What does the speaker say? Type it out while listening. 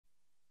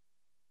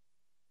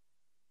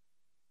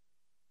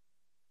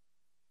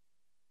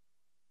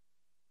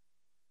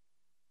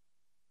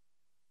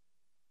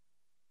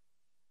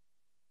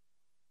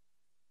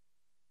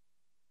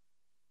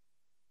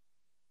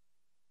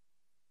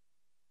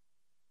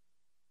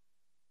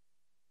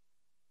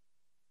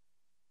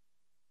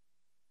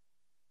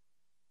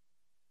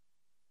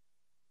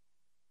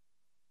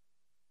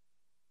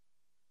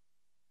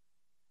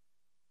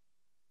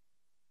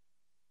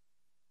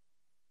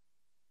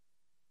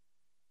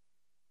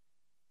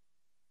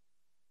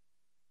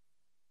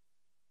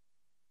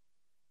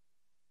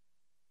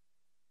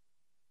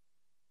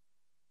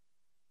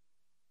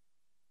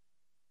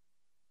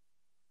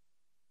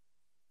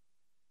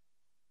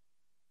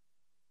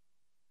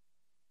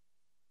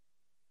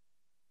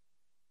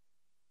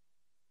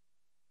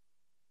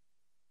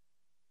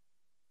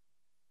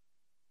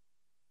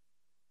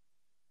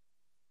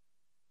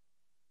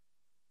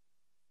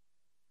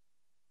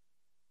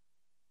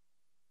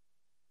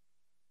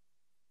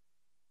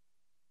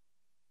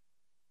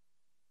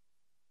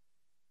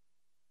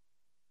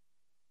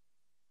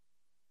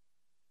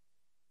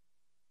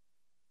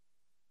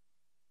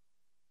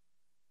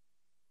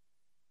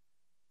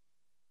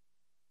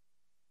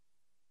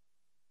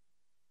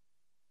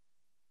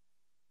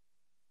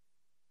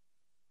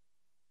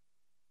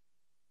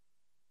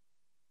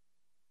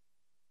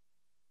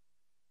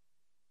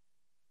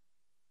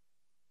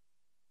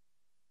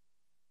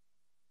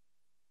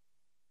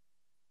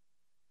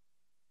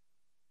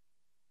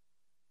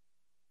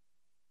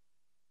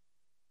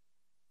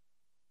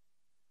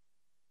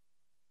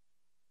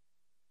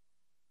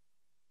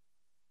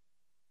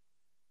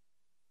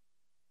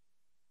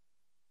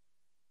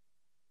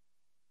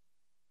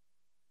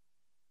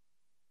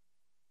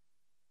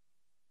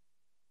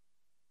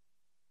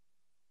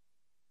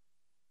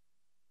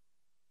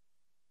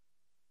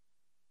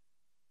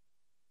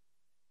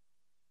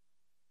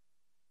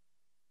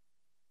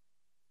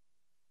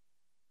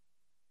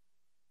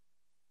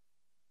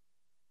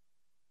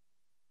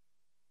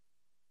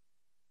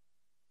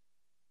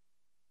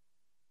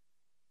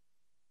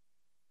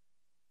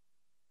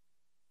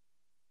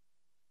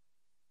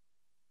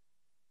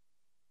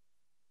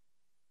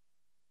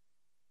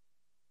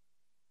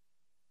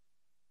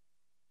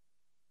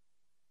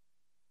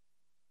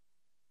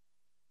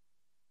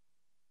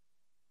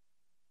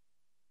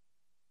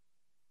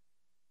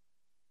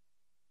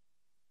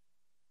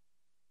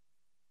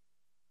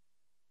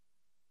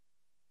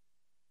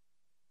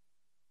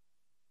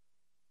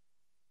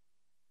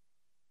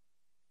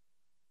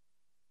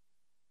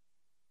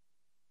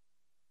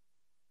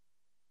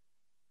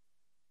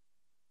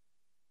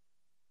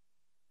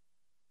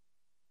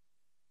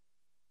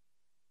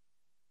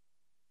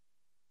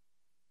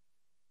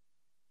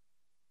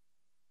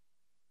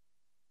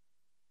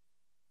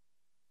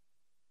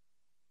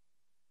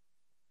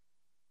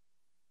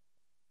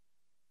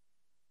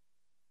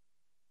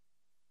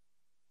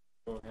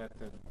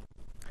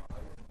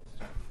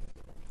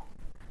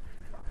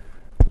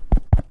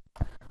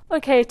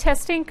Okay,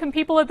 testing. Can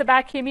people at the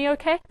back hear me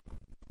okay?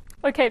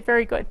 Okay,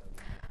 very good.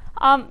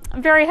 I'm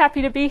very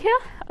happy to be here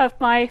of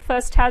my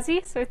first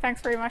Tassie, so thanks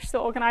very much to the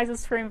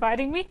organizers for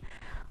inviting me.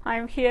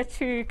 I'm here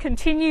to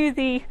continue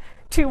the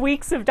 2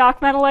 weeks of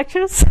dark matter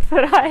lectures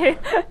that I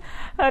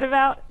heard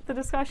about the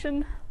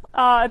discussion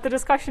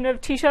of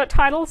t-shirt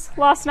titles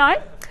last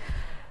night.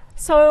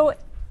 So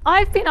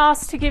I've been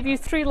asked to give you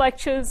 3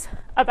 lectures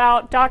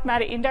about dark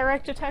matter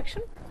indirect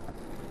detection.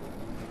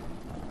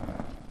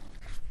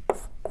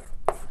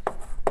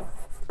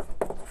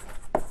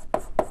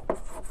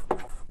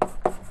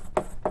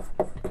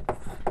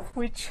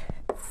 Which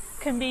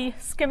can be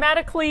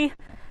schematically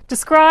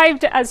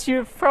described, as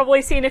you've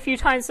probably seen a few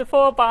times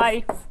before,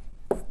 by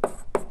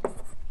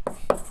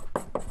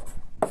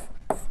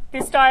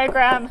this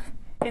diagram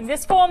in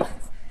this form.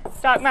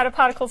 Dark matter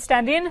particles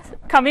come in,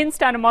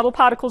 standard model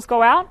particles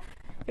go out.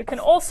 You can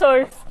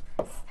also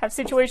have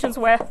situations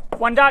where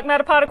 1 dark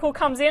matter particle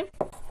comes in,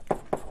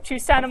 2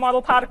 standard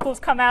model particles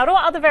come out, or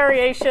other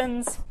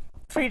variations.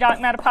 3 dark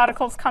matter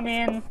particles come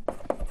in,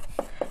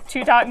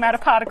 2 dark matter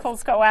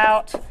particles go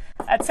out,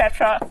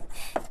 etc.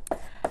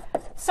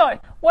 So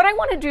what I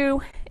want to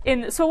do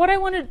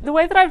the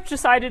way that I've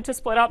decided to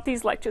split up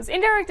these lectures,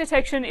 indirect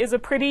detection is a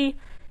pretty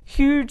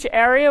huge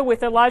area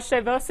with a large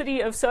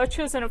diversity of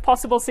searches and of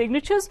possible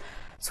signatures.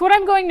 So what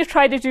I'm going to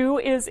try to do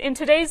is, in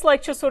today's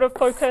lecture, sort of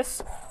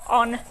focus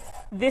on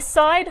this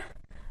side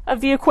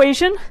of the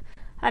equation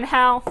and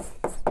how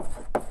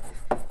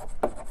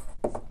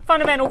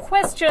fundamental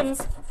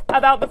questions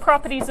about the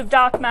properties of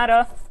dark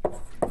matter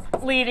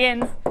lead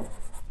in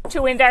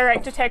to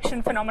indirect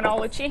detection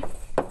phenomenology.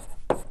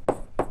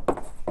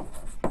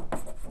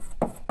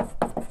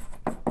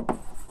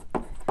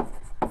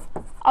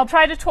 I'll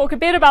try to talk a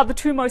bit about the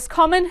 2 most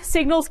common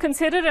signals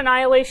considered,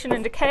 annihilation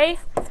and decay,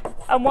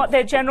 and what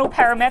their general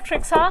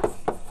parametrics are.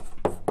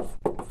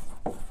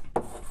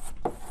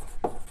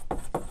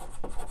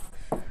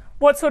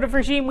 What sort of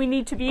regime we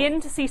need to be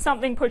in to see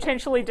something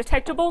potentially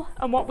detectable,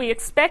 and what we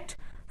expect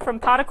from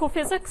particle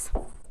physics.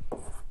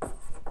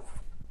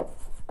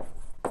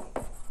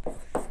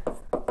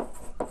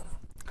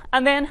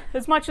 And then,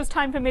 as much as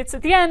time permits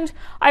at the end,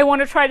 I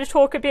want to try to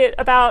talk a bit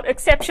about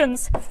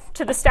exceptions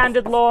to the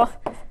standard law,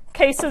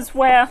 cases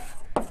where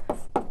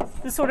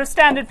the sort of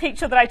standard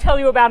picture that I tell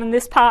you about in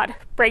this part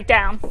break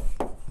down,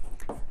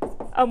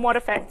 and what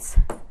effects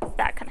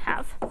that can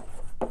have.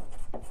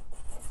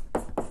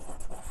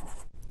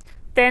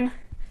 Then,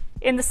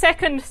 in the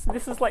second,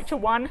 this is lecture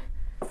 1,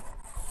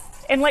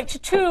 in lecture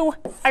 2,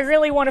 I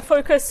really want to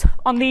focus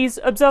on these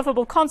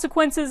observable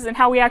consequences and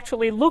how we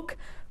actually look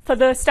for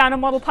the standard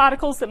model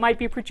particles that might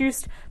be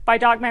produced by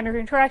dark matter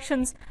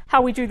interactions, how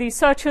we do these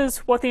searches,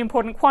 what the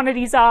important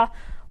quantities are,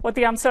 what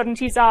the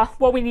uncertainties are,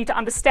 what we need to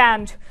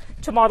understand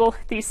to model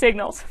these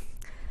signals.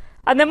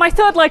 And then my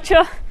third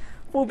lecture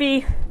will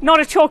be not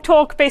a chalk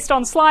talk based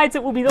on slides.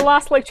 It will be the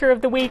last lecture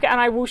of the week,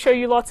 and I will show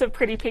you lots of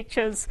pretty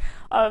pictures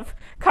of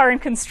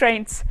current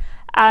constraints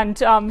and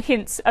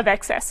hints of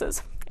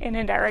excesses in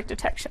indirect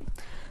detection.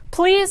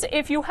 Please,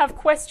 if you have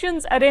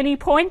questions at any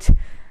point,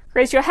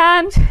 raise your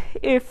hand.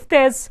 If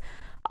there's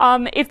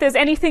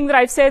anything that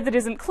I've said that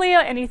isn't clear,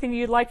 anything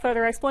you'd like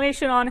further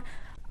explanation on,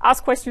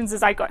 ask questions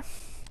as I go.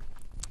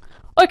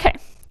 Okay,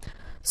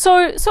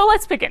 so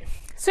let's begin.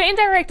 So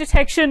indirect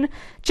detection,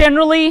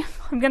 generally,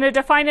 I'm going to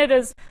define it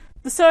as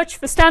the search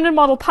for standard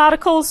model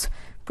particles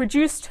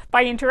produced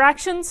by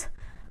interactions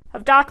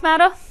of dark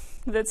matter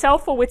with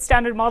itself or with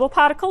standard model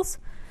particles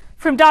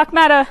from dark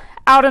matter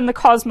out in the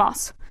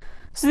cosmos.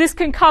 So this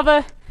can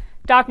cover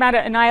dark matter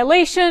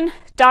annihilation,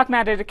 dark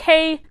matter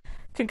decay,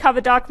 can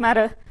cover dark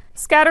matter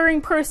scattering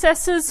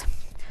processes.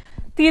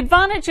 The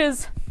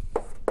advantages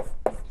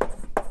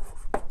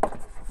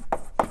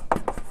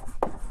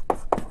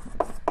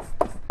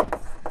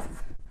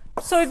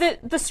so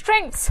the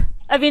strengths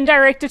of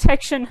indirect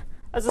detection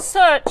as a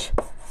search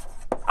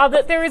are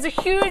that there is a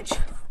huge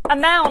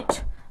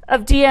amount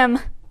of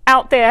DM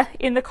out there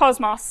in the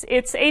cosmos.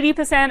 It's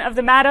 80% of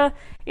the matter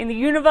in the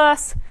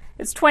universe.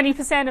 It's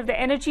 20% of the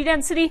energy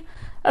density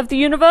of the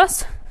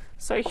universe.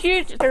 So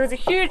there is a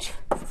huge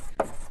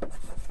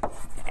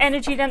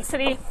energy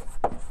density.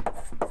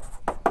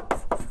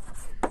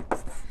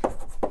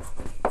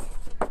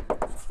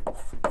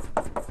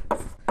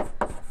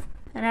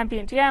 And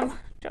ambient DM,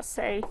 just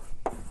say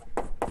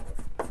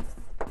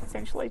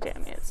essentially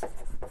DM is.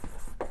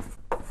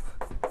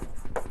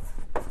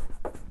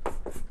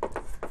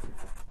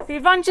 The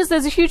advantages,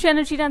 there's a huge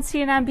energy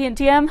density in ambient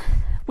DM.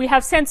 We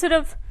have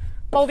sensitive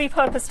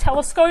multi-purpose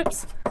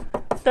telescopes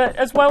that,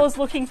 as well as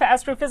looking for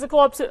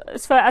astrophysical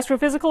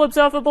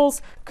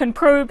observables, can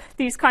probe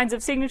these kinds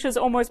of signatures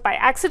almost by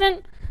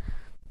accident.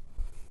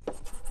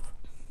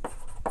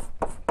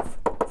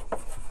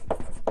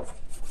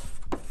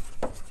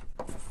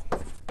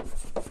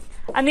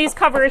 And these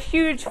cover a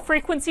huge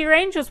frequency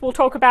range, as we'll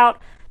talk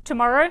about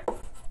tomorrow.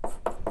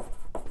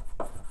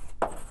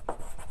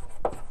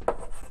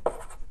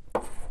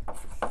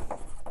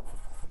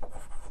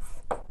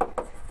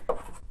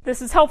 This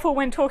is helpful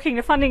when talking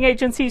to funding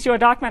agencies. Your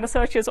dark matter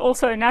search is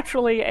also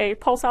naturally a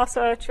pulsar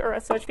search or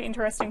a search for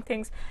interesting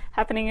things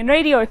happening in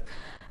radio.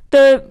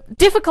 The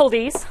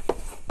difficulties,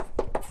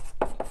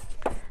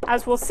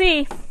 as we'll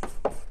see,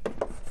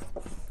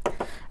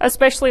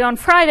 especially on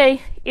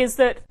Friday, is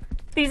that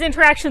these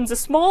interactions are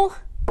small.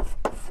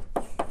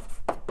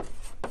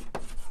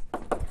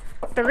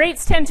 The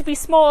rates tend to be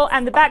small,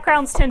 and the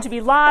backgrounds tend to be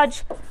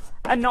large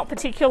and not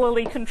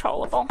particularly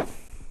controllable.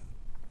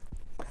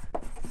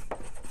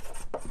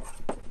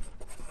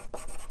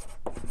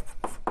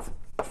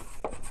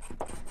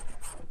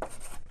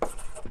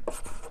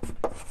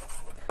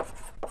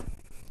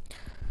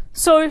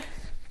 So,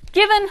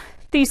 given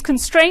these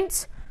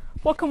constraints,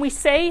 what can we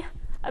say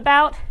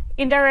about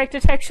indirect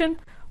detection?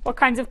 What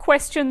kinds of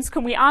questions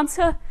can we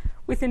answer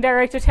with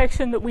indirect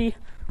detection that we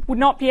would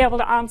not be able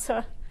to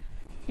answer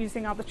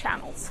using other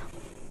channels?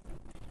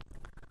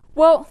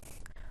 Well,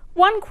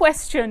 one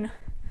question,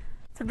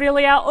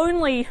 really our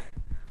only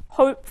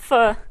hope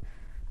for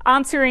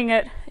answering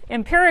it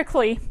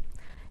empirically,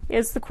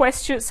 is the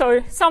question,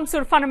 so some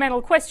sort of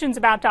fundamental questions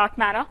about dark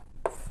matter,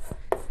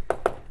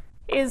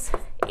 is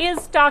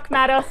dark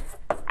matter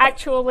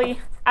actually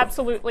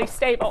absolutely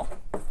stable?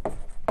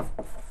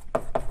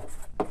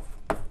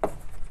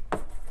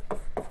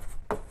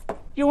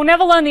 You will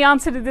never learn the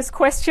answer to this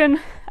question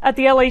at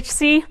the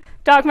LHC.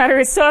 Dark matter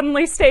is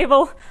certainly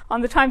stable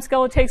on the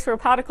timescale it takes for a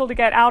particle to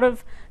get out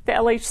of the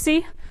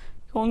LHC. You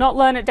will not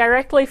learn it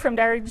directly from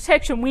direct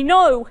detection. We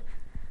know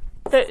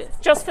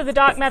that just for the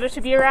dark matter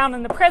to be around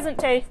in the present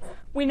day,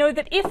 we know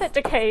that if it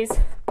decays,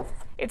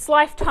 its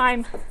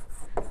lifetime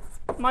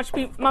must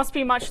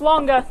be much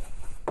longer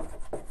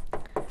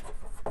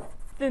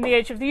than the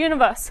age of the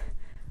universe.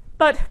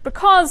 But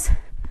because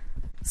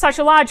such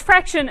a large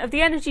fraction of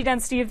the energy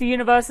density of the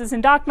universe is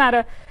in dark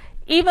matter,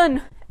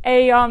 even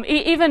a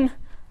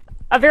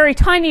very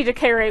tiny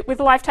decay rate with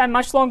a lifetime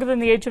much longer than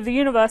the age of the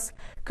universe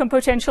can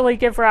potentially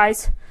give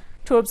rise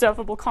to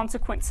observable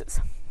consequences.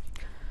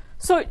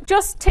 So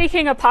just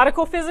taking a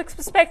particle physics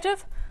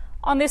perspective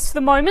on this for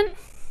the moment,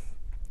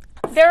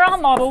 there are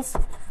models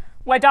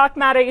where dark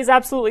matter is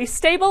absolutely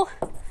stable.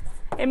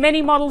 In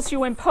many models,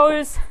 you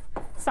impose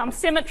some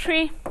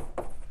symmetry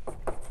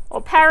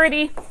or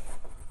parity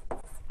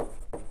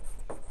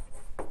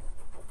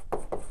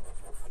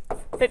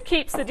that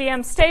keeps the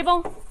DM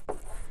stable.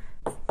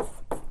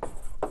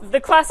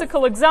 The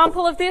classical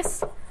example of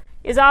this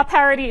is R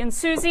parity in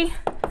SUSY.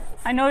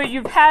 I know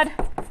you've had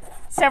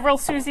several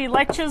SUSY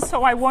lectures,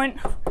 so I won't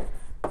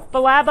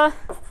belabor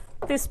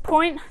this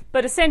point,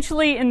 but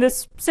essentially in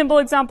this simple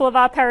example of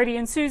R parity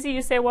in SUSY,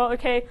 you say, well,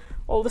 okay,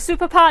 all the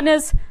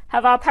superpartners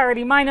have R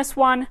parity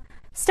 -1,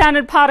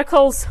 standard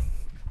particles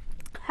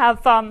have,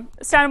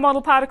 standard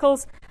model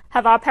particles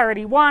have R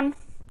parity 1.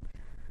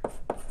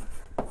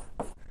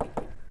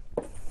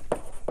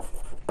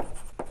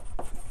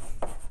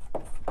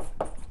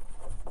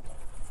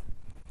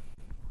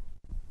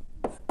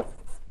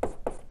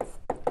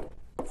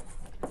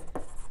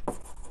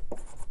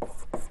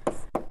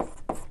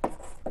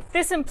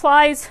 This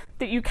implies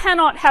that you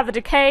cannot have a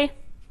decay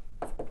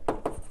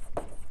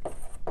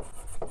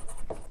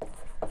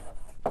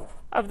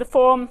of the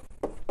form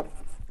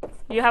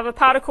you have a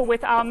particle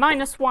with R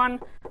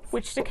 -1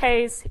 which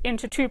decays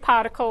into two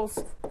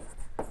particles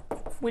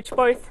which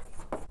both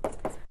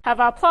have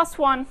R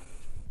 +1.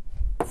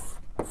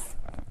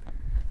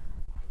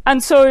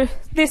 And so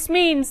this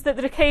means that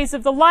the decays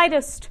of the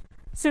lightest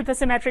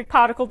supersymmetric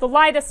particle, the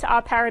lightest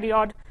R parity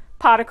odd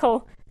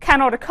particle,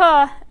 cannot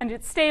occur, and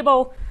it's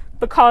stable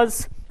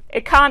because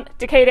it can't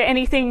decay to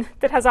anything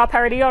that has R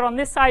parity odd on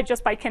this side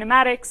just by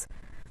kinematics.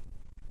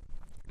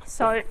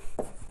 So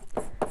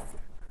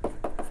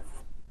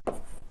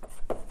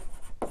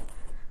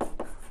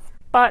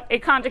but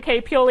it can't decay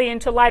purely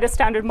into lighter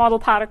standard model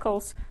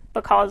particles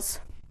because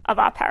of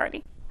R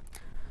parity.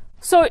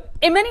 So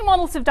in many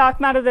models of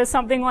dark matter, there's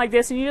something like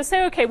this, and you just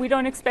say, okay, we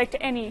don't expect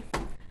any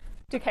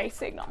decay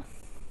signal.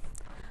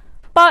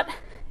 But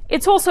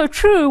it's also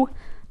true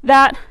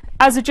that,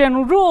 as a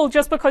general rule,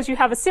 just because you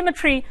have a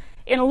symmetry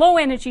in a low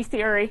energy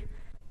theory,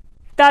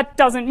 that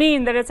doesn't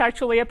mean that it's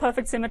actually a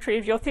perfect symmetry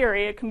of your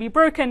theory. It can be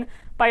broken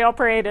by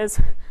operators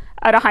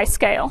at a high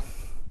scale.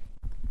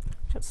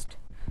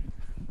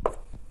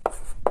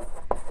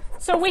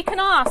 So we can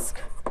ask,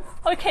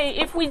 okay,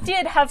 if we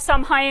did have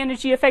some high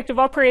energy effective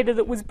operator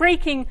that was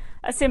breaking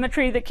a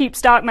symmetry that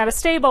keeps dark matter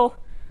stable,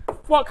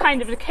 what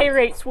kind of decay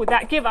rates would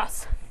that give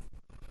us?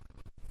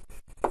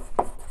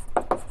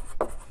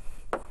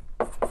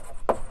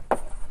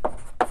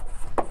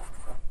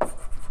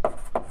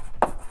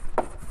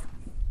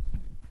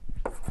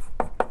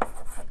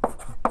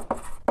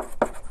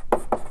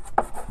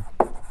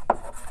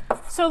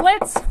 So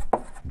let's,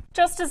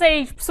 just as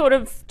a sort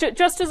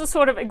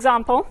of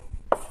example,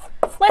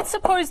 let's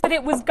suppose that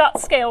it was gut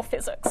scale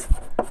physics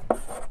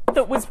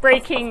that was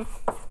breaking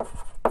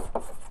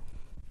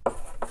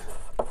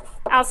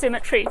our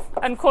symmetry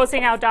and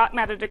causing our dark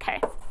matter decay.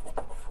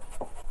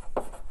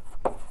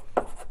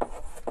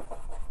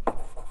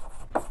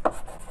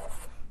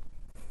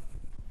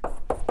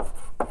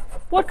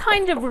 what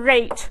kind of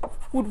rate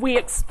would we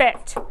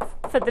expect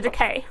for the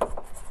decay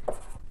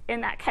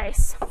in that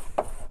case?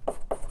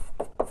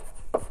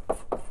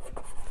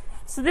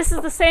 So this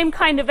is the same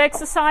kind of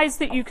exercise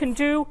that you can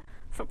do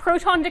for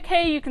proton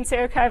decay. You can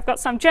say, okay, I've got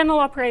some general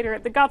operator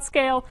at the gut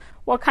scale.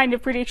 What kind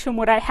of prediction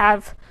would I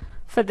have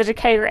for the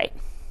decay rate?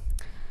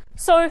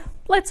 So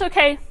let's,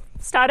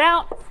 start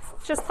out,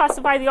 just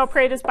classify the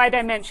operators by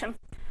dimension.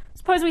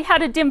 Suppose we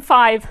had a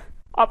dim5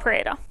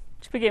 operator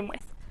to begin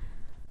with.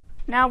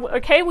 Now,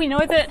 we know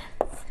that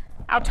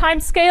our time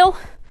scale,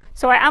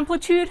 so our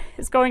amplitude,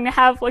 is going to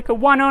have like a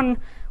 1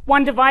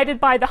 divided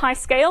by the high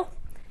scale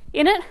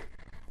in it.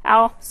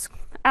 Our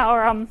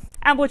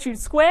amplitude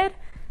squared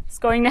is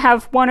going to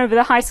have 1 over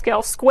the high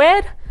scale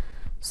squared.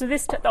 So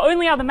the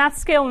only other mass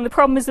scale in the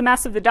problem is the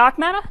mass of the dark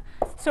matter.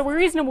 So a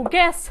reasonable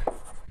guess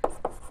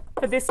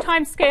for this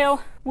time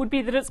scale would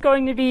be that it's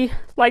going to be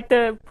like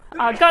the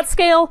gut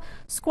scale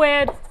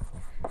squared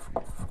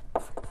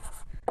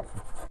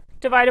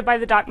divided by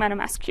the dark matter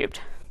mass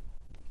cubed.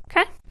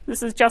 Okay?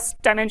 This is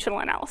just dimensional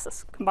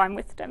analysis combined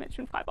with the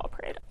dimension 5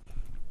 operator.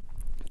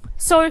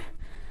 So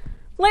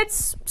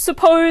let's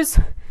suppose,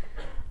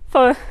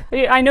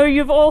 I know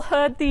you've all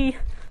heard the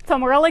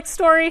thermorelic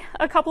story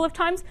a couple of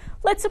times.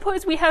 Let's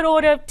suppose we had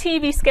order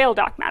TeV scale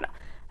dark matter,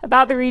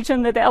 about the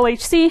region that the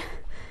LHC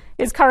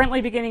is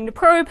currently beginning to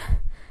probe.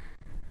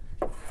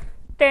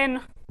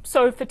 Then,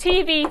 so for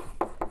TeV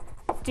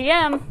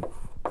dm,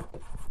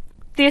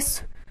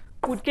 this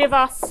would give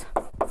us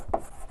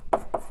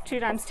 2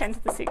 times 10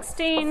 to the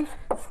 16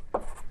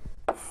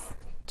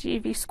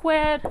 GeV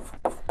squared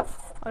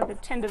over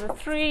 10 to the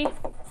 3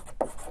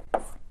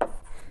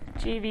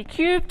 GeV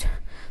cubed.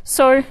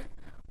 So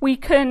we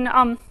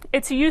can,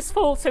 it's a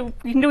useful, so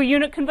we can do a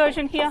unit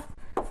conversion here.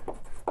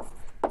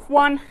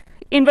 1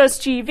 inverse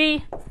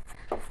GeV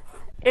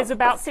is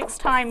about 6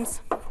 times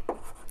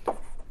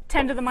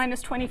 10 to the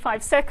minus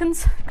 25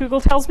 seconds,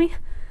 Google tells me.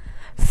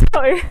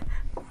 So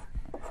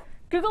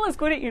Google is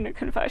good at unit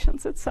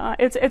conversions. It's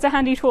a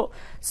handy tool.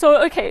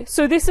 So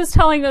so this is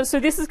telling us, so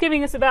this is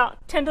giving us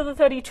about 10 to the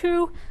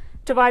 32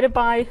 divided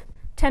by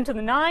 10 to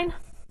the 9.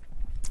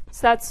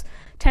 So that's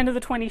 10 to the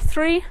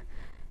 23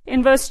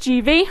 inverse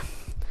GeV.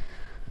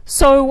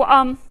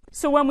 So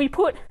so when we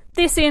put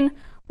this in,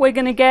 we're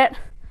going to get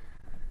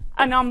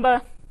a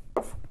number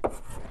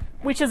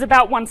which is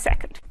about 1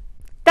 second.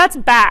 That's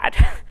bad.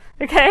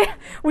 Okay,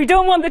 we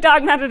don't want the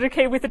dark matter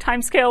decay with a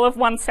time scale of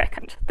 1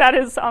 second. That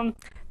is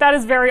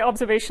very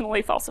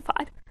observationally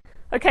falsified.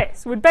 Okay,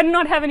 so we'd better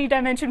not have any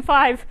dimension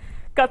 5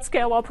 gut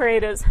scale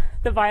operators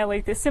that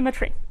violate this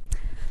symmetry.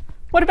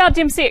 What about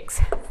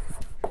dim6?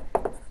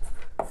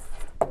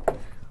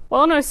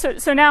 Well, no,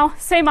 so now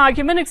same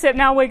argument, except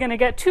now we're going to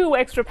get 2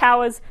 extra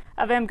powers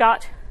of m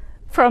gut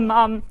from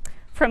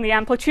the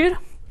amplitude.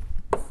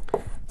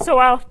 So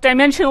our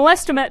dimensional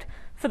estimate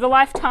for the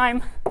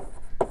lifetime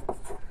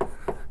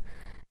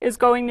is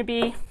going to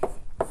be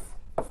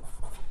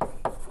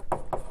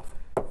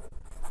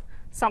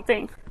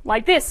something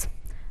like this.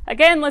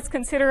 Again, let's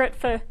consider it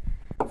for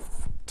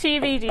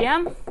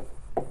TeV/dm.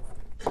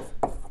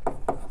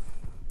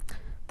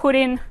 Put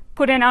in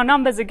our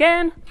numbers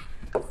again.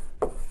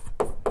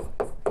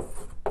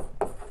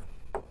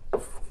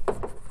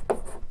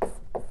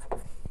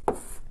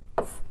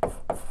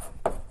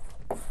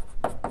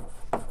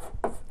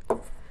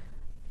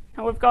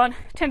 Now we've got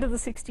 10 to the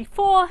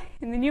 64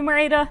 in the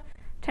numerator,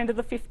 10 to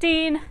the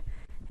 15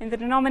 in the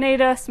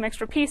denominator, some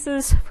extra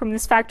pieces from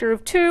this factor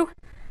of 2.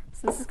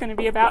 So this is going to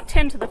be about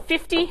 10 to the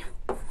 50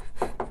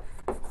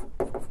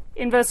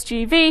 inverse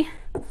GeV,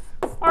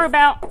 or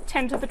about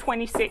 10 to the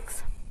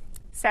 26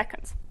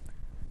 seconds.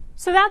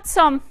 So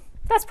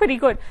that's pretty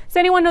good. Does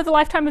anyone know the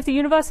lifetime of the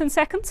universe in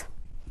seconds?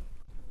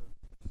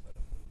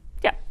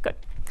 Yeah, good.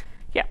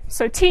 Yeah,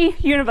 so T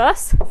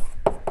universe,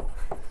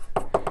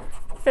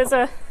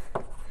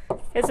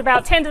 it's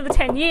about 10 to the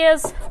 10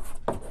 years,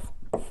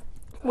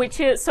 which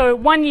is, so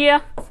 1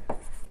 year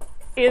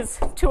is,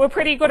 to a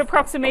pretty good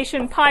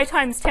approximation, pi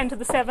times 10 to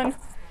the 7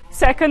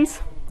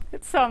 seconds.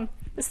 It's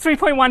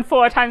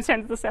 3.14 times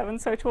 10 to the 7,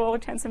 so to all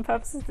intents and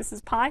purposes, this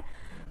is pi.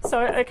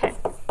 So, okay.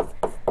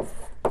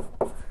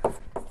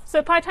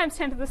 So pi times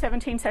 10 to the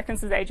 17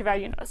 seconds is the age of our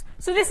universe.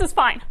 So this is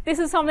fine. This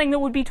is something that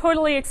would be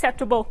totally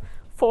acceptable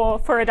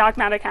for a dark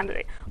matter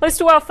candidate. Let's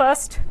do our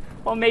first,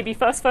 or maybe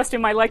first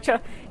in my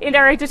lecture,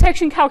 indirect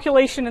detection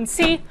calculation and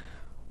see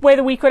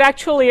whether we could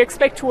actually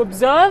expect to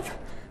observe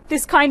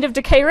this kind of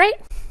decay rate.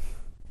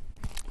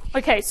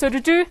 Okay, so to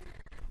do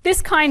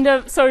this kind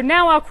of, so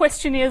now our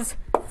question is,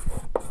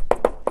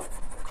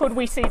 could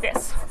we see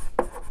this?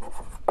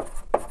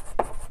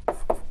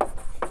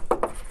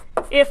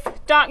 If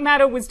dark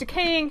matter was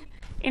decaying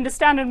into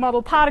standard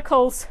model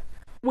particles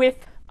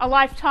with a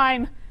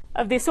lifetime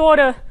of this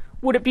order,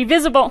 would it be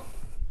visible?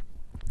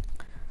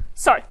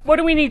 So, what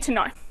do we need to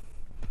know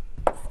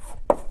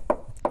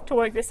to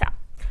work this out?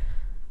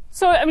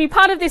 So, I mean,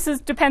 part of this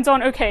depends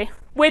on, okay,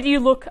 where do you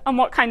look and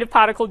what kind of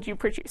particle do you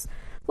produce?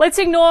 Let's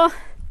ignore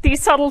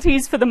these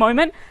subtleties for the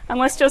moment, and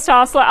let's just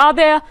ask, like, are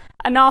there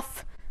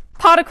enough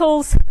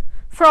particles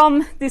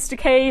from this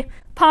decay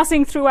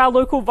passing through our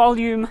local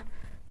volume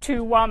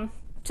to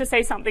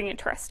say something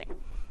interesting.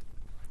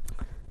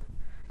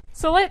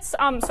 So let's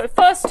so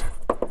first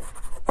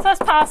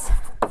pass.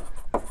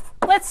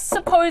 Let's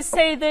suppose,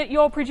 say, that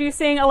you're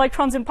producing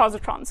electrons and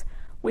positrons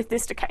with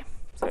this decay.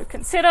 So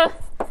consider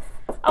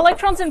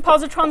electrons and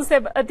positrons,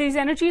 at these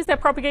energies, their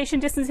propagation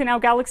distance in our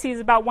galaxy is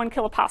about 1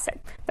 kiloparsec.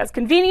 That's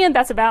convenient.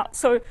 That's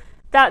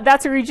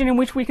a region in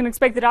which we can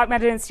expect the dark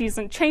matter density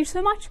doesn't change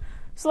so much.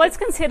 So let's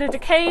consider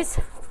decays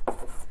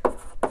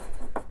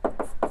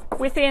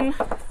within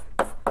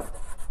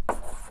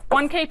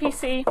 1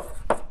 kpc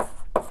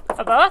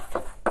of Earth.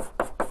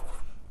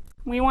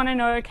 We want to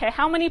know, okay,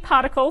 how many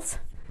particles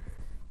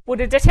would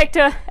a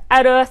detector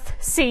at Earth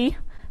see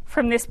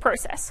from this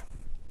process?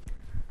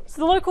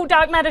 So the local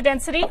dark matter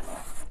density,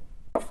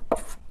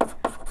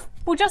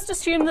 we'll just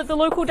assume that the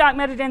local dark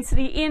matter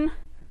density in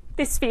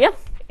this sphere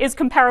is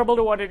comparable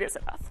to what it is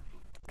at Earth.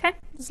 Okay,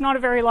 it's not a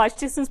very large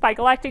distance by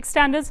galactic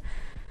standards.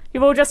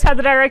 You've all just had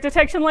the direct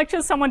detection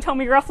lectures. Someone tell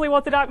me roughly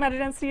what the dark matter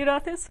density at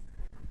Earth is.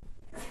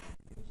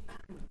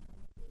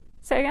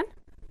 Say again?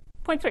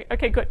 0.3.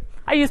 Okay, good.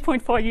 I use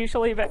 0.4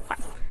 usually, but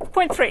fine.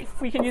 0.3.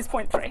 We can use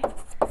 0.3.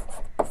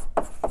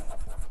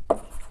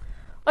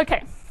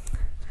 Okay.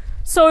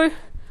 So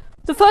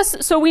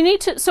we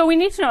need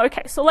to know.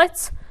 Okay. So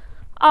let's.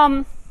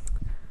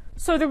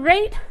 So the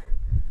rate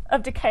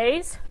of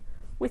decays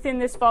within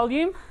this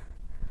volume.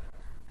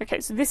 Okay.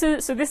 So this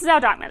is our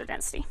dark matter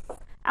density.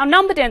 Our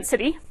number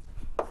density.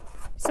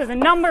 So the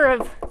number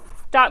of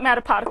dark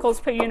matter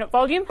particles per unit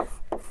volume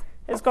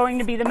is going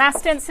to be the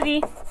mass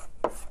density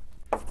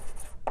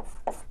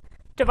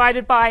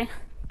divided by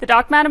the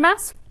dark matter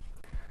mass.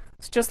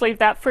 So just leave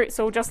that free.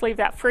 So we'll just leave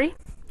that free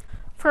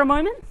for a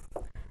moment.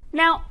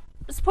 Now,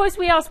 suppose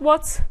we ask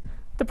what's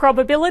the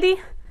probability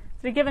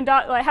that a given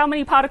like how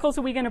many particles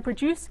are we going to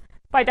produce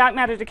by dark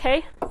matter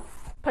decay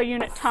per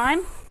unit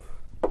time.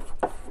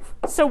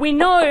 So we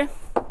know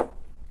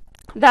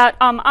that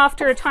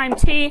after a time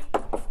t,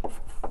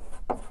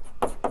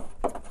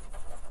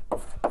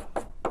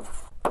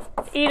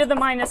 e to the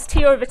minus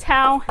t over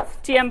tau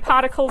dm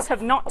particles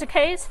have not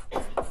decays.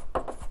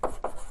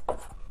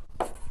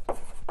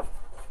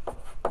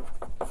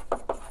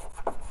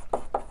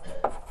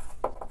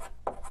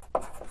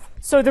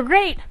 So the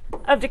rate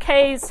of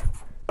decays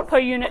per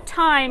unit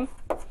time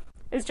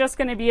is just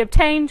going to be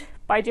obtained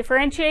by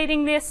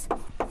differentiating this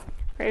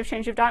rate of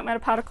change of dark matter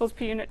particles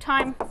per unit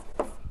time.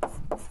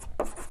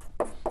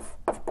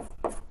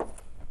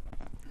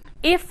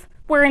 If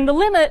we're in the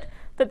limit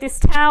that this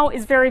tau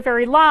is very,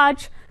 very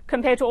large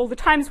compared to all the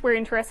times we're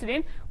interested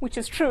in, which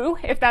is true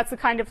if that's the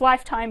kind of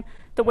lifetime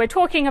that we're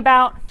talking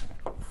about,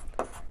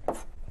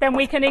 then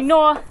we can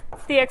ignore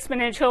the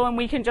exponential and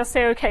we can just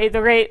say, okay,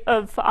 the rate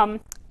of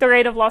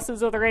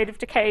losses or the rate of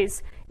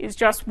decays is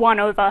just 1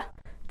 over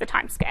the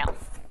time scale.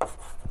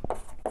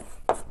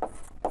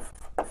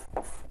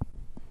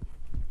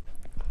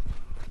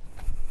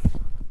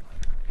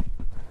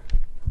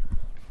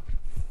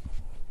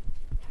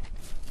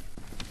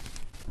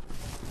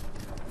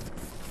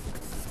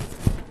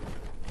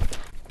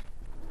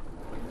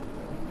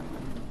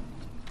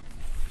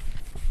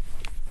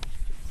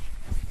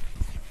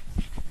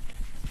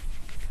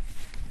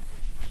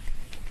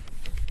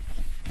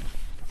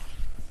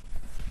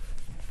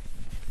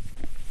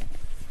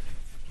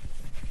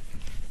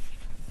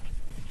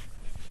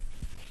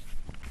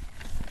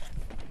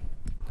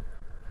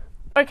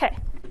 Okay,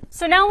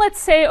 so now let's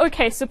say,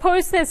 okay,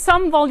 suppose there's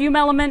some volume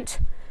element.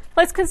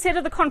 Let's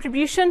consider the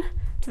contribution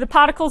to the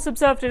particles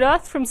observed at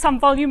Earth from some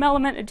volume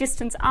element at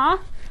distance r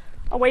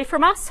away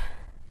from us.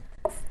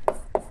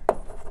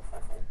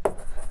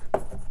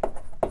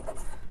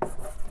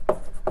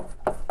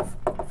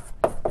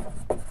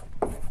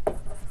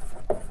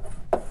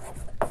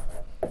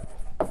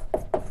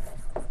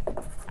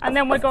 And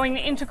then we're going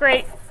to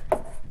integrate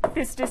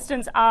this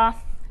distance r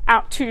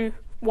out to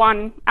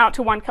 1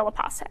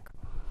 kiloparsec.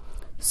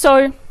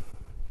 So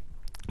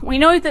we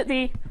know that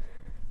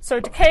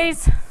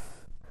decays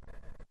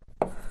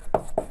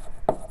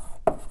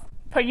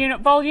per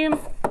unit volume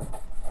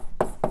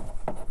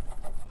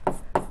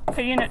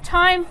per unit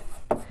time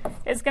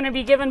is going to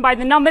be given by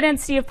the number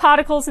density of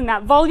particles in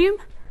that volume.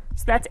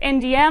 So that's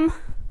NdM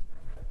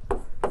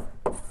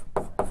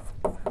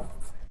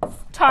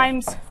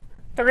times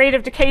the rate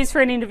of decays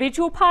for an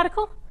individual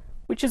particle,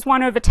 which is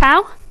 1 over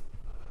tau.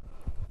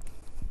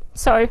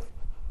 So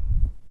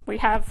we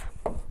have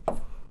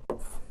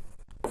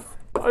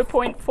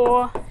 0.4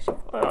 or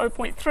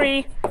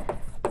 0.3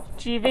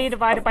 GV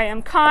divided by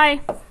m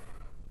chi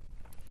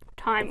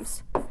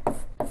times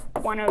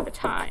 1 over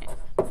time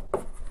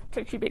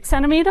per cubic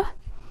centimeter.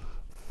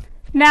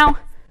 Now,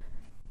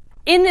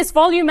 in this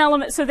volume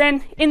element, so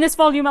then in this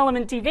volume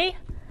element dV,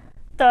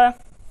 the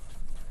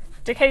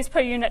decays per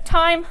unit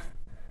time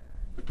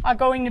are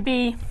going to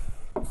be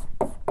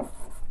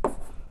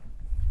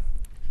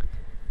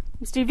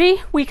this dV.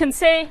 We can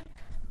say,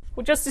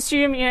 we'll just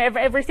assume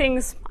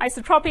everything's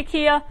isotropic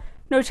here,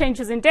 no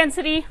changes in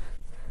density.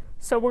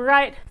 So we'll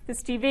write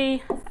this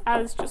dV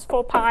as just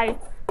 4 pi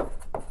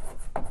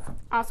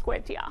r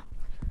squared dr.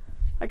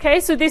 Okay,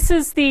 so these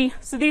are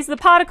the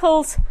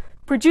particles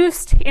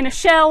produced in a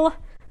shell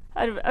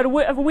of a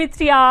width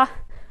dr,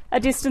 a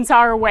distance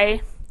r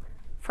away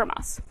from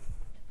us.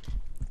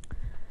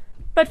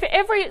 But for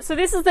so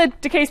this is the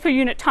decays per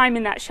unit time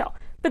in that shell.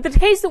 But the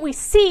decays that we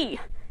see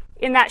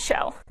in that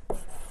shell,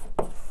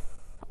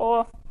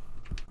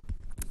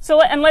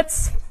 and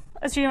let's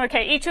assume,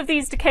 okay, each of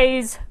these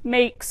decays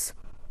makes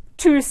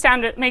two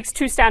standard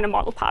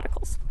model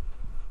particles.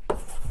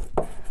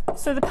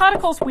 So the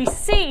particles we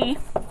see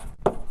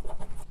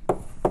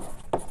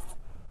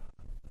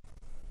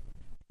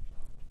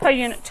per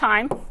unit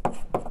time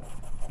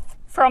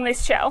from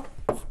this shell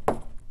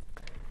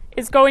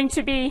is going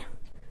to be,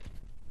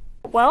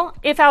 well,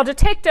 if our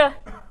detector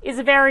is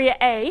of area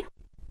A,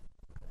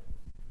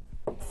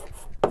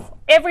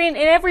 in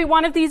every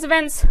one of these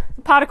events,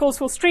 the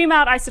particles will stream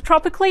out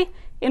isotropically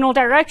in all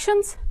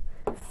directions.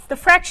 The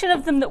fraction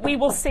of them that we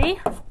will see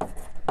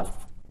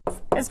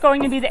is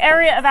going to be the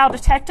area of our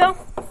detector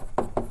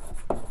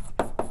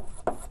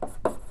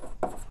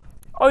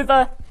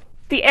over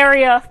the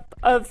area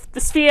of the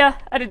sphere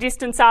at a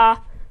distance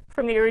r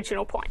from the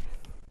original point.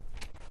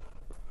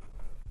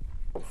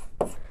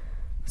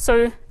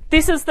 So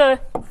this is the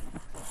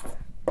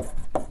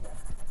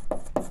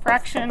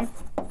fraction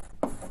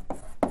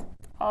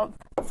of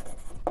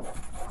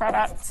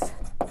products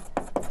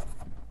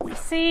we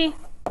see.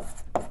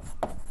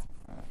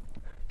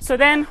 So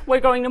then we're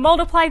going to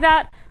multiply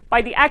that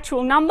by the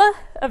actual number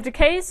of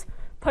decays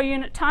per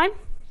unit time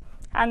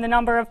and the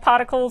number of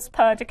particles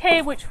per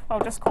decay, which I'll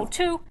just call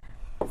 2.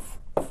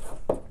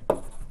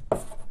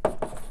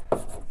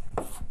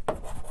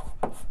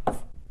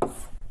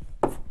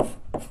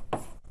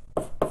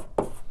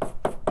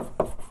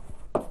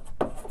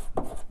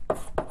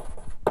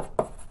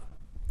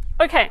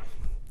 Okay,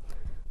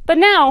 but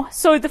now,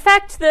 so the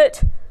fact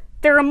that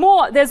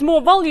there's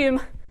more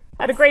volume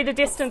at a greater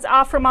distance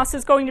r from us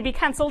is going to be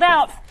cancelled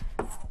out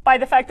by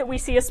the fact that we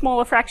see a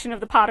smaller fraction of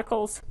the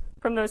particles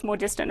from those more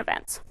distant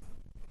events.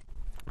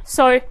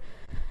 So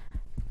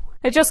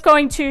we're just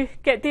going to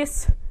get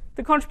this,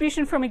 the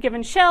contribution from a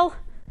given shell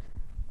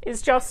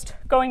is just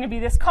going to be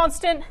this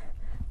constant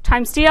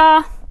times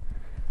dr.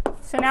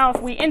 So now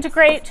if we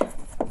integrate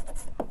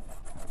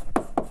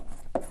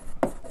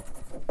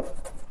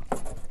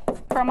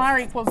from r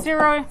equals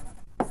 0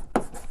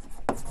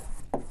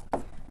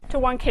 to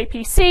 1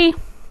 kpc,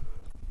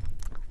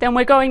 then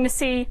we're going to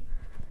see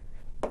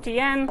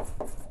dn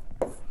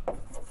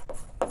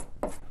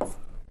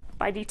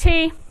by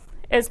dt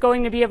is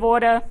going to be of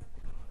order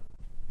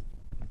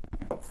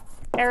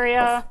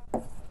area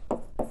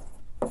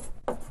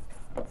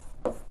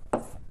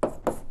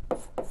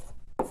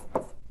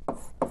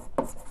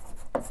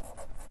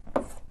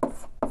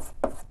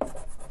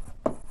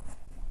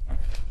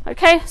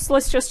Okay, so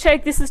let's just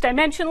check. This is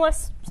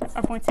dimensionless,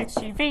 0.6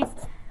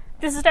 GeV.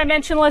 This is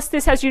dimensionless.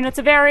 This has units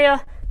of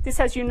area. This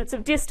has units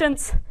of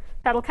distance.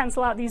 That'll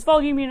cancel out these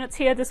volume units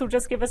here. This will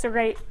just give us a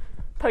rate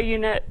per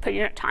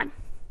unit time.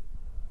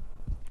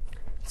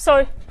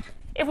 So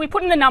if we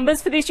put in the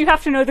numbers for this, you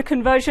have to know the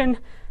conversion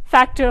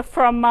factor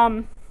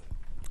from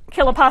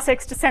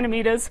kiloparsecs to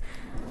centimeters,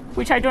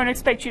 which I don't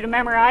expect you to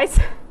memorize.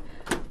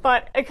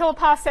 But a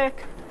kiloparsec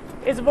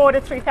is of order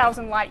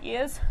 3,000 light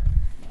years,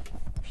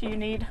 if you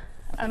need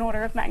an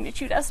order of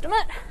magnitude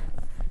estimate.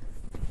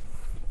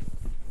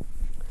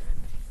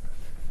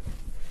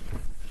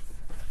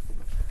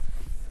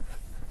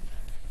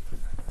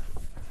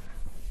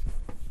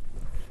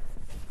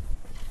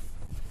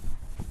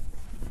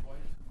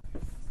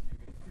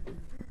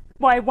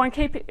 Why 1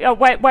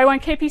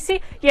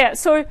 kpc? Yeah,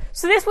 so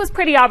this was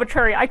pretty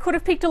arbitrary. I could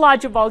have picked a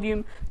larger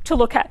volume to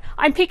look at.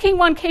 I'm picking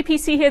 1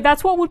 kpc here.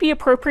 That's what would be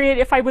appropriate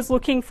if I was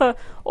looking for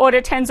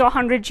order 10s or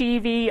 100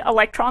 GeV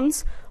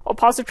electrons or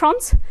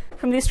positrons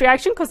from this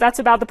reaction, because that's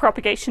about the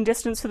propagation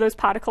distance for those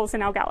particles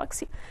in our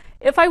galaxy.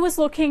 If I was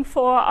looking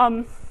for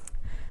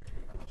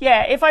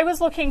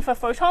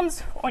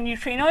photons or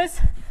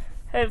neutrinos,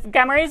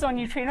 gamma rays or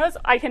neutrinos,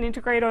 I can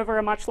integrate over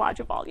a much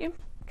larger volume.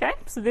 Okay,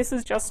 so this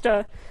is just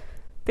a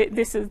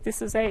this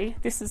is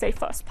a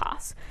first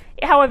pass.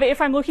 However, if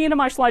I'm looking at a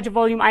much larger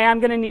volume, I am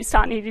going to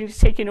start needing to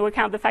take into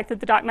account the fact that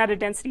the dark matter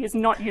density is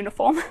not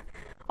uniform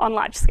on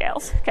large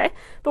scales. Okay,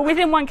 but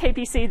within 1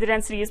 kpc, the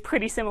density is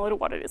pretty similar to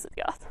what it is at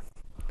the Earth.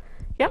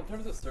 Yeah. In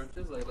terms of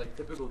searches, like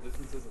typical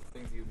distances of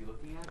things you'd be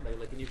looking at,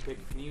 like can you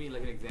give me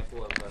like an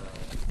example of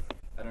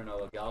I don't know,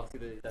 a galaxy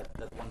that's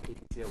 1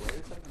 kpc away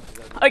or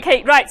something?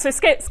 Okay, right. So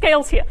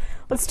scales here.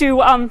 Let's do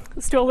a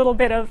little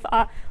bit of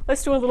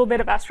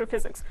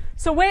astrophysics.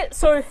 So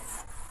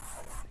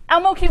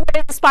our Milky Way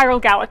is a spiral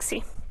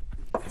galaxy.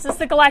 This is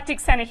the galactic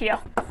center here.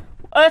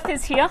 Earth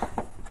is here.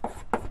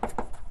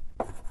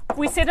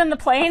 We sit in the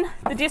plane.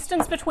 The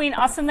distance between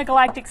us and the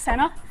galactic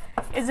center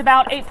is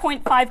about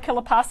 8.5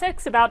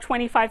 kiloparsecs, about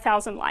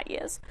 25,000 light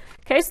years.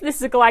 Okay, so this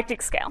is a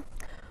galactic scale.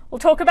 We'll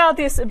talk about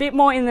this a bit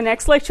more in the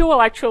next lecture.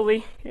 We'll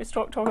actually just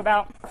talk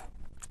about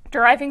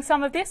deriving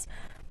some of this.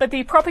 but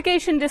the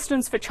propagation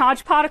distance for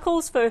charged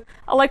particles, for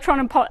electron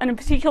and in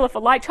particular for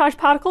light charged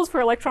particles,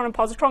 for electron and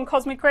positron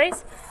cosmic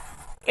rays,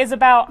 is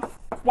about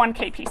 1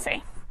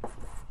 kpc.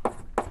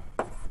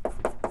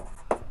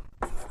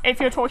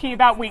 If you're talking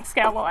about weak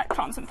scale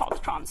electrons and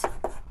positrons.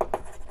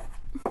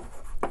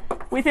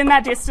 Within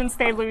that distance,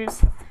 they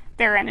lose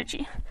their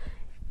energy.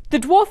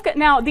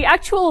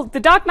 The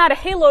dark matter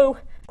halo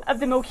of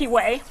the Milky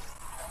Way,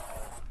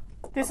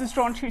 this is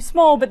drawn too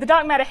small, but the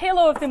dark matter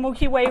halo of the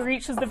Milky Way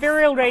reaches the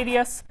virial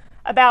radius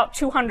at about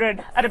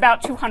 200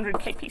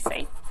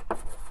 kpc.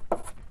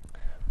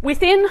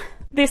 Within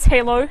this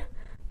halo,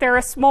 there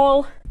are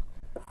dwarf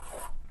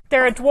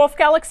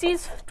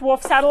galaxies,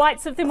 dwarf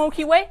satellites of the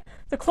Milky Way.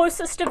 The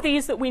closest of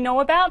these that we know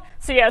about,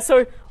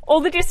 so all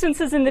the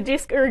distances in the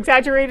disk are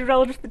exaggerated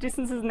relative to the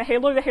distances in the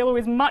halo. The halo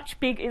is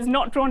is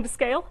not drawn to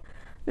scale,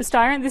 this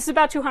diagram. This is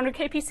about 200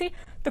 kpc.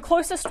 The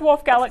closest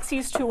dwarf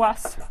galaxies to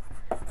us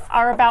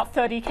are about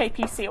 30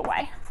 kpc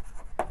away.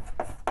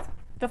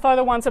 The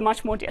further ones are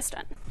much more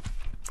distant.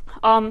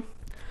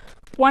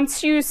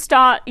 Once you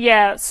start,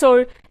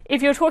 so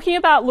if you're talking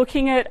about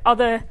looking at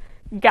other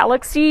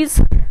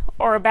galaxies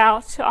or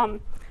about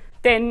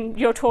then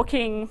you're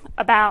talking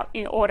about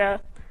in order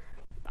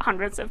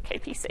hundreds of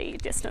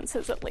kpc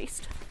distances at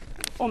least,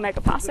 or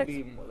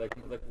megaparsecs. Like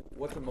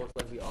what's the most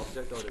likely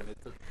object or the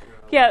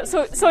the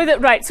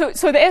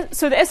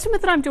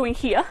estimate that I'm doing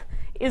here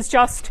is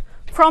just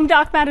from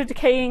dark matter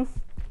decaying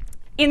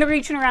in the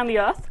region around the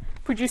Earth,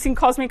 producing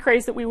cosmic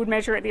rays that we would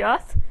measure at the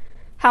Earth.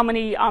 How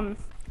many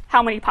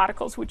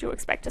particles would you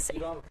expect to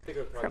see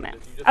from it?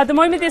 At the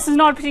moment, this is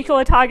not a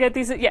particular target.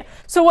 These are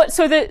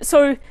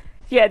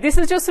this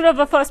is just sort of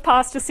a first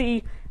pass to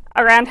see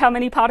around how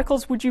many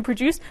particles would you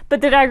produce.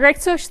 But the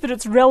direct search that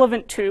it's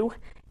relevant to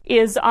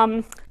is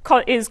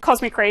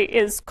cosmic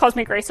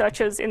ray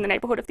searches in the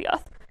neighborhood of the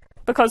Earth,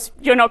 because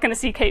you're not going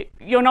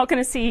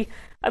to see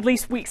at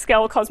least weak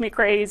scale cosmic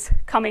rays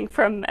coming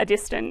from a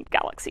distant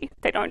galaxy.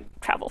 They don't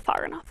travel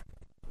far enough.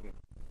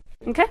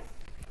 Okay.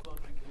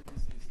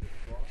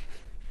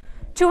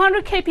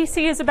 200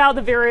 kpc is about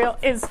the virial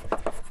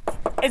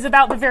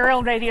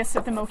radius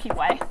of the Milky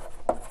Way.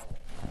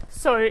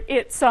 So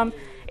it's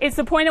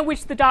the point at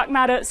which the dark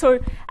matter. So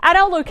at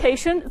our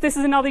location, this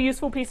is another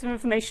useful piece of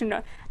information.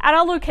 At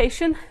our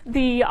location,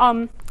 the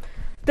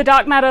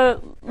dark matter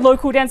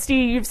local density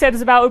you've said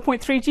is about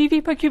 0.3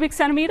 GeV per cubic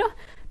centimeter.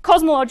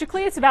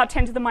 Cosmologically, it's about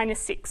 10 to the minus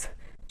 6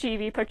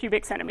 GeV per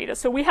cubic centimeter.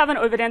 So we have an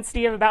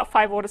overdensity of about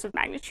 5 orders of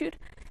magnitude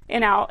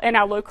in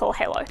our local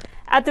halo.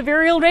 At the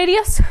virial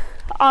radius,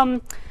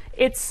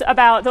 it's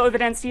about the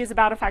overdensity is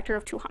about a factor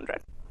of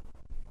 200.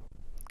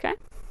 Okay.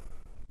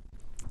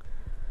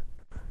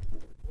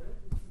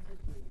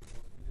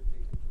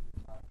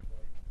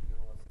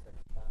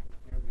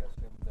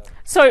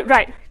 So,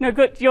 right, no,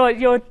 good.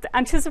 You're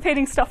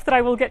anticipating stuff that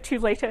I will get to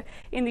later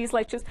in these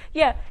lectures.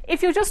 Yeah,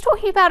 if you're just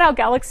talking about our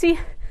galaxy,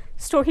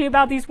 just talking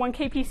about these 1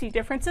 kpc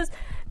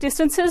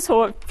distances,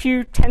 or a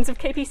few tens of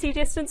kpc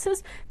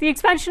distances, the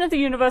expansion of the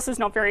universe is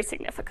not very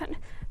significant.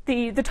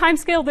 The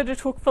timescale that it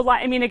took for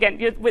light, I mean, again,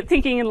 we're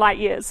thinking in light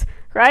years,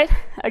 right?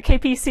 A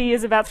kpc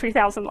is about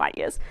 3,000 light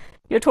years.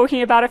 You're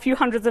talking about a few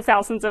hundreds of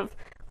thousands of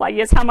light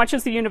years. How much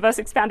has the universe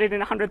expanded in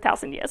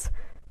 100,000 years?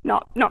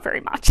 Not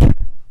very much.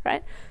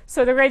 Right?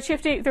 So the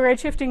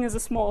redshifting is a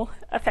small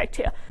effect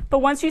here. But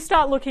once you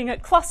start looking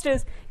at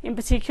clusters in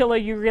particular,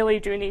 you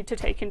really do need to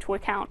take into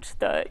account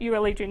the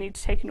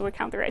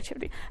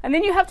redshifting. And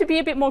then you have to be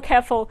a bit more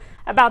careful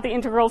about the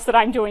integrals that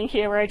I'm doing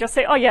here, where I just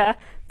say, oh yeah,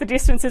 the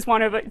distances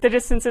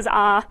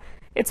are,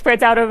 it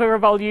spreads out over a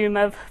volume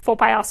of 4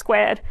 pi r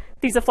squared.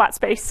 These are flat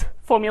space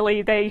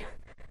formulae.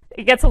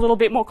 It gets a little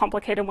bit more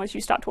complicated once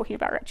you start talking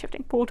about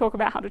redshifting. But we'll talk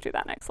about how to do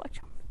that next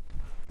lecture.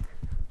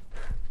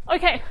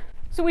 Okay.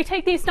 So we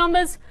take these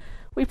numbers,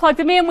 we plug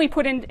them in,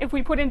 if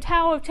we put in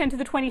tau of 10 to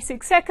the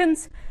 26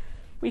 seconds,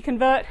 we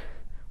convert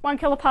 1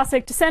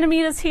 kiloparsec to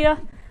centimeters here,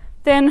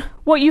 then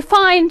what you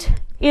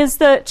find is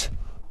that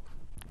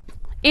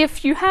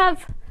if you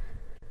have,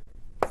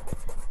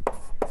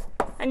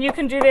 and you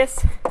can do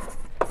this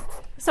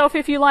yourself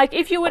if you like,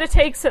 if you were to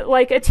take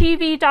like a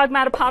TeV dark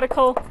matter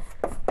particle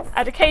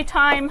at decay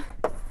time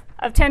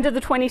of 10 to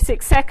the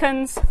 26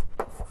 seconds,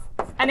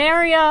 an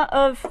area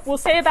of, we'll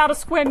say about a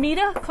square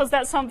meter, because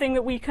that's something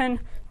that we can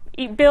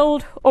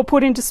build or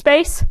put into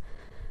space.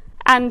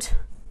 And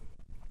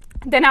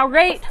then our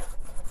rate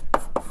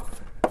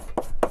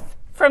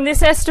from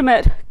this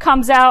estimate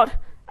comes out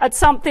at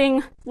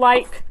something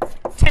like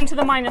 10 to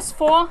the minus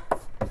 4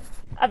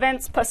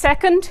 events per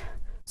second.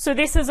 So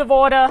this is of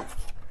order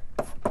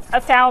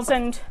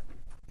 1,000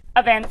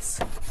 events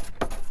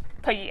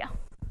per year.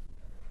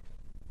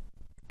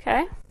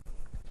 Okay.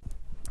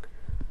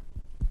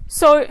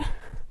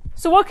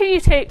 So what can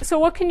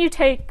you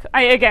take?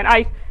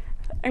 I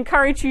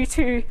encourage you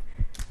to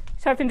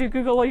type into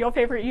Google or your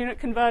favorite unit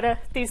converter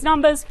these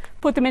numbers,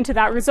 put them into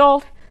that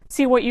result,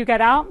 see what you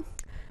get out.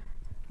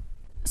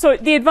 So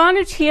the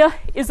advantage here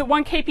is that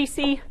 1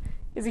 kpc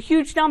is a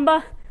huge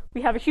number.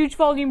 We have a huge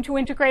volume to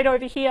integrate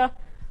over here.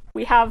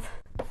 We have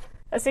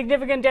a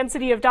significant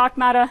density of dark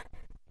matter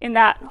in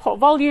that whole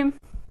volume.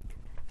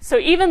 So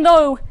even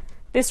though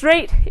this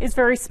rate is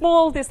very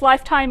small, this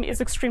lifetime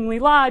is extremely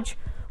large,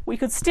 we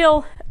could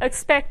still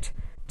expect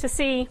to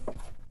see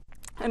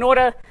an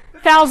order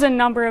 1,000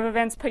 number of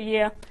events per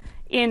year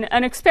in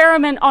an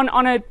experiment on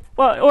a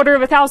order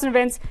of 1,000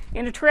 events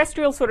in a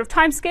terrestrial sort of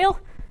time scale,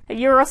 a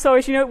year or so,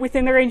 as you know,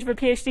 within the range of a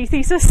PhD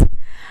thesis,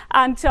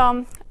 and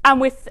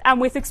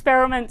with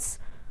experiments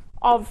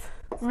of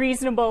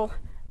reasonable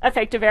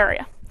effective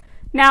area.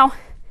 Now,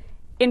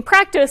 in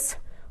practice,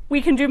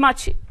 we can do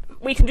much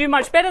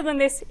better than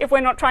this if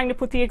we're not trying to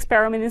put the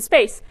experiment in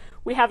space.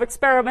 We have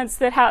experiments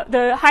that have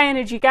the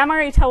high-energy gamma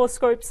ray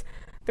telescopes.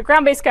 The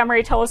ground-based gamma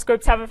ray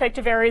telescopes have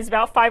effective areas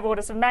about 5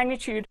 orders of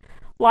magnitude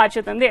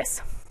larger than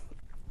this.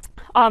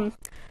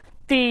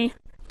 The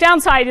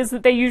downside is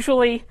that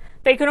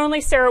they can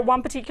only stare at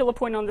one particular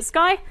point on the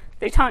sky.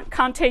 They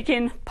can't take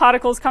in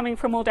particles coming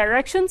from all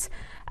directions,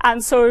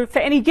 and so for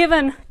any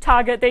given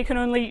target,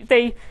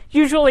 they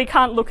usually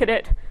can't look at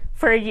it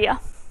for a year.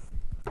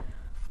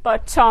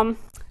 But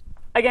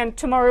again,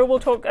 tomorrow we'll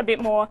talk a bit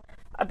more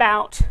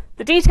about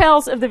the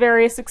details of the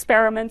various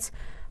experiments.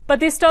 But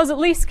this does at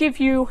least give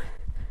you,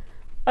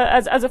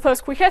 as a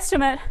first quick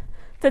estimate,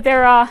 that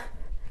there are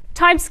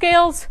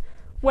timescales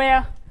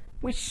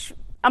which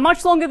are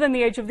much longer than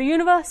the age of the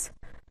universe,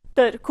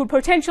 that could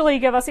potentially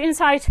give us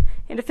insight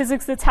into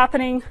physics that's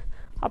happening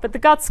up at the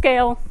gut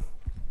scale,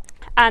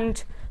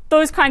 and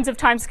those kinds of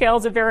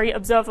timescales are very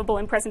observable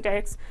in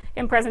present-day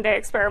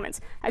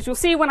experiments. As you'll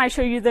see when I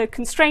show you the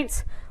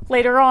constraints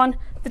later on,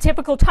 the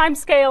typical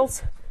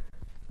timescales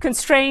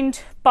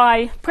constrained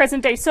by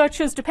present-day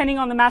searches, depending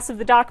on the mass of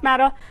the dark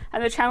matter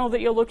and the channel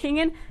that you're looking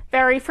in,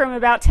 vary from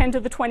about 10 to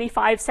the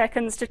 25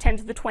 seconds to 10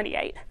 to the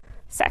 28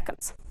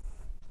 seconds.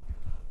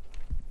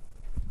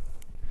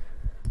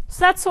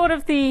 So that's sort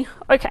of the,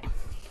 okay.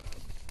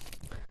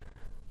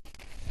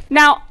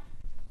 Now,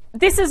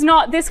 this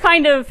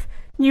kind of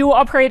new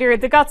operator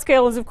at the gut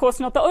scale is, of course,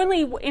 not the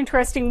only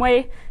interesting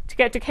way to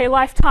get decay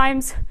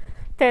lifetimes.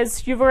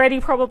 You've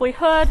already probably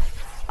heard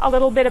a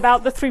little bit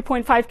about the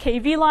 3.5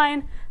 keV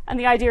line and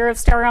the idea of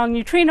sterile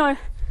neutrino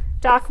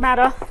dark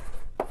matter.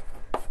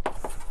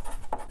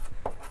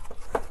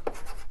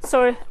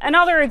 So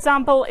another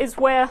example is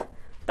where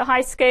the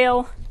high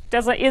scale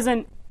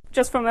isn't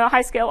just from a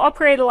high scale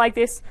operator like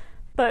this,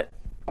 but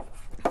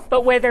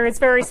where there is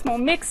very small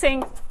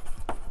mixing.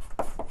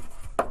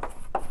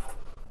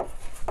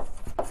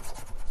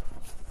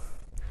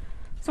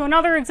 So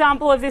another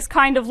example of this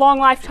kind of long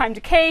lifetime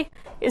decay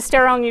is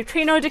sterile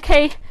neutrino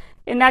decay.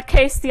 In that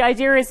case, the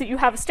idea is that you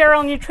have a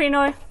sterile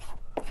neutrino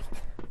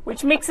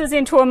which mixes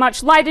into a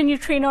much lighter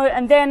neutrino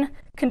and then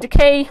can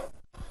decay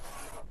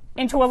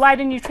into a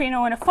lighter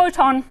neutrino and a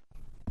photon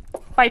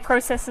by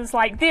processes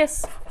like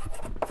this.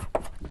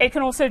 It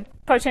can also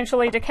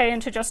potentially decay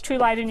into just 2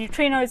 lighter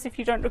neutrinos if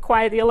you don't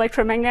require the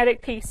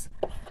electromagnetic piece.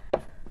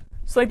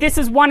 So this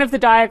is one of the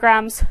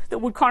diagrams that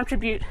would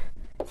contribute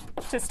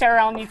to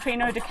sterile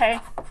neutrino decay.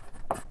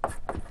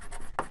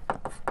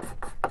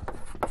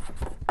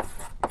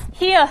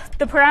 Here,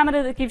 the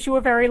parameter that gives you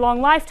a very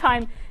long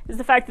lifetime is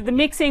the fact that the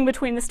mixing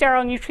between the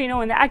sterile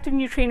neutrino and the active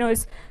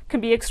neutrinos can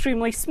be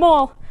extremely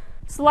small.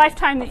 So the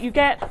lifetime that you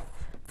get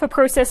for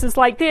processes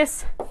like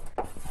this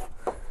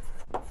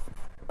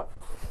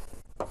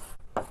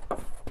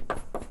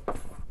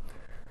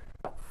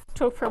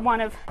took from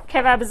one of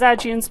Kev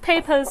Abazagian's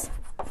papers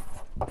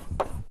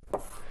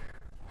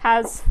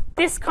has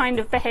this kind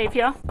of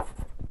behavior.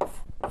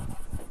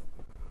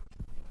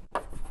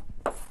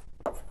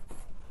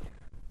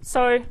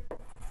 So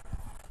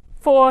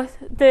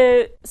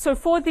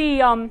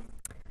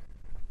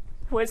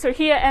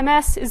here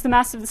MS is the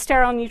mass of the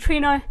sterile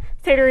neutrino.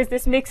 Theta is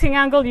this mixing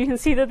angle. You can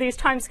see that these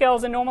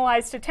timescales are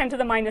normalized to 10 to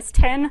the minus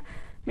 10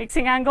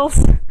 mixing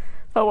angles.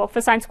 For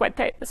sine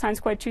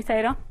squared 2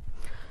 theta.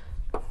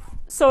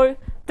 So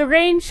the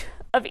range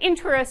of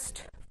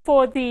interest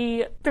for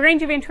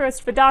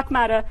dark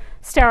matter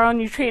sterile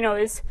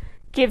neutrinos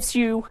gives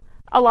you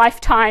a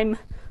lifetime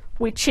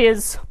which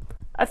is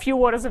a few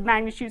orders of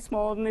magnitude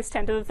smaller than this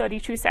 10 to the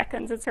 32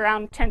 seconds. It's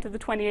around 10 to the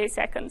 28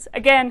 seconds.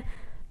 Again,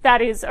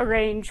 that is a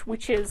range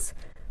which is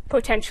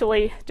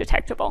potentially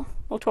detectable.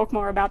 We'll talk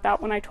more about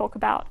that when I talk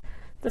about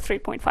the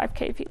 3.5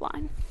 keV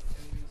line.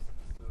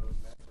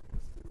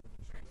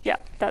 Yeah,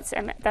 that's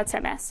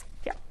MS.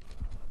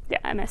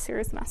 Yeah, MS here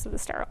is the mass of the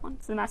sterile one.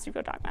 It's the mass of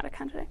your dark matter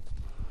candidate.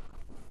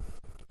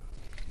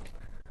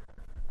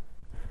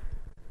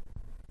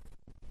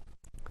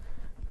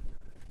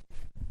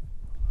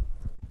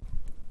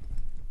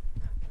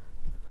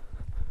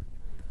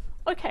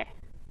 Okay,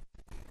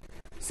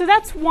 so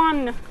that's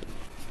one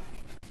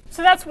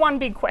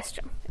big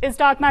question. Is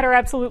dark matter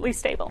absolutely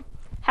stable?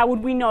 How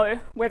would we know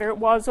whether it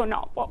was or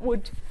not?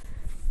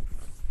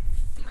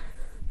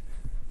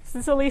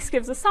 This at least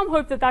gives us some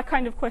hope that that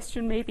kind of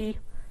question may be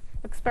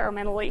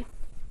experimentally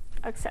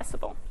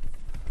accessible.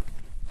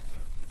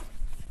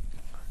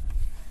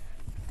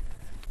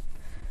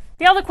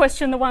 The other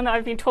question, the one that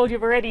I've been told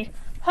you've already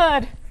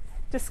heard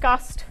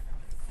discussed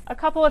a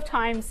couple of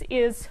times,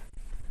 is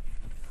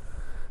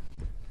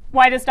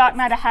why does dark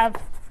matter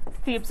have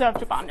the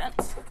observed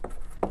abundance?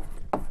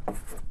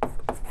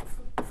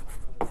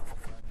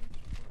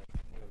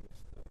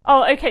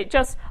 Oh, okay.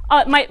 Just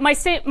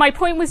my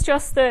point was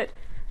just that,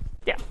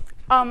 yeah.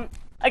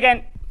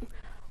 Again,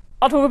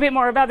 I'll talk a bit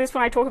more about this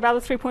when I talk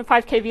about the 3.5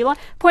 keV line.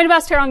 Point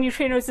about sterile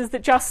neutrinos is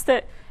that just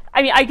that.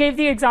 I mean, I gave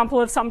the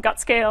example of some gut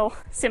scale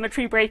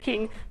symmetry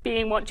breaking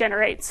being what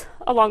generates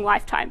a long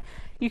lifetime.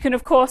 You can,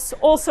 of course,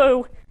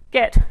 also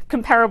get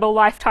comparable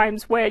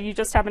lifetimes where you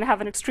just happen to have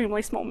an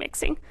extremely small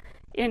mixing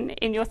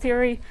in your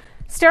theory.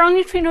 Sterile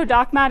neutrino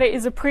dark matter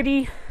is a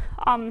pretty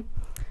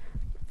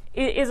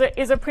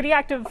is a pretty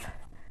active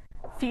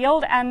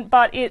field,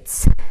 but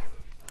it's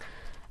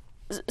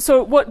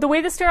so the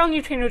way the sterile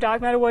neutrino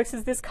dark matter works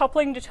is this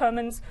coupling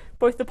determines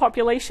both the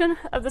population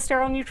of the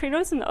sterile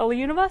neutrinos in the early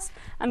universe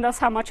and thus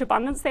how much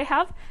abundance they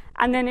have,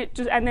 and then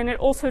it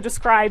also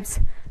describes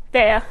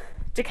their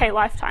decay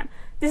lifetime.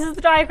 This is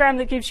the diagram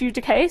that gives you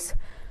decays.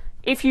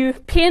 If you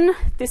pin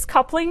this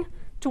coupling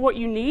to what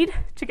you need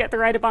to get the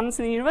right abundance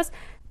in the universe,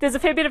 there's a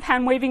fair bit of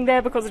hand waving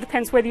there because it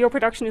depends whether your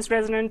production is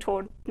resonant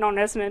or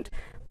non-resonant.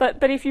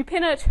 But if you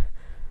pin it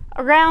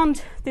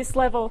around this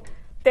level,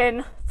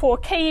 then for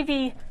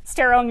keV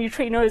sterile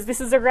neutrinos,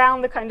 this is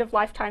around the kind of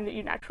lifetime that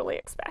you naturally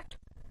expect.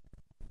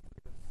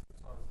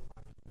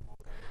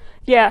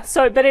 Yeah,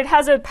 but it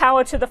has a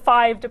power to the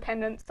 5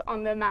 dependence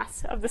on the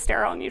mass of the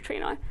sterile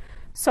neutrino.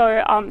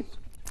 So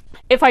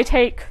if I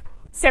take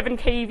 7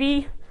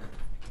 keV,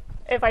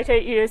 if I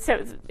take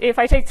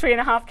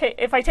 3.5 keV,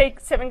 if I take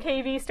 7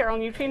 keV sterile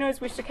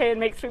neutrinos which decay and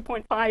make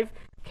 3.5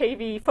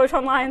 keV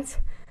photon lines,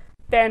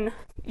 then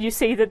you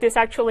see that this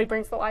actually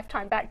brings the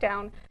lifetime back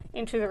down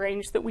into the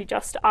range that we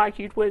just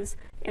argued was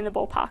in the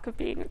ballpark of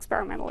being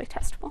experimentally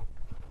testable.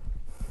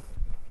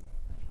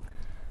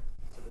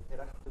 So the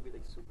theta have to be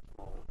like super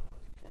small,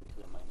 10 to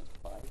the minus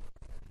 5.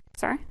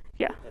 Sorry?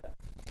 Yeah. Theta.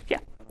 Yeah.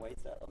 And why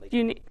is that? Like,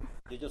 you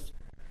just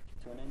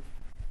tune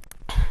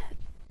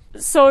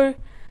in? So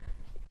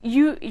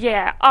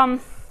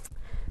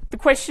the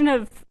question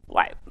of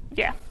right.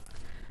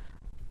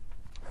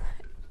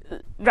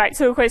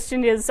 So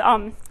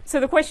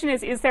the question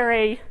is there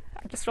a?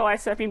 I just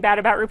realized I've been bad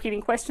about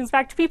repeating questions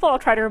back to people. I'll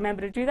try to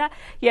remember to do that.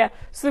 Yeah.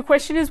 So the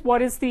question is, what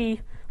is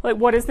the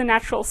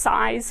natural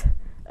size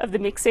of the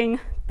mixing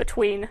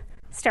between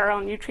sterile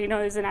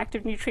neutrinos and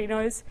active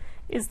neutrinos?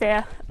 Is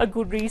there a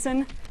good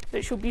reason that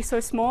it should be so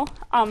small?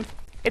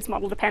 It's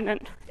model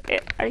dependent.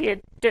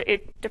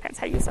 It depends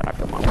how you set up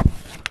your model.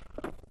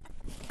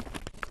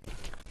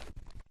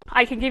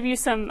 I can give you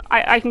some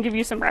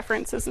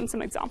references and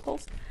some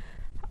examples.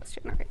 How it's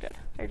generated.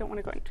 I don't want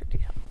to go into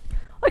detail.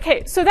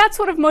 Okay, so that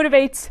sort of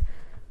motivates,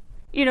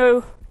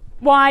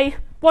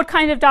 what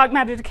kind of dark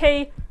matter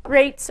decay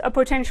rates are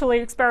potentially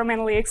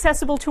experimentally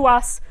accessible to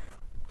us,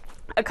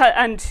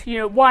 and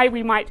why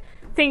we might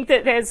think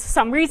that there's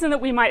some reason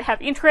that we might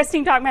have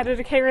interesting dark matter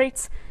decay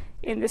rates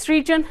in this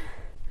region.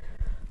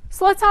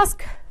 So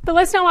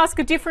let's now ask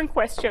a different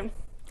question,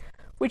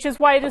 which is,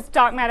 why does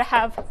dark matter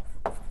have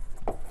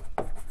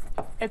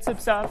its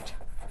observed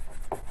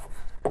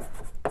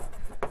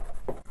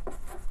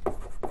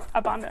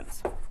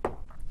abundance?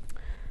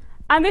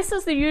 And this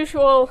is the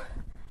usual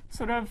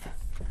sort of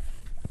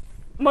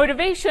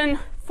motivation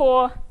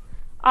for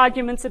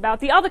arguments about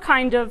the other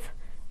kind of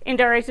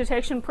indirect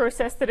detection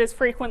process that is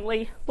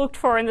frequently looked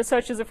for and the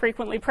searches are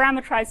frequently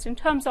parameterized in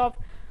terms of,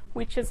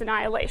 which is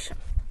annihilation.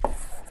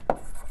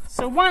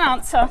 So one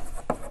answer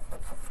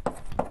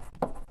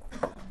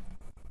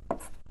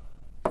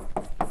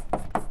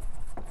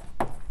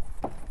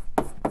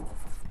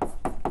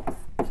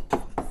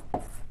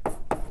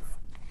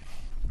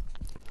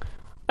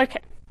okay.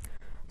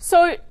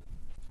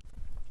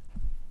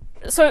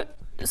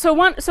 So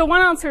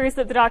one answer is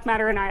that the dark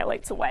matter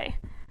annihilates away,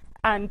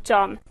 and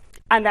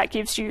that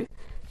gives you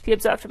the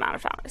observed amount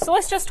of time. So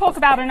let's just talk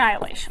about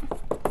annihilation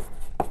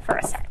for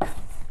a sec.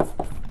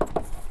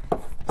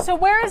 So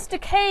whereas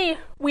decay,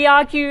 we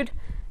argued,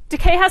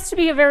 decay has to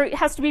be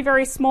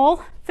very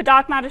small for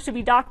dark matter to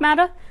be dark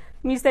matter.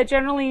 It means there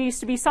generally needs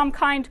to be some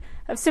kind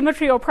of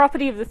symmetry or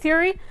property of the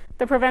theory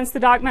that prevents the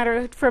dark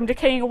matter from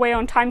decaying away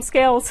on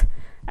timescales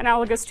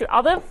analogous to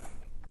other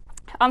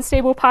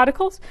unstable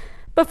particles.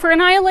 But for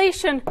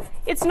annihilation,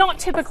 it's not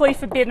typically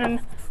forbidden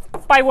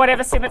by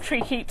whatever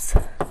symmetry keeps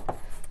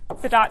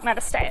the dark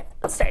matter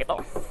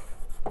stable.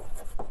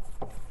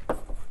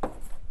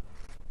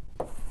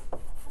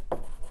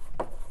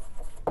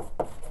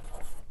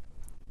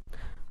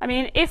 I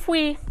mean, if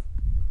we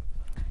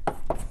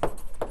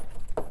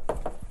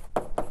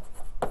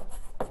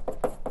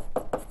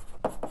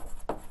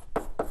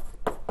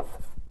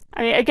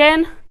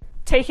again,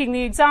 taking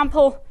the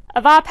example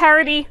of R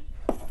parity,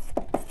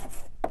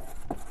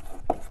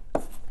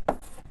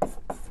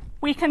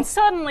 we can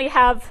certainly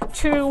have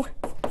two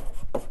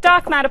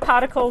dark matter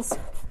particles,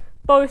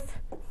 both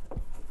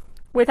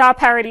with R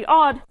parity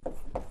odd,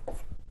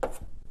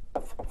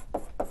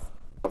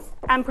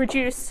 and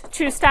produce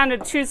two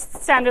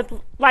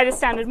lighter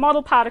standard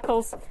model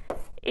particles,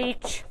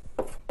 each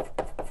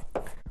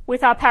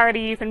with our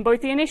parity even.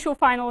 Both the initial,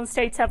 final, and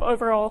states have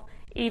overall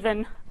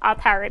even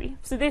parity.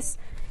 So this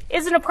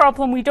isn't a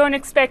problem. We don't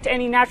expect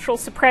any natural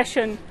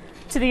suppression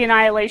to the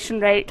annihilation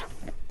rate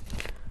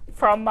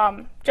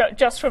from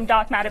just from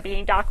dark matter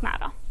being dark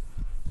matter.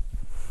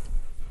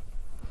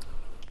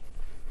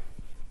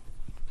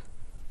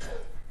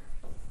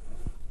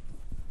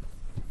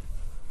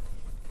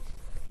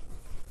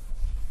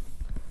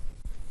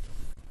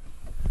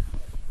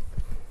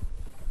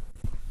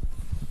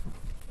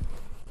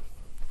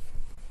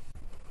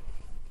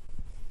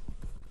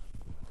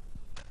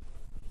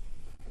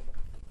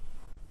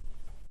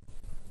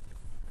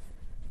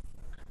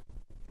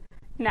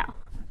 Now,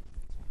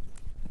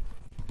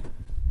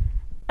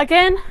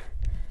 again,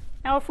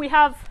 now if we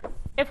have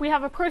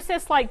a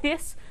process like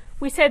this,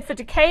 we said for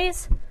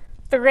decays,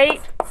 the rate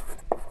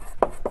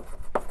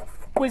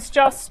was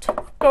just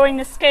going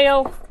to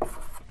scale.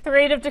 The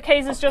rate of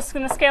decays is just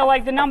going to scale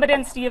like the number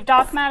density of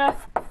dark matter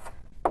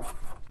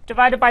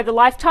divided by the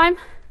lifetime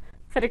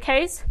for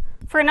decays.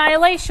 For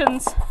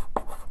annihilations,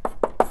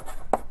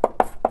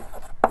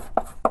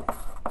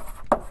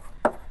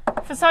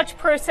 for such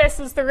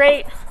processes, the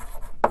rate.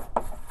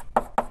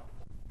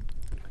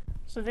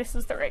 So this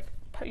is the rate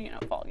per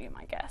unit volume,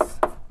 I guess.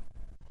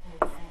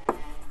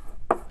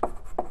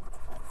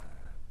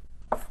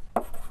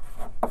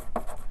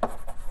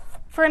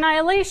 For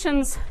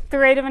annihilations, the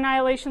rate of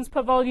annihilations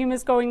per volume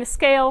is going to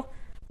scale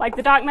like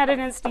the dark matter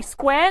density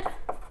squared,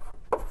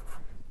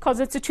 because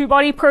it's a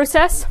two-body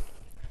process,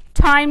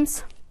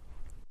 times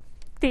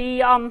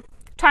the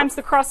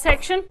cross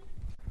section,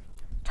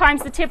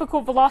 times the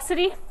typical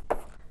velocity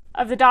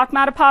of the dark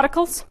matter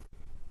particles,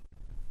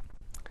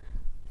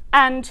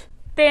 and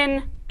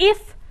then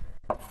if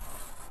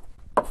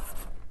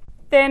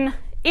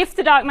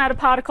the dark matter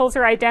particles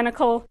are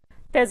identical,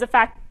 there's a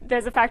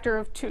factor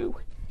of 2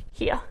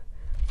 here.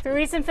 The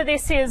reason for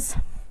this is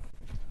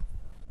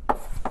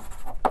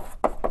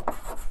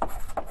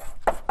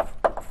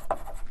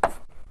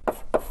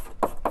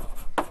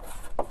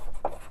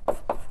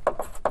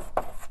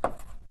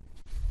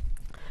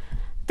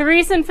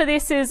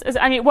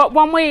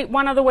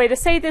one other way to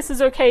say this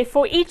is, okay,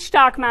 for each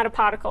dark matter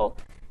particle,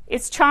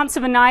 its chance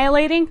of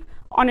annihilating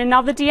on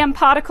another DM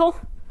particle.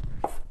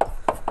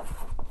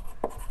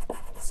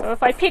 So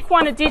if I pick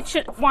one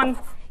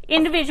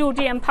individual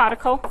DM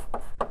particle,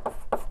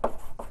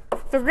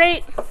 the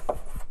rate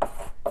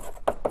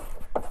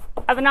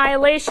of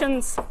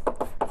annihilations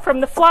from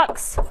the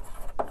flux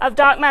of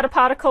dark matter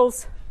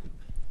particles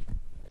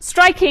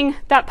striking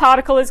that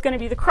particle is going to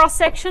be the cross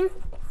section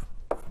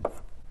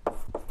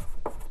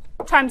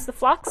times the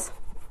flux.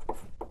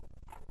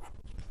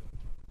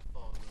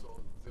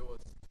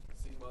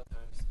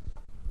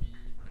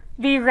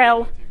 V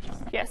rel,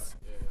 yes.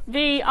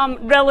 V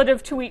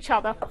relative to each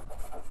other.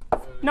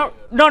 Not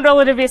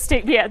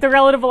relativistic, yeah, the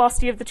relative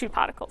velocity of the two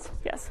particles,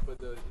 yes. But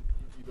you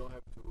don't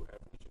have to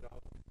average it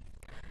out?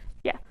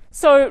 Yeah,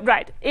 so,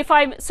 right,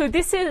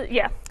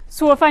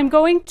 so if I'm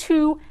going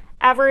to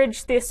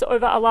average this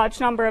over a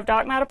large number of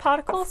dark matter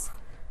particles,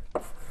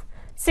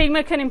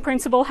 sigma can in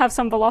principle have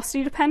some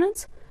velocity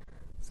dependence,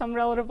 some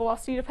relative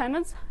velocity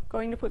dependence. I'm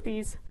going to put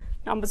these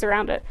numbers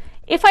around it.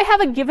 If I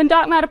have a given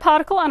dark matter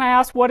particle and I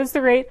ask what is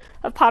the rate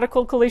of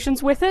particle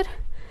collisions with it,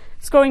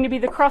 it's going to be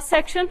the cross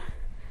section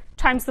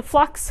times the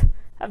flux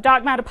of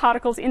dark matter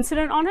particles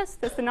incident on it.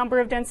 That's the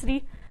number of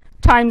density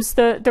times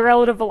the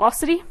relative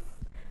velocity.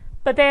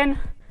 But then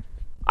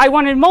I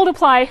want to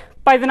multiply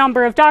by the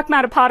number of dark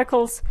matter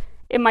particles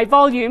in my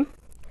volume.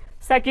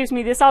 So that gives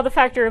me this other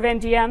factor of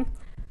NDM.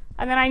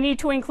 And then I need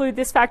to include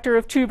this factor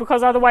of 2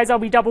 because otherwise I'll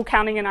be double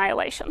counting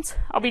annihilations.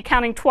 I'll be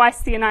counting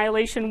twice the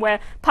annihilation where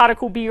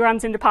particle B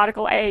runs into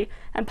particle A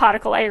and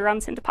particle A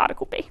runs into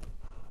particle B.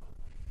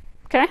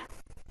 Okay?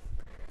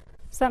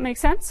 Does that make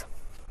sense?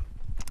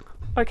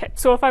 Okay,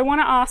 so if I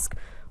want to ask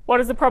what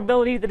is the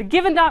probability that a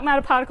given dark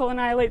matter particle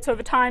annihilates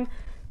over time,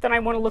 then I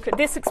want to look at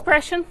this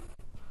expression.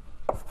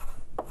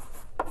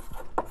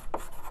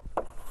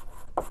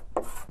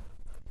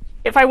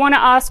 If I want to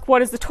ask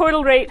what is the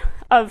total rate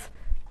of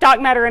dark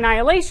matter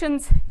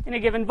annihilations in a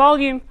given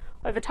volume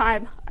over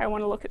time, I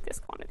want to look at this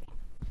quantity.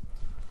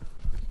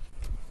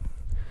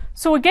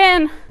 So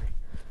again,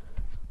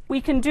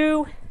 we can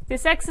do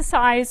this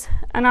exercise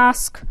and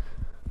ask,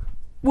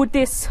 would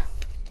this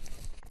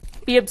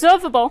be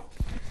observable?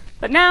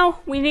 But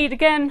now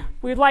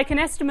we'd like an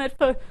estimate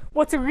for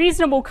what's a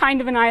reasonable kind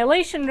of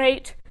annihilation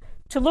rate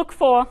to look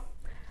for.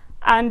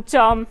 And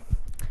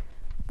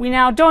we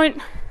now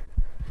don't,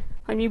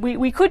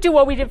 we could do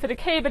what we did for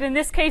decay, but in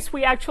this case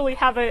we actually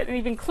have an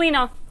even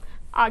cleaner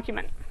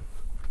argument.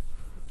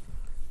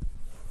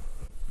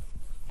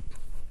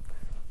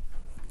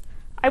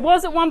 I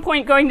was at one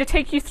point going to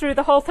take you through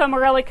the whole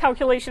thermorelic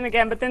calculation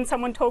again, but then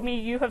someone told me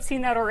you have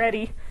seen that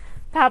already,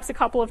 perhaps a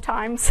couple of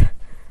times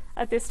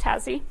at this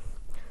TASI.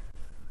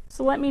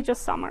 So let me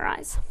just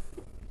summarize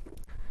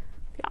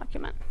the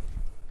argument.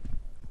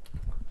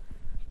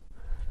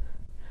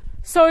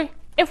 So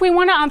if we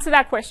want to answer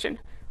that question,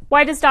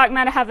 why does dark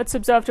matter have its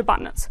observed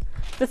abundance?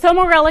 The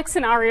thermorelic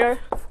scenario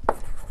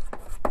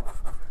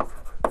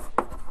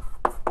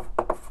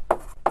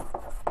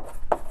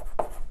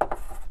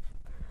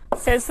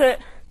says that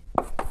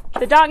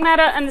the dark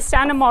matter and the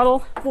standard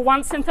model were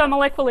once in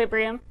thermal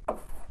equilibrium.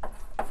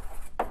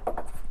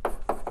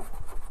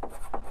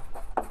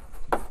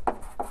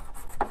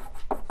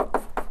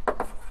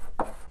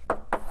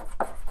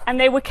 And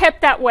they were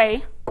kept that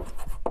way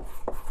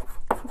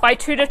by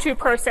 2-to-2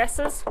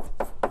 processes.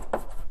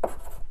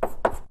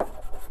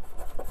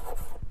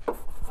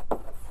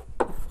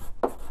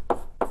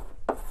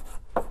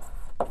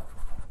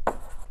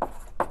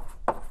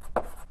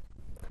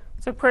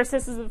 So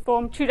processes that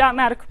form two dark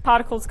matter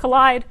particles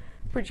collide,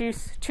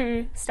 produce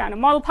two standard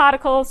model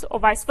particles, or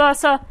vice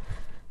versa.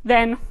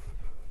 Then,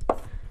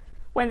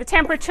 when the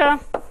temperature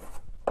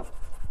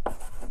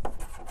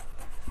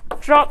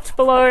dropped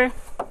below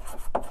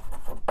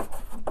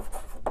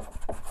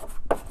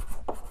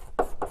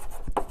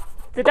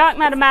the dark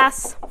matter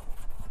mass,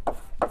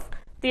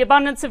 the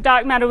abundance of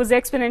dark matter was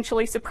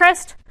exponentially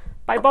suppressed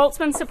by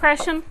Boltzmann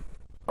suppression.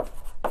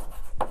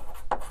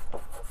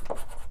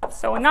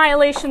 So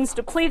annihilation's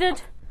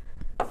depleted.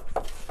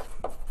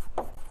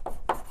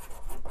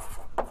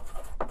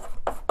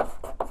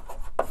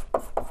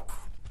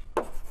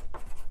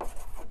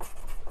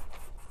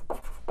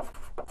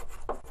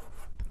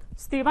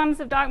 So the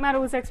abundance of dark matter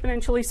was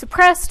exponentially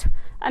suppressed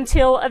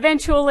until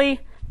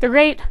eventually the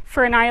rate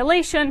for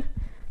annihilation,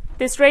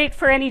 this rate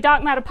for any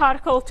dark matter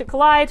particle to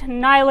collide and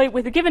annihilate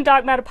with a given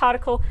dark matter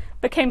particle,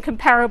 became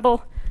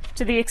comparable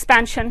to the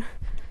expansion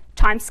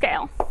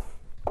timescale.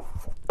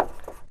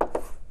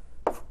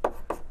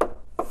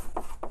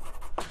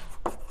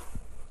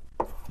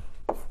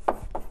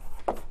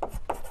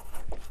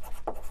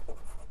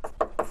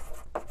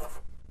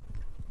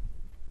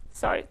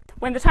 So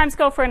when the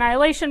timescale for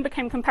annihilation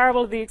became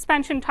comparable to the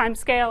expansion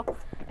timescale,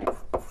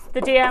 the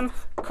DM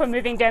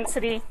co-moving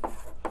density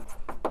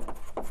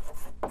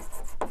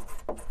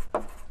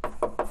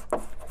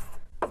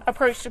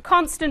approached a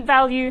constant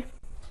value,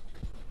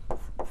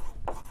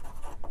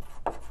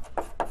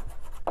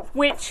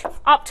 which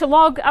up to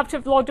log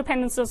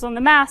dependencies on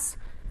the mass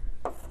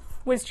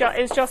is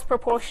just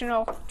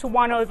proportional to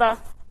 1 over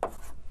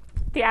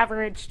the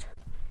averaged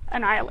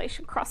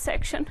annihilation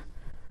cross-section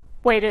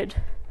weighted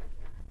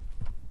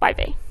by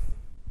V.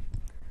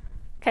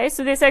 Okay,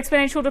 so this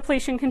exponential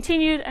depletion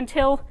continued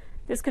until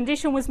this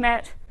condition was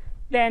met,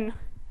 then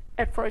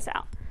it froze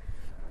out.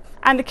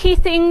 And the key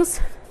things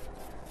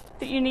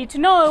that you need to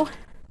know,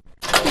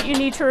 that you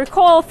need to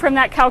recall from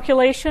that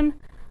calculation,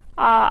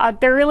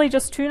 they're really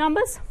just two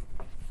numbers.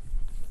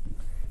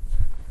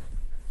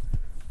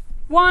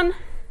 One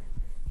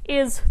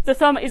is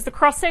the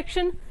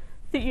cross-section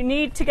that you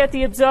need to get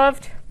the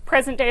observed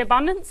present-day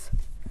abundance.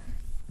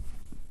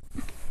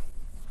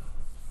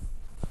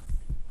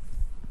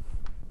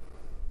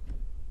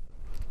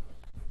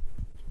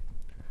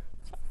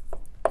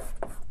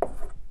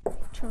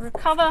 To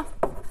recover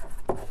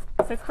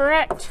the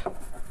correct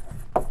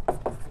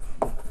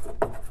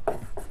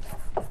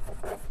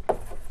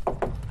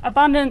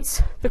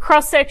abundance, the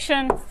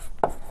cross-section,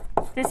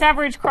 this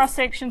average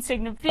cross-section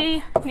sigma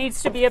V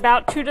needs to be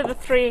about 2 to the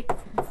 3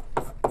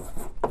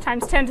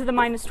 times 10 to the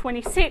minus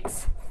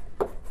 26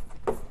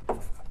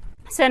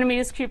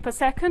 centimeters cubed per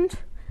second.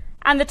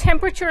 And the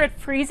temperature at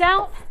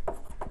freeze-out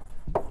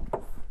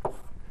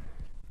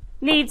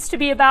needs to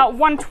be about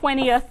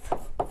 1/20th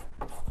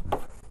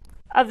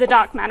of the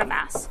dark matter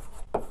mass.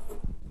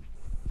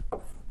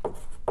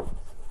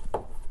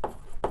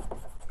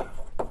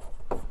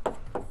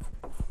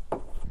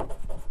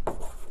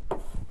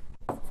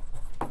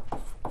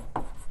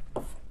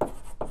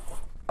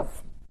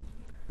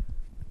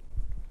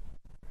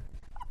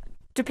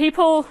 Do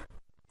people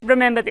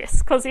remember this?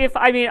 Because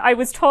I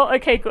was told,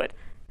 okay, good.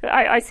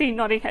 I see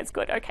nodding heads,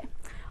 good, okay.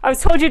 I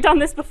was told you'd done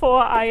this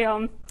before,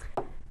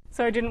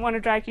 so I didn't want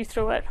to drag you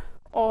through it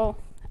all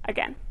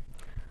again.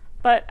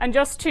 And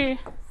just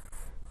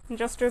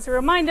as a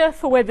reminder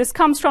for where this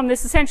comes from,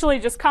 this essentially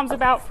just comes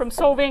about from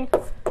solving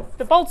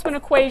the Boltzmann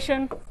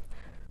equation,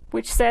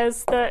 which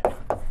says that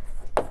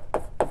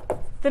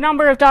the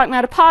number of dark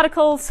matter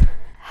particles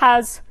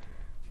has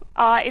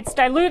it's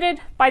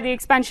diluted by the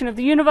expansion of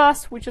the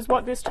universe, which is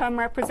what this term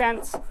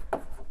represents.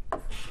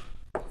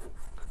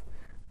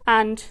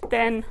 And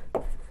then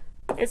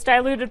it's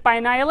diluted by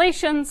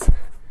annihilations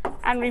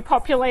and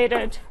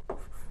repopulated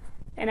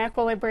in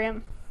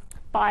equilibrium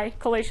by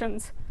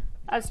collisions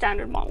of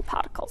standard model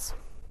particles.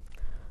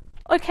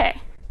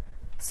 Okay,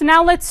 so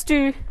now let's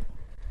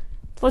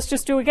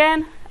just do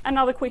again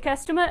another quick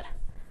estimate,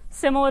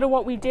 similar to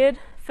what we did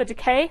for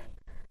decay.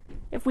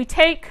 If we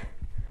take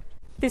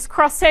this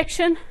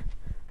cross-section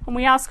and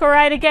we ask, all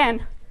right,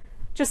 again,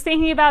 just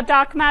thinking about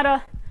dark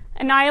matter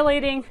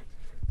annihilating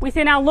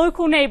within our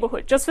local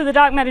neighborhood, just for the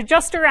dark matter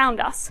just around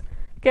us.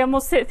 Again,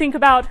 we'll think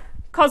about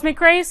cosmic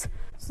rays,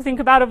 so think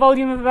about a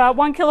volume of about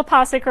 1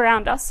 kiloparsec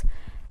around us.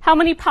 How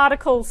many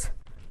particles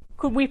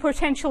could we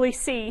potentially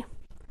see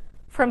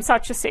from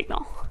such a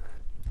signal?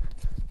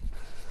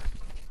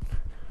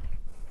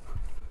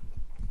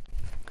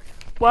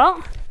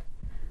 Well,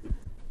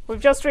 we've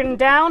just written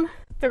down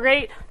the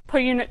rate per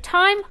unit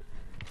time.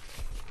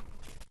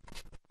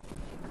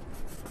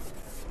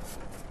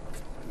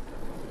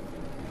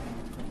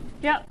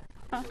 Yeah.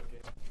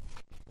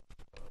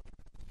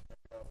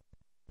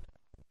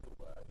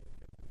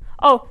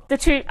 Oh, the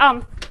two,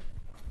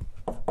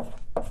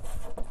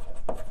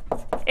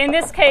 in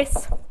this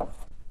case,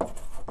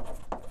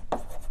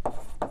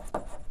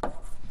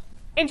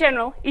 in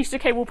general, each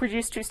decay will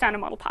produce 2 standard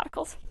model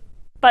particles.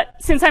 But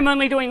since I'm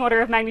only doing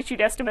order of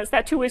magnitude estimates,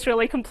 that 2 is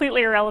really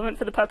completely irrelevant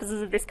for the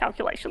purposes of this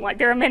calculation. Like,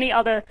 there are many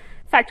other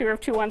factor of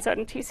 2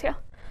 uncertainties here.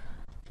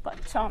 But,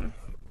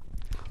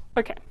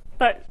 okay.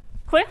 But,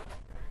 clear?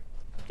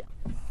 Yeah.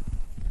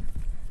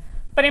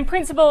 But in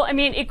principle, I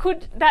mean,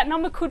 that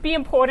number could be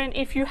important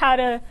if you had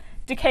a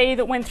decay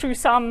that went through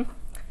some,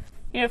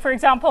 for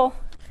example,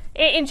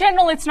 in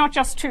general, it's not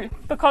just 2,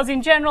 because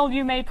in general,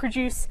 you may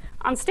produce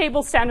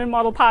unstable standard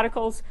model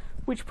particles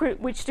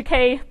which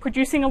decay,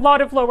 producing a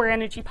lot of lower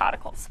energy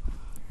particles.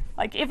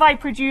 Like if I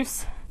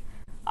produce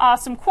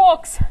some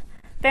quarks,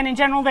 then in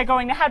general they're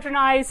going to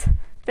hadronize,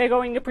 they're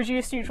going to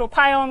produce neutral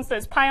pions,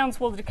 those pions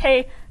will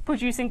decay,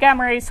 producing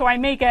gamma rays, so I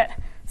may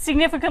get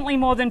significantly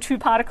more than 2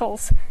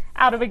 particles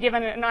out of a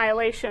given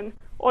annihilation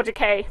or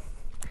decay.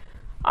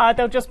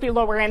 They'll just be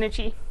lower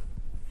energy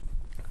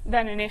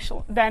than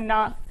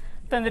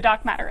the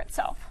dark matter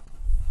itself.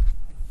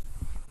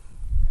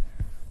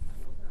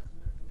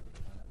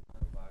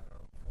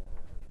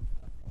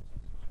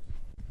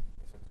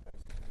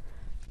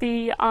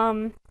 The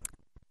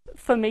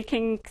for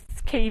making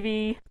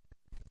KV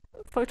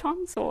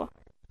photons, or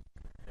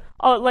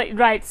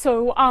right.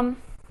 So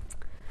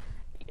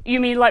you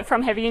mean like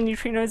from heavier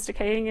neutrinos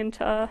decaying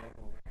into?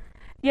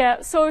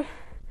 Yeah. So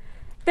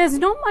there's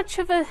not much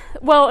of a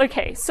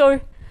okay. So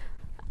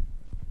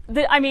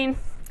there's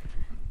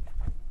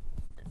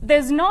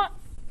not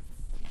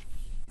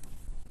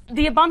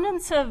the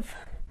abundance of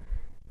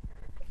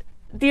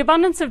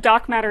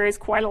dark matter is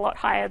quite a lot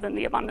higher than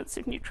the abundance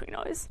of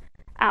neutrinos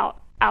out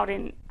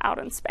in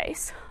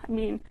space. I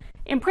mean,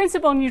 in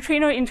principle,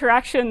 neutrino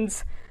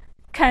interactions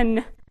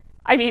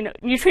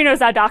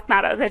neutrinos are dark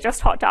matter. They're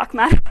just hot dark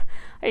matter.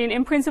 I mean,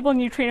 in principle,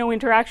 neutrino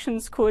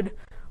interactions could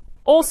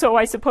also,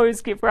 I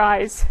suppose, give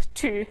rise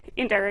to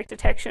indirect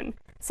detection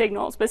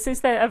signals. But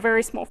since they're a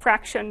very small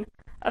fraction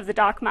of the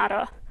dark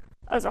matter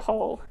as a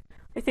whole,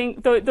 I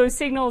think those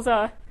signals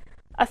are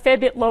a fair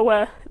bit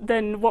lower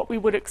than what we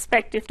would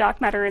expect if dark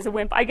matter is a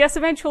WIMP. I guess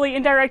eventually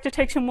indirect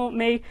detection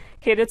may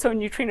hit its own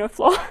neutrino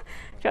flaw,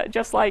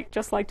 just like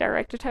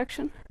direct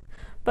detection.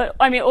 But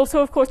I mean,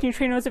 also of course,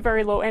 neutrinos are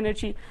very low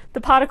energy. The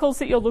particles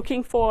that you're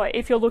looking for,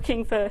 if you're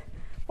looking for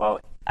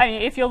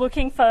KeV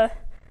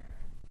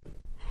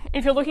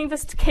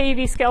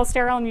scale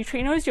sterile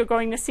neutrinos, you're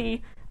going to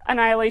see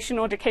annihilation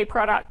or decay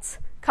products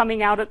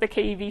coming out at the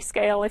KeV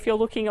scale. If you're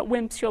looking at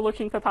WIMPs, you're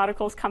looking for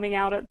particles coming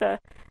out at the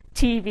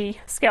TeV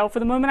scale. For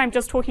the moment, I'm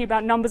just talking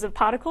about numbers of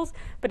particles,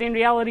 but in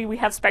reality, we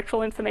have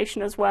spectral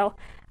information as well.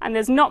 And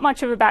there's not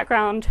much of a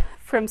background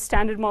from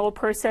standard model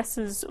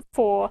processes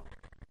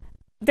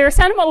there are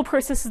standard model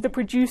processes that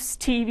produce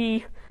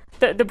TeV,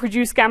 that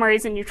produce gamma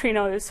rays and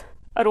neutrinos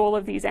at all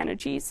of these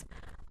energies.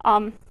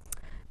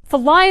 For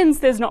lions,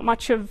 there's not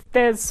much of,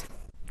 there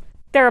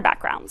are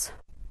backgrounds,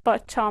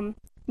 but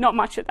not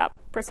much at that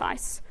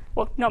precise,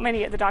 well, not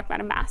many at the dark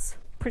matter mass,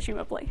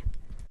 presumably.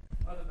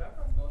 Are the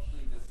backgrounds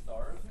mostly the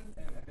stars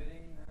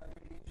emitting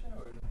radiation,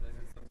 or is it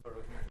some sort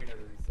of neutrino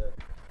that you said?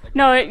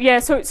 No, yeah,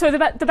 so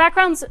the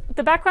backgrounds,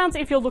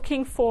 if you're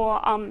looking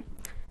for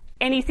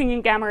anything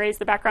in gamma rays,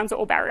 the backgrounds are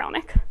all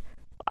baryonic.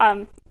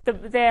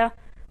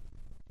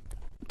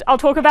 I'll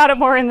talk about it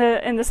more in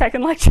the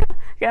second lecture.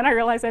 Again, I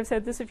realize I've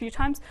said this a few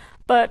times,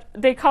 but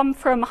they come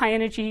from high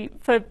energy.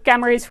 For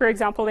gamma rays, for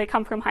example, they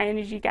come from high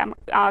energy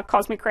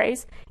cosmic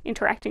rays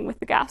interacting with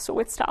the gas or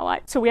with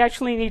starlight. So we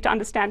actually need to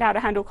understand how to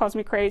handle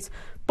cosmic rays,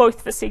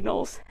 both for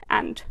signals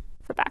and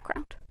for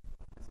background.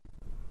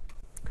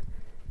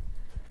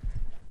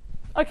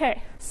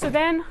 Okay, so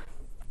then,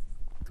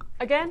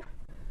 again,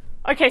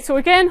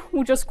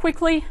 we'll just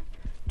quickly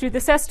do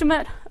this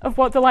estimate of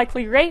what the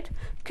likely rate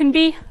can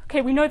be.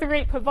 Okay, we know the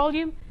rate per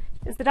volume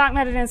is the dark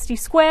matter density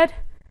squared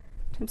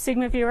times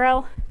sigma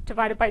VRL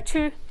divided by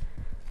 2.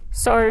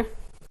 So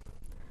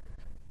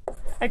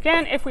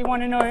again, if we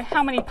want to know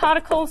how many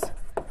particles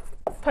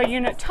per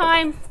unit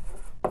time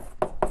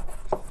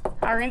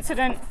are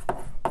incident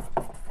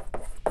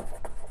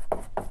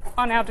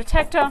on our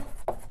detector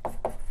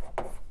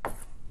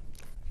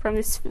from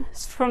this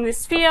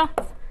sphere,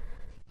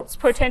 it's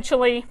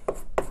potentially,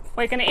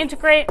 we're going to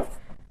integrate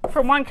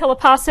from 1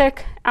 kiloparsec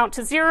out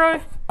to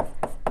 0.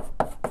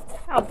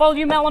 Our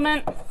volume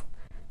element,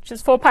 which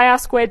is 4 pi r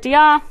squared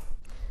dr.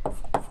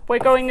 We're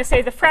going to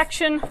say the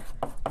fraction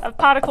of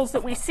particles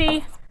that we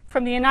see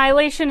from the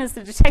annihilation is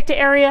the detector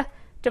area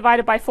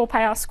divided by 4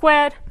 pi r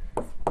squared.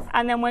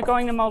 And then we're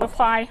going to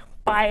multiply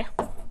by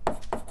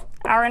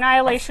our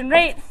annihilation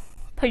rate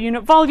per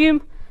unit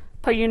volume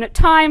per unit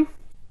time.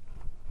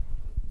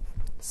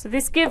 So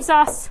this gives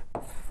us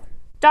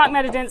dark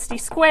matter density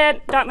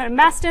squared, dark matter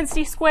mass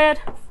density squared,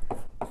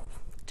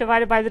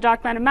 divided by the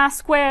dark matter mass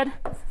squared,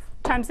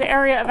 times the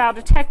area of our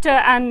detector,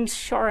 and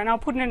I'll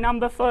put in a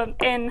number for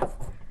n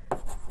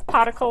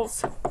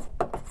particles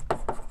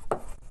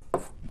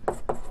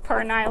per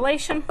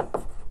annihilation.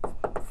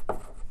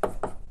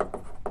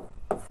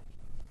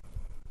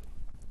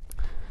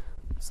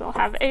 So I'll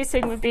have A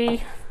sigma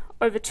B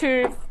over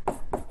 2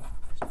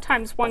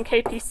 times 1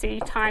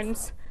 kpc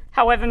times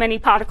however many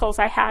particles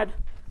I had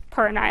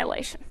per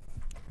annihilation.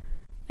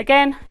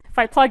 Again, if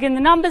I plug in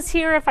the numbers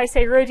here, if I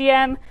say rho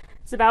dm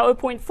is about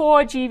 0.4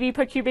 GeV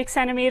per cubic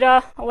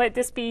centimeter, I'll let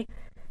this be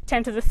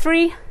 10 to the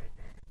 3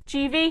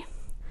 GeV.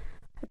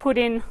 I put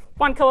in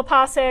 1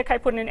 kiloparsec, I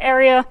put in an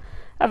area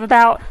of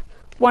about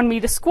 1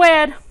 meter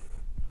squared,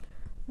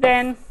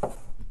 then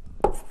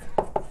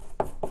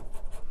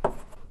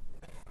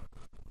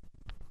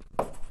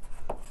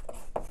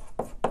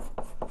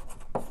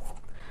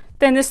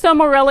this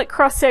thermorelic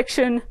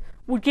cross-section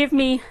would give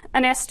me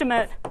an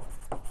estimate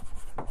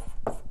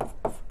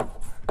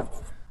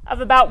of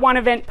about 1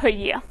 event per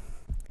year.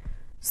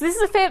 So this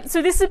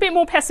is a bit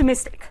more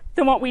pessimistic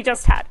than what we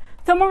just had.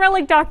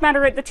 Thermorelic dark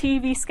matter at the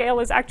TeV scale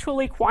is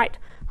actually quite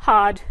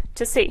hard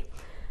to see.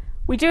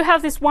 We do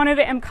have this 1 over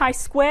m chi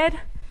squared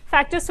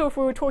factor, so if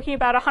we were talking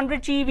about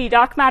 100 GeV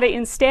dark matter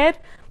instead,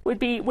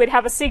 we'd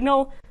have a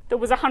signal that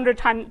was 100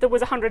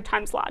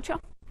 times larger.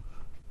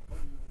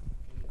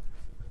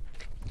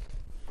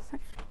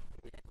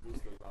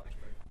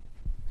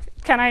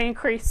 Can I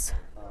increase?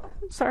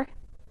 Sorry?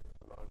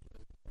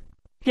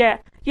 Yeah,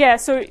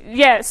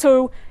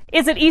 so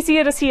is it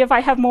easier to see if I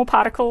have more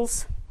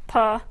particles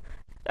per?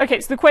 Okay,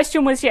 so the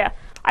question was,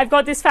 I've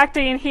got this factor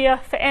in here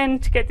for n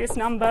to get this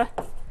number.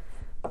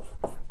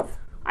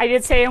 I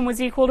did say n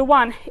was equal to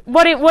 1.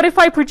 What if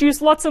I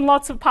produce lots and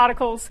lots of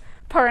particles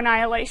per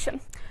annihilation?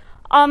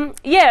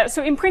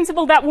 So in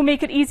principle that will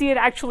make it easier to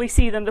actually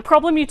see them. The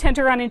problem you tend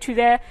to run into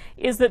there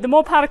is that the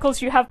more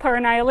particles you have per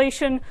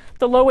annihilation,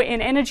 the lower in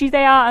energy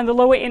they are, and the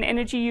lower in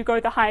energy you go,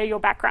 the higher your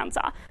backgrounds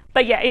are.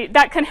 But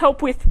that can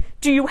help with,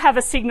 do you have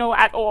a signal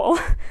at all?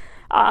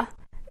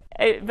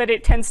 But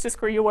it tends to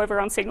screw you over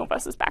on signal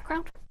versus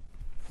background.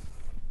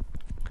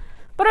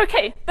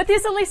 But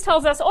this at least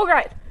tells us, all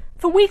right,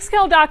 for weak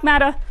scale dark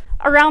matter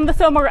around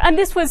the and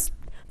this was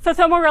for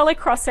thermorelic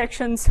cross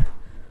sections,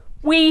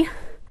 we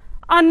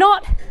are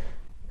not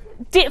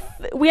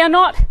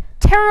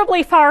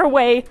terribly far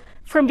away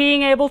from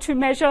being able to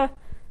measure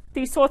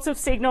these sorts of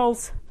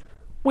signals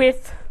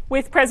with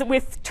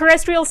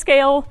terrestrial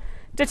scale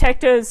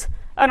detectors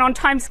and on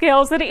time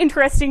scales that are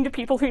interesting to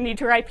people who need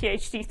to write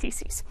PhD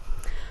theses.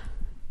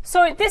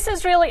 So this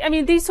is really,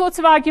 these sorts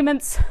of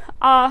arguments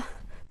are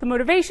the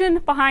motivation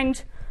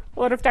behind a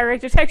lot of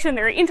direct detection.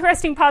 There are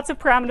interesting parts of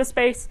parameter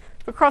space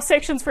for cross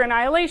sections for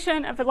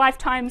annihilation and for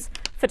lifetimes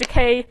for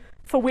decay,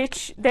 for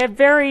which they're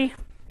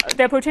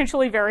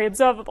potentially very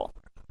observable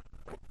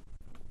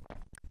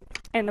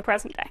in the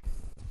present day.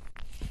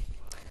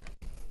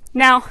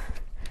 Now,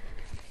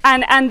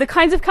 and the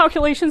kinds of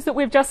calculations that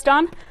we've just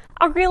done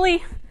are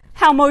really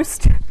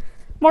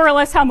more or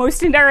less how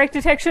most indirect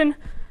detection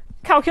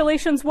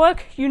calculations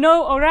work.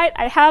 All right,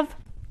 I have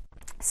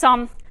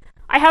some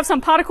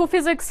particle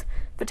physics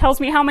that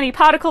tells me how many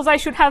particles I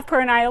should have per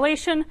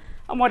annihilation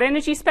and what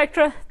energy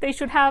spectra they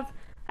should have.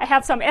 I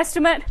have some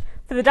estimate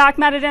for the dark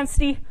matter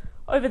density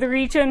over the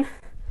region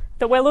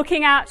that we're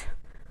looking at.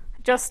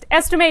 Just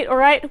estimate, all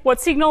right,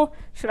 what signal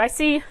should I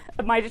see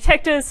of my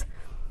detectors?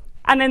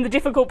 And then the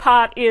difficult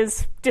part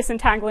is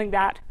disentangling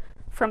that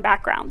from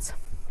backgrounds.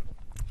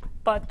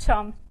 But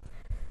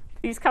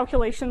these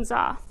calculations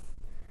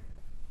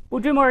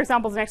we'll do more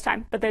examples next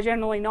time, but they're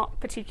generally not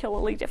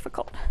particularly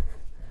difficult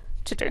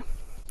to do.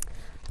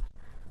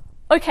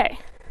 Okay,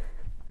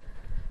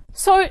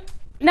 so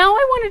now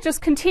I want to just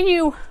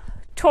continue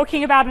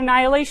talking about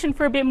annihilation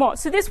for a bit more.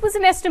 So this was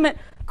an estimate.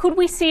 Could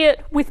we see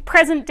it with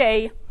present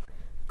day?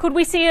 Could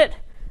we see it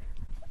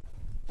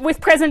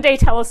with present day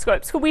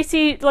telescopes? Could we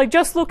see,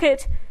 just look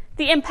at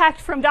the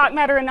impact from dark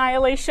matter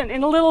annihilation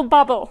in a little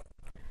bubble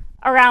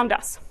around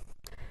us?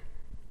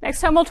 Next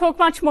time we'll talk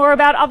much more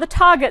about other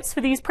targets for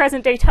these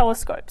present day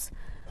telescopes.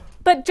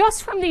 But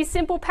just from these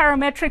simple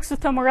parametrics of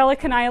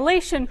thermorelic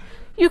annihilation,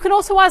 you can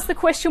also ask the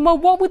question, well,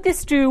 what would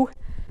this do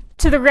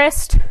to the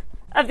rest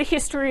of the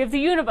history of the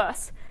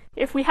universe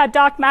if we had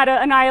dark matter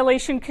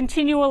annihilation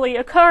continually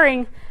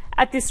occurring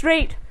at this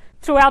rate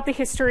throughout the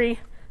history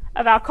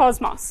of our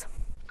cosmos?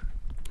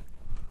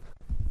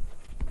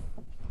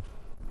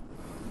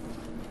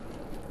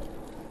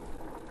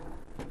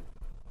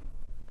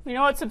 We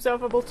know it's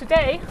observable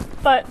today,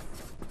 but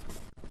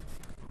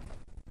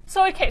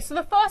so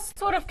the first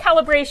sort of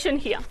calibration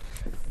here.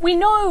 We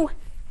know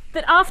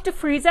that after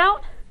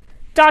freeze-out,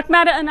 dark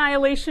matter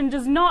annihilation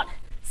does not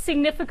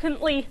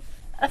significantly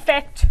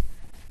affect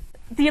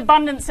the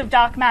abundance of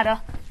dark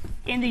matter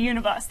in the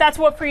universe. That's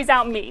what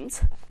freeze-out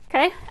means.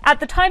 Okay? At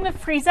the time of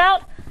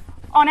freeze-out,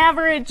 on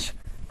average,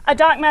 a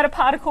dark matter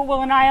particle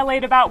will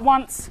annihilate about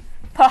once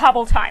per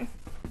Hubble time.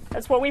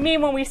 That's what we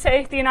mean when we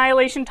say the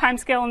annihilation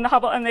timescale and the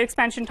Hubble and the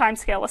expansion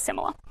timescale are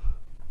similar.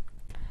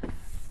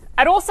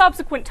 At all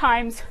subsequent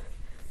times,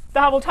 the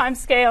Hubble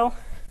timescale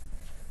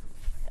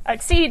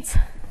exceeds.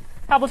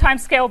 Hubble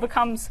timescale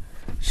becomes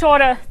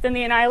shorter than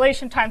the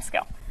annihilation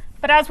timescale.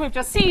 But as we've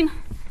just seen,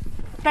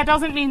 that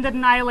doesn't mean that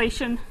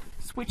annihilation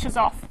switches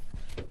off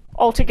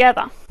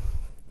altogether.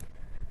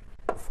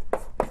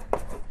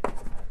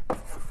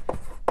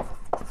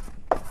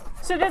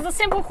 So there's a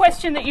simple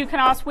question that you can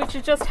ask, which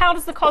is just how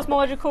does the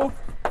cosmological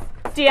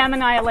DM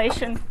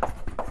annihilation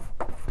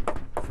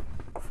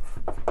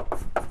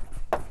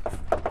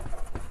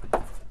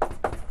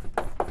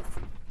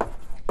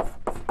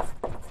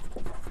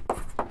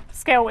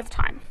scale with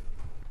time?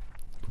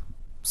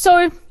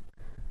 So,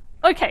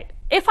 okay,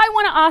 if I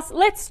want to ask,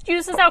 let's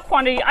use as our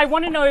quantity, I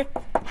want to know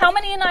how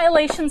many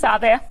annihilations are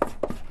there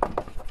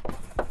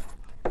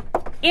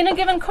in a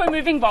given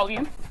co-moving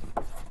volume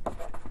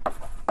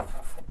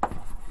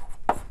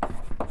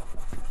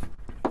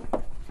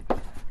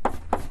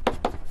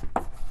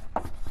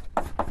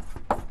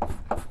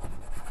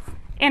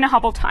in a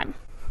Hubble time.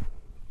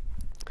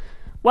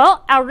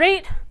 Well, our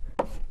rate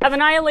of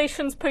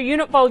annihilations per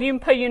unit volume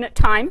per unit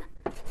time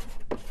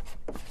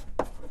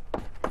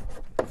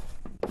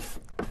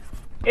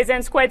is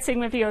n squared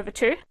sigma v over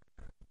 2,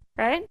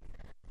 right?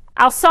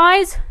 Our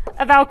size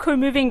of our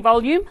co-moving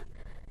volume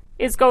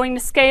is going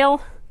to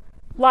scale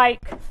like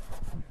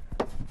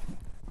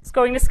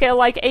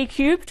a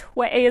cubed,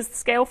 where a is the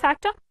scale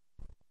factor.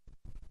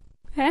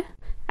 Okay?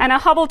 And our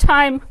Hubble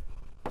time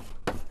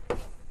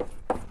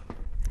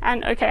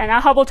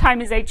our Hubble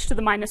time is h to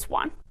the minus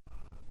 1.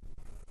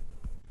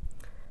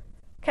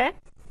 Okay?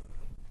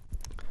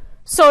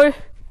 So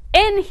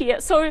n here,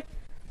 so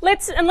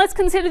let's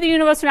consider the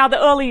universe now, the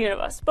early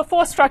universe,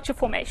 before structure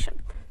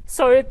formation.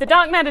 So the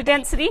dark matter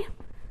density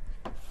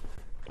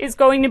is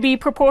going to be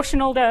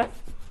proportional to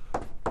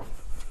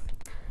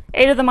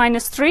a to the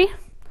minus 3,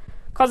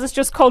 because it's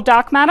just called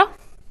dark matter.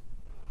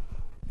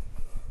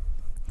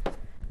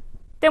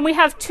 Then we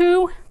have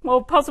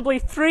possibly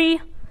three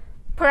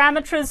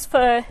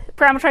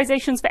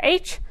parameterizations for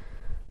h.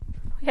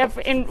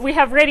 We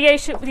have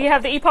radiation. We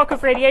have the epoch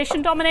of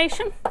radiation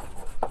domination.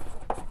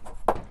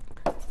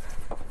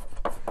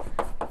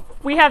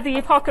 We have the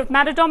epoch of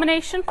matter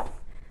domination,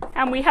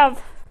 and we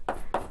have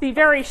the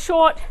very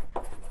short,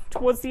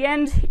 towards the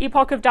end,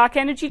 epoch of dark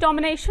energy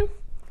domination.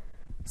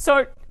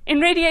 So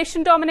in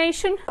radiation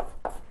domination,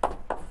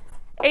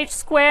 h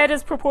squared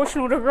is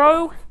proportional to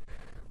rho,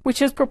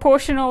 which is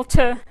proportional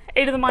to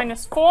a to the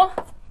minus 4.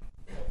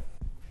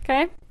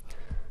 Okay,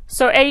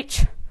 so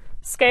h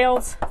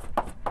scales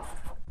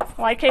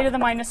like a to the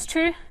minus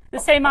 2. The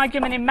same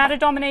argument in matter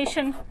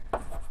domination,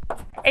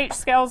 h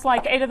scales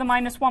like a to the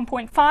minus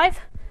 1.5.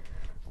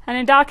 And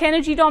in dark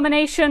energy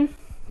domination,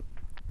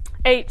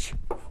 h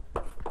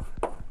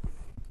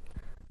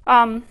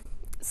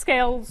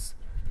scales,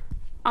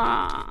 am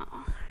I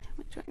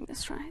doing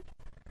this right?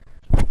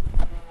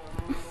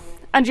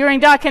 And during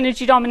dark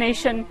energy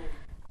domination,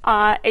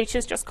 h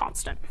is just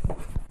constant.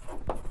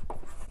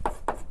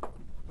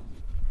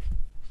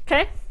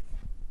 Okay?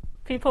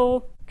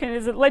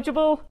 Is it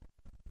legible?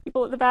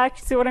 People at the back,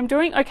 see what I'm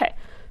doing? Okay.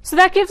 So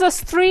that gives us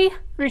three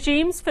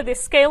regimes for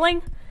this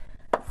scaling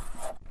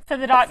for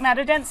the dark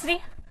matter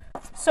density.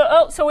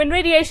 So in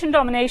radiation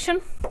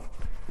domination,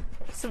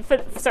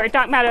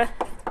 dark matter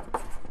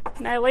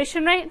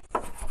annihilation rate.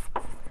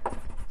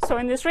 So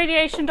in this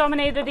radiation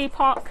dominated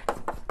epoch,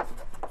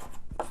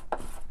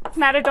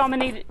 matter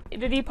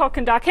dominated epoch,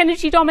 and dark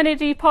energy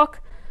dominated epoch.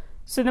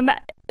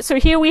 So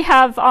here we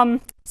have a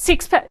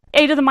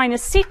to the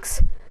minus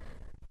 6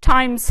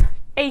 times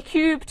a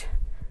cubed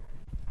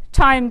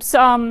times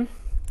a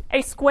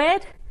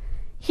squared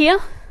here.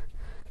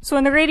 So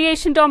in the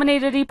radiation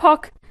dominated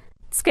epoch,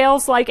 it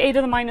scales like a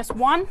to the minus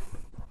 1.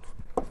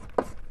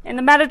 In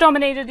the matter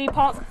dominated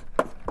epoch,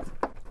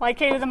 like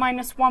a to the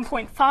minus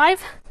 1.5.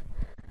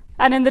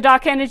 And in the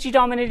dark energy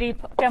dominated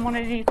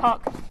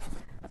epoch,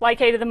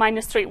 like a to the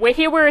minus 3. Where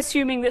here we're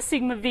assuming that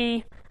sigma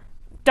v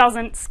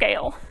doesn't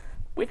scale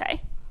with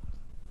a.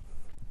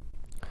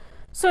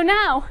 So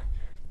now,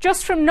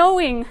 just from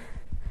knowing,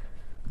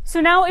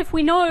 if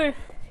we know,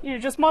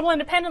 just model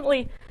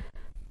independently,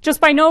 just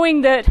by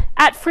knowing that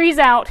at freeze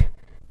out,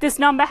 this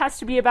number has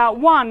to be about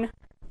 1,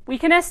 we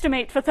can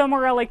estimate for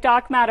thermorelic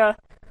dark matter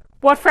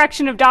what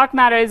fraction of dark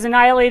matter is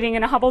annihilating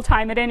in a Hubble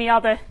time at any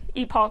other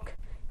epoch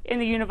in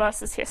the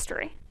universe's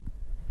history.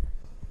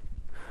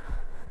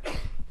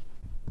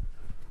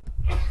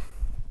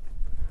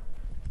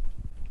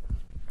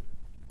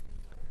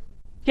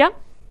 Yeah?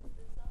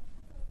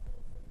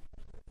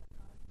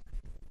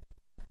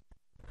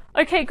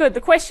 Okay, good.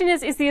 The question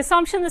is the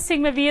assumption that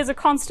sigma v is a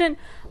constant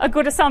a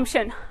good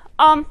assumption?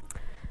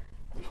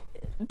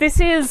 This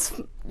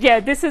is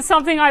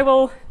something I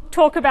will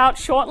talk about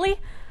shortly.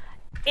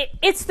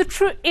 It's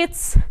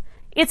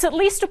at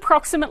least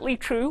approximately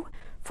true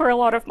for a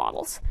lot of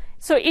models.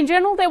 So in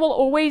general, there will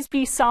always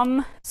be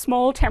some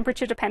small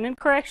temperature-dependent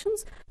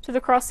corrections to the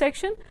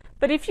cross-section.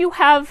 But if you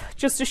have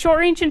just a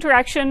short-range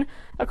interaction,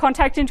 a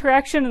contact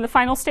interaction, and the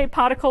final state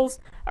particles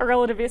are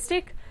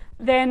relativistic,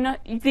 then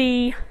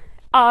the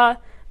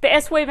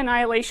S-wave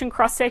annihilation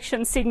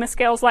cross-section sigma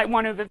scales like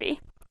 1 over v.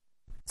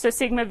 So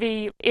sigma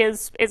v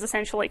is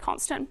essentially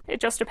constant.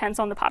 It just depends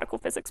on the particle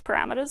physics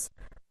parameters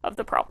of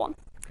the problem.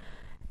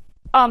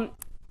 So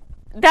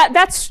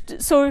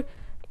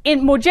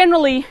more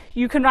generally,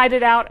 you can write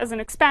it out as an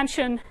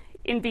expansion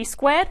in v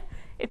squared.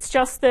 It's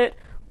just that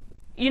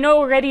you know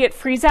already at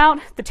freeze out,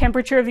 the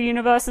temperature of the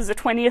universe is a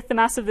 20th the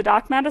mass of the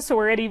dark matter, so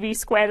already v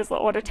squared is the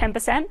order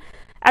 10%.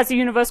 As the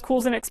universe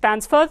cools and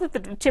expands further, the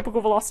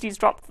typical velocities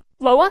drop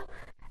lower,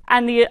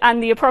 and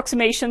the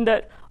approximation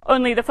that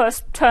only the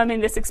first term in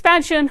this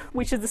expansion,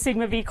 which is the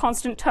sigma v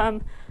constant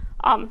term,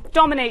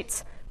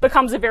 dominates,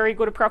 becomes a very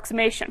good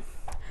approximation.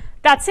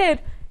 That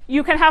said,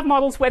 you can have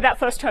models where that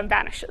first term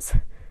vanishes,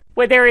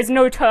 where there is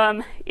no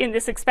term in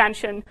this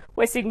expansion,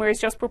 where sigma is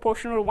just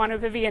proportional to 1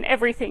 over v and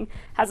everything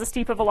has a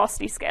steeper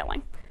velocity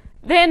scaling.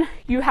 Then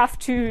you have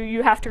to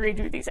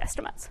redo these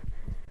estimates.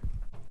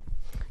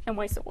 And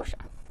waste the washer.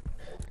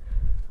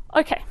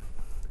 Okay.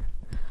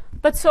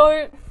 But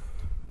so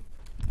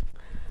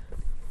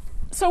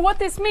what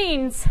this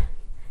means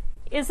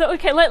is that,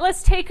 okay,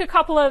 let's take a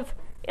couple of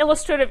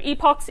illustrative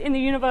epochs in the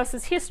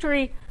universe's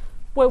history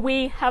where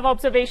we have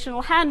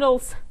observational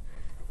handles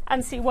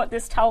and see what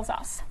this tells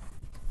us.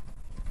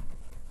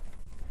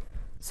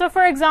 So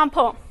for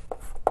example,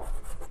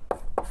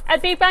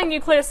 at Big Bang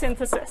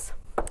nucleosynthesis,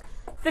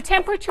 the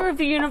temperature of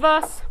the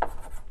universe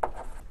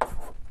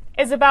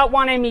is about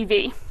 1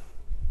 MeV.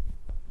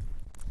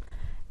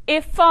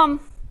 If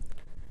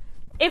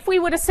we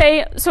were to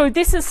say, so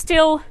this is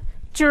still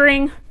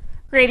during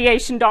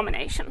radiation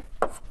domination.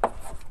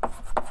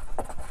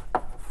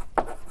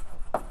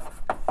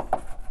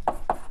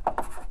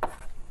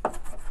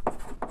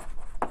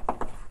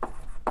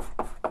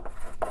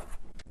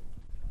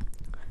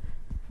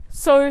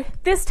 So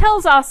this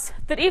tells us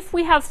that if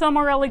we have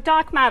thermorelic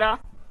dark matter,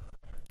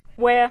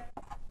 where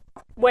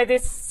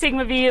this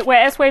sigma v,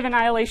 where S wave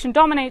annihilation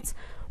dominates,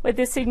 where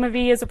this sigma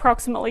v is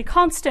approximately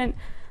constant,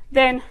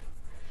 then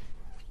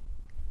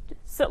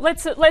so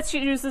let's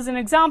use as an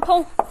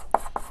example.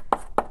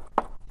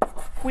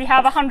 We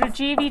have 100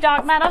 GeV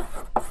dark matter.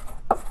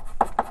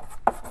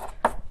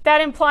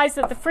 That implies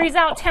that the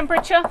freeze-out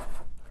temperature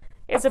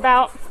is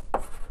about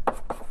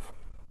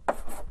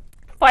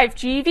 5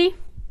 GeV.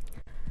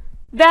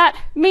 That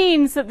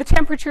means that the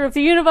temperature of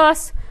the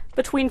universe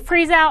between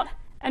freeze-out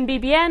and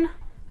BBN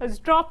has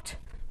dropped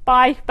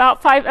by about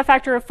a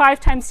factor of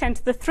 5 times 10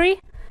 to the 3.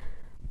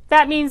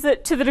 That means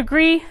that to the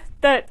degree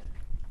that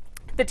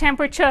the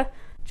temperature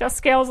just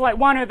scales like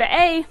 1 over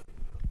A,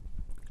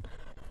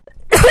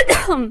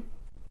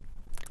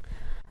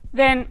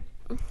 then,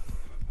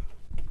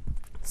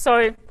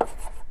 so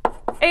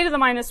a to the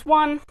minus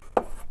 1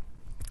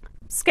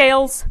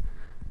 scales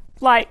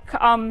like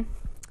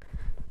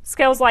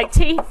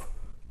T,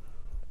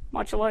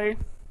 modulo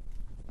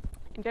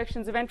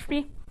injections of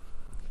entropy.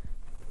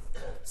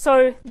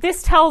 So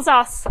this tells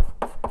us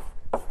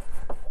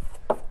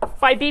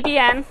by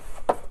BBN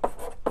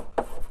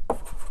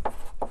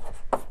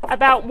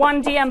about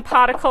 1 dm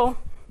particle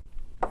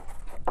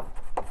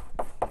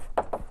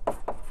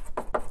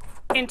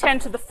in 10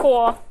 to the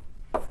 4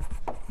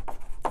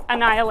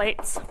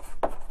 annihilates.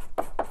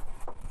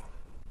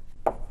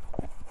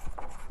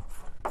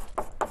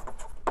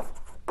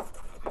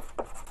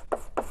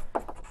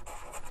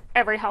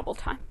 Every Hubble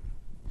time.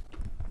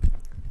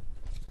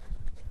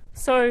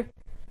 So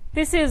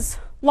this is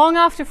long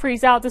after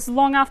freeze out, this is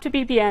long after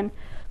BBN,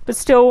 but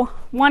still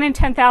 1 in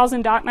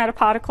 10,000 dark matter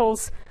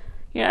particles,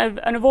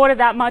 and of order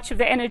that much of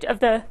the energy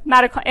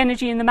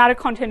in the matter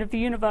content of the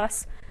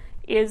universe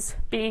is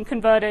being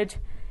converted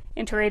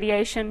into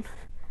radiation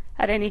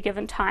at any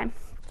given time.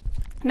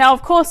 Now,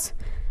 of course,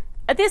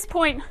 at this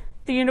point,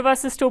 the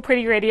universe is still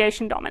pretty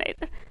radiation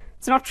dominated.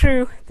 It's not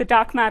true that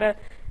dark matter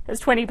has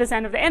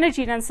 20% of the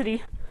energy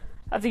density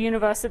of the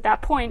universe at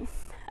that point,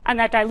 and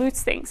that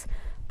dilutes things.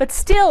 But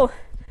still,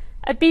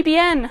 at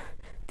BBN,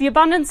 the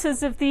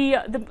abundances of the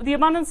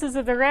abundances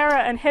of the rarer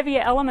and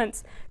heavier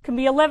elements can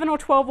be 11 or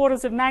 12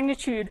 orders of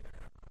magnitude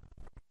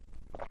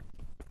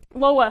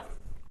lower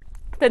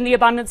than the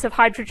abundance of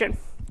hydrogen.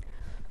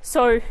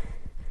 So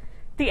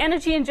the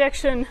energy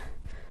injection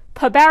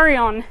per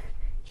baryon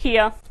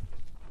here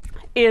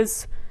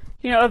is,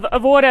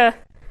 of order,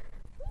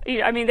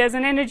 I mean, there's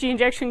an energy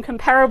injection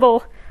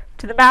comparable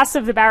to the mass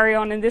of the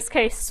baryon in this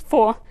case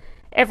for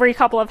every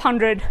couple of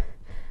hundred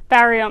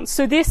baryons.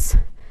 So this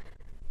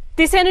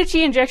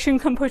energy injection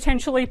can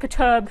potentially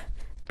perturb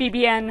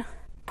BBN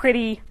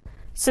pretty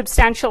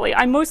substantially.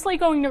 I'm mostly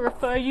going to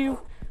refer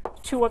you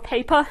to a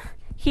paper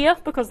here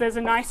because there's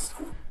a nice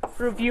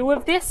review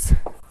of this.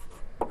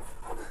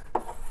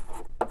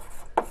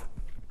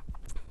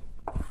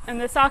 And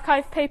this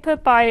archive paper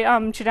by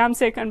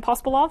Chudamzik and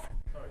Pospelov.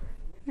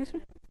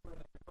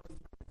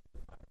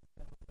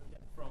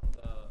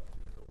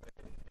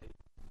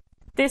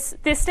 This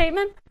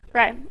statement?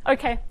 Right,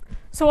 okay.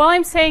 So all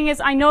I'm saying is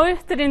I know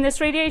that in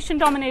this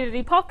radiation-dominated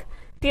epoch,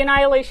 the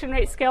annihilation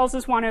rate scales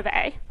as 1 over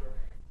A.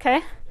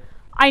 Okay?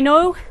 I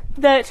know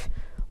that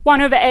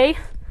 1 over A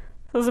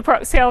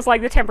scales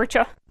like the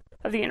temperature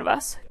of the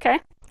universe. Okay?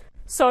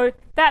 So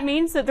that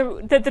means that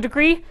the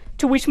degree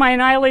to which my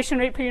annihilation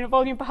rate per unit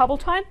volume per Hubble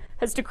time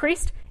has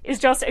decreased is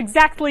just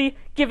exactly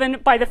given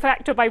by the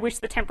factor by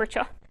which the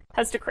temperature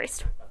has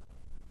decreased.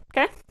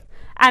 Okay?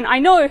 And I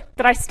know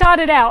that I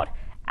started out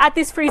at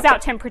this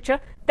freeze-out temperature.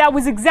 That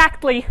was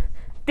exactly,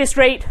 this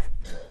rate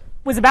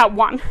was about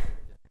 1.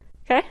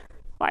 Okay?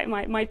 Like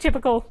my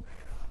typical...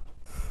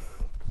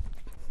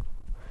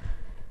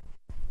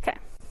 Okay.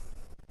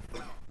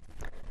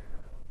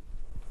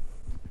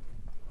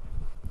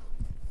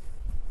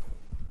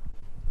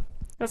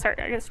 Oh, sorry,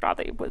 I guess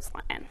rather it was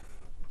n.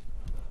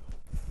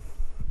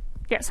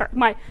 Yeah, sorry,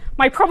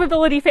 my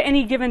probability for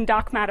any given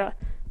dark matter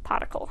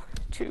particle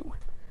to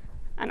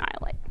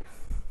annihilate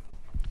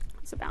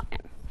is about n.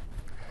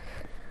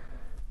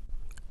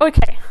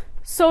 Okay,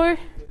 so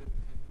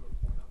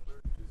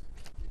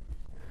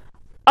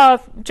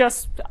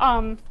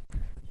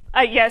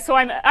yeah, so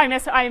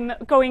I'm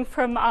going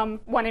from 1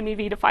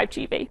 MeV to 5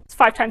 GeV. It's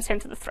 5 times 10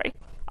 to the 3.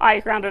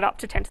 I rounded up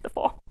to 10 to the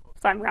 4,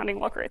 so I'm rounding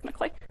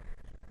logarithmically.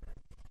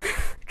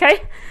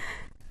 Okay?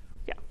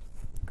 Yeah,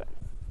 good.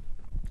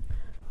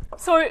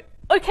 So,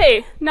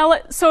 okay, now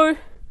so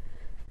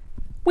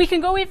we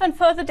can go even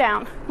further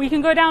down. We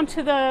can go down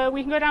to the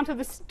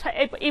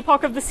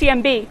epoch of the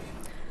CMB,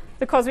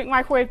 the cosmic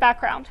microwave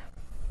background.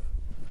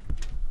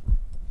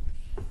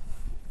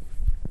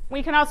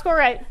 We can ask, all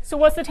right, so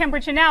what's the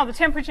temperature now? The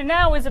temperature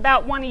now is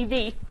about 1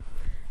 eV.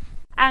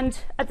 And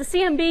at the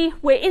CMB,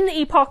 we're in the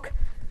epoch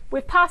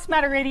with past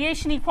matter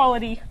radiation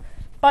equality,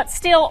 but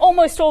still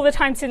almost all the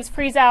time since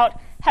freeze-out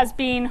has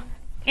been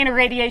in a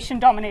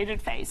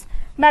radiation-dominated phase.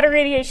 Matter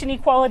radiation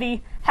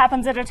equality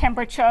happens at a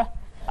temperature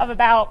of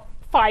about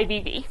 5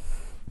 eV.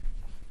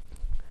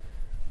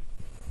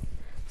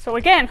 So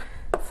again,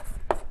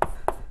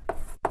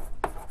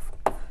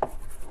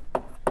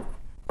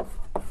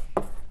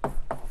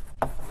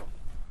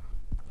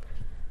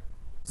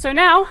 so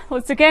now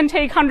let's again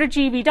take 100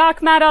 GeV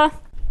dark matter.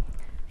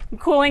 I'm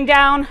cooling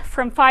down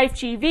from 5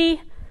 GeV.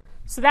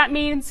 So that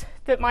means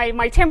that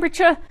my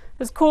temperature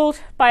has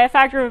cooled by a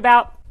factor of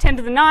about 10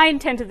 to the 9,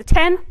 10 to the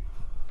 10.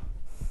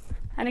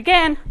 And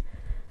again,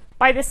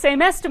 by this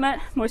same estimate,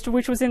 most of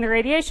which was in the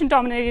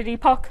radiation-dominated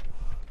epoch.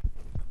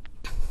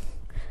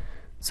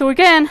 So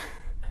again,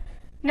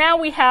 now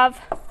we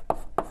have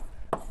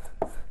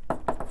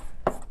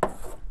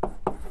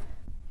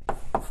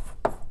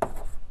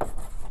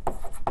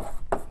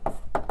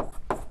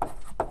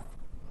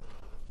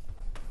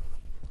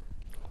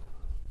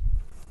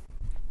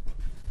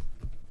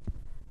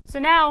so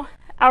now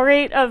our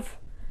rate of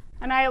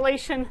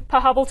annihilation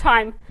per Hubble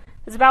time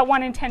is about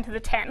 1 in 10 to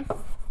the 10.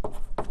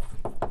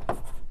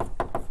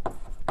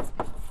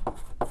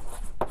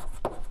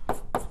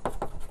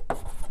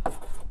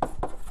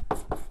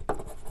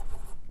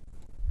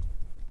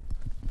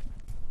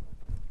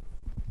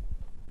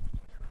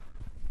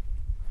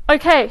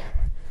 Okay,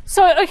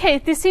 so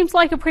this seems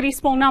like a pretty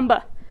small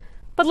number,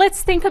 but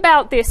let's think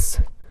about this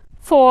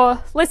for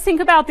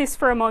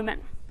a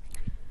moment.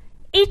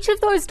 Each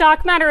of those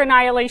dark matter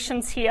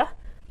annihilations here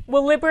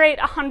will liberate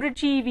 100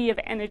 GeV of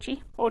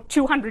energy, or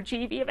 200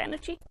 GeV of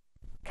energy.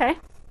 Okay?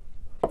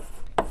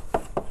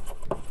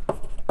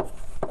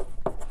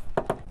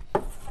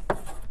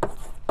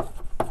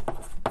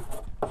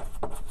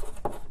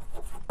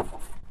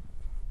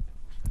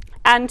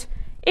 And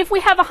if we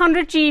have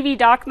 100 GeV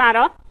dark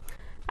matter,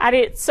 and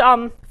it's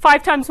 5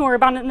 times more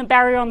abundant than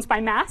baryons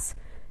by mass,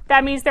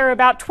 that means there are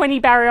about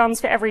 20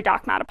 baryons for every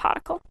dark matter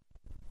particle.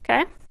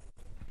 Okay?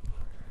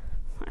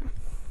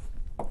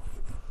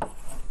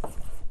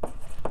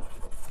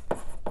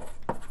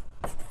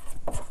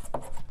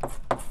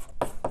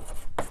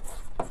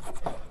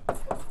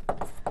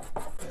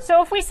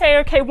 So if we say,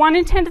 okay, 1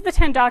 in 10 to the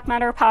 10 dark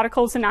matter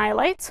particles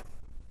annihilates,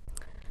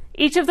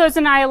 each of those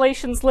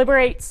annihilations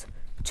liberates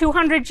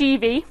 200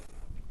 GeV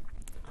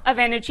of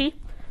energy.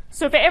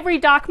 So for every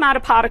dark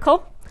matter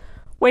particle,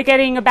 we're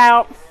getting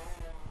about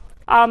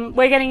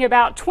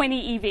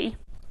 20 eV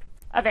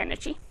of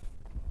energy.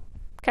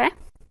 Okay?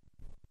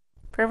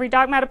 For every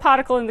dark matter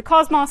particle in the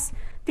cosmos,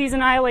 these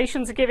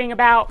annihilations are giving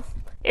about,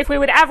 if we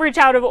would average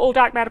out of all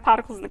dark matter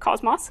particles in the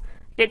cosmos,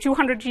 get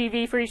 200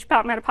 GeV for each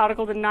dark matter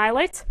particle that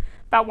annihilates,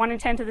 about 1 in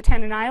 10 to the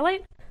 10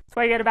 annihilate,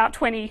 so I get about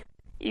 20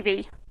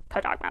 eV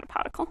per dark matter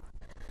particle.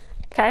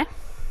 Okay?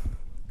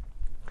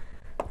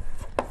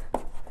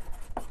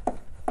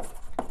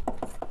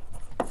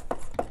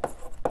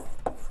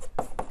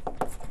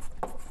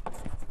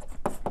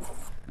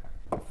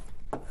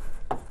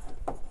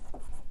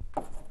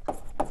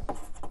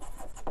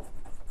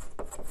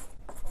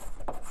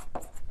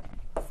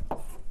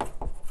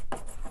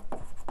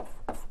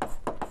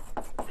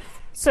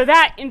 So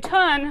that, in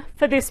turn,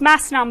 for this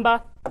mass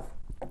number,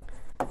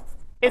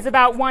 is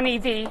about 1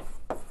 eV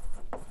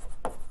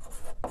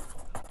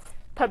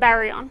per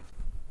baryon.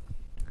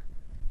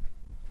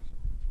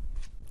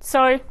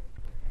 So,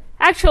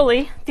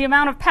 actually, the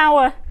amount of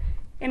power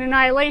in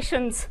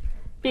annihilations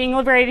being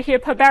liberated here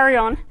per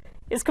baryon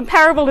is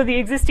comparable to the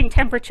existing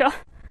temperature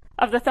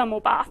of the thermal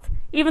bath.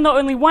 Even though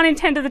only 1 in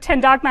 10 to the 10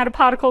 dark matter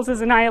particles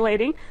is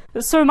annihilating,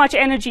 there's so much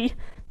energy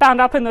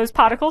bound up in those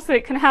particles that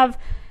it can have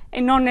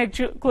a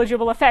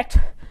non-negligible effect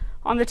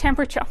on the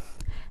temperature.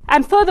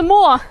 And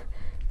furthermore,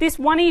 this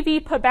 1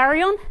 eV per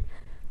baryon,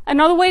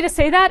 another way to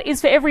say that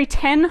is for every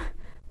 10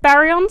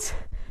 baryons,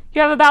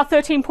 you have about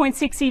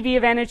 13.6 eV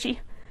of energy.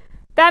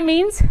 That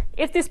means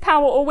if this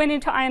power all went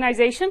into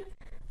ionization,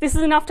 this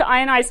is enough to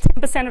ionize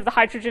 10% of the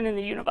hydrogen in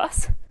the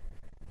universe.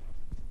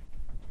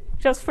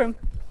 Just from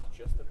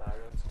Just the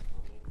baryons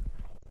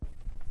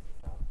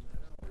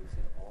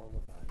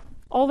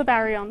all the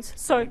baryons.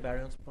 So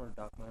Baryons per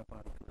dark matter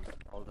particles,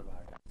 all the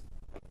baryons.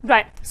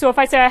 right. So if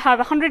I say I have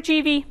 100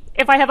 GeV,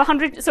 if I have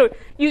 100, so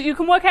you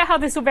can work out how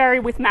this will vary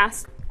with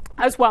mass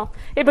as well.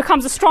 It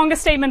becomes a stronger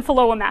statement for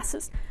lower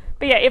masses.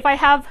 But yeah, if I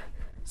have,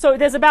 so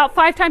there's about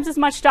 5 times as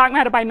much dark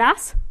matter by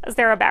mass as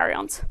there are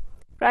baryons,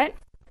 right?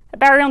 A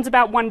baryon's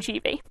about 1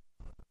 GeV.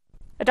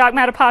 A dark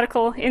matter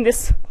particle in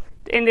this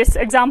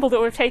example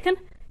that we've taken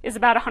is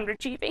about 100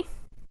 GeV.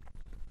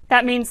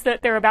 That means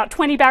that there are about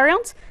 20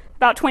 baryons,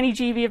 about 20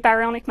 GeV of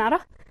baryonic matter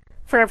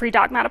for every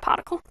dark matter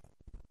particle.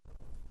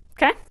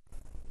 Okay?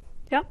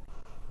 Yeah?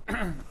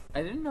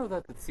 I didn't know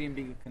that the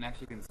CMB can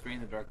actually constrain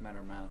the dark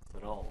matter mass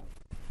at all.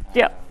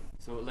 Yeah.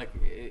 So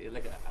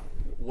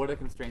what are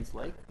constraints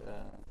like?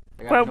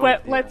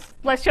 Well,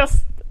 let's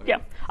just, yeah.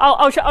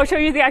 I'll show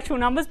you the actual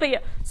numbers, but yeah.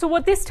 So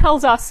what this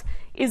tells us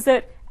is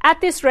that at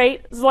this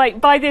rate,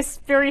 like by this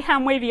very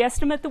hand-wavy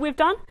estimate that we've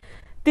done,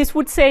 this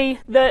would say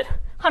that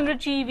 100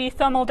 GeV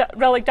thermal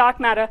relic dark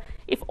matter,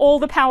 if all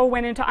the power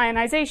went into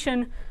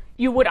ionization,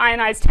 you would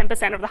ionize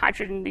 10% of the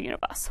hydrogen in the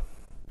universe.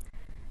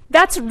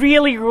 That's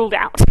really ruled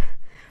out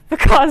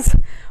because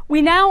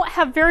we now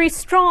have very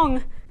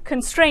strong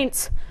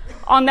constraints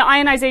on the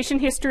ionization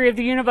history of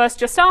the universe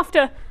just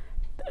after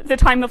the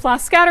time of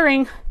last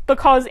scattering,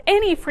 because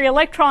any free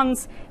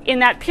electrons in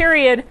that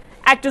period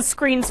act as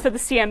screens for the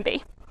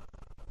CMB.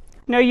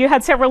 No, you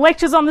had several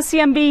lectures on the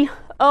CMB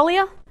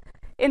earlier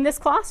in this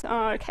class.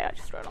 Oh, okay, I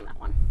just wrote on that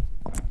one.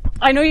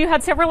 I know you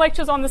had several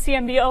lectures on the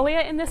CMB earlier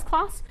in this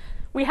class.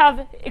 We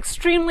have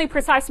extremely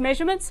precise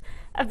measurements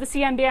of the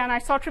CMB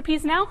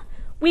anisotropies now.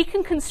 We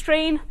can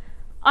constrain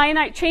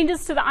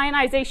changes to the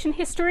ionization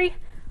history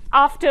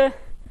after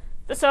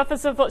the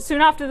surface of,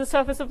 soon after the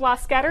surface of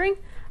last scattering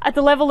at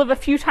the level of a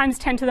few times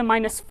 10 to the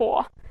minus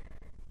 4.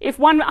 If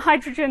one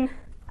hydrogen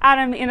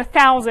atom in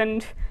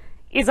 1,000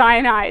 is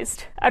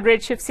ionized at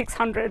redshift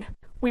 600,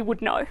 we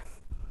would know.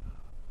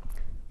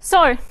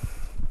 So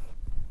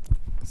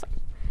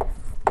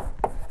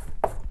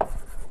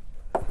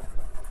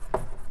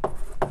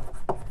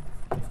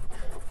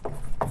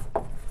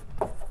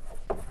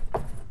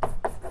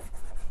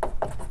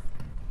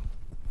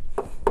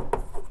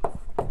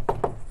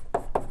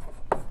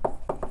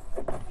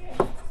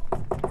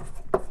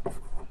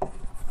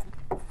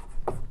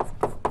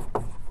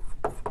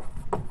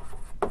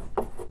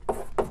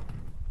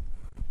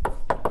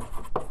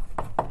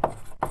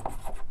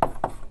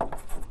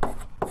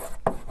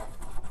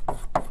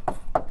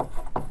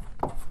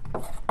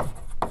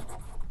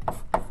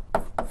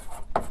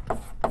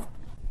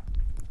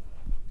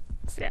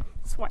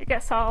I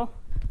guess I'll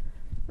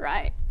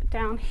write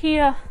down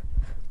here.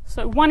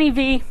 So 1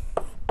 eV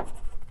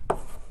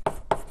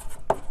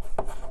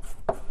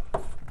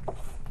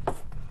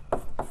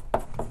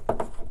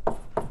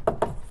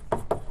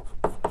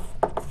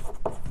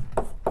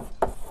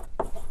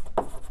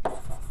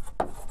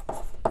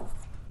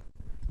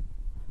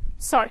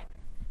so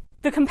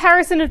the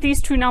comparison of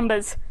these two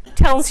numbers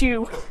tells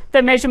you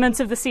that measurements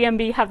of the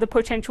CMB have the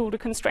potential to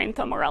constrain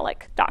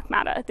thermorelic dark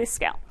matter at this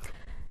scale.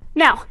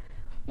 Now,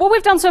 what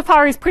we've done so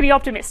far is pretty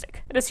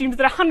optimistic. It assumes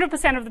that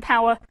 100% of the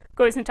power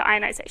goes into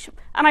ionization.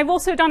 And I've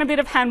also done a bit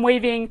of hand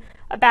waving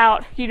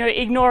about,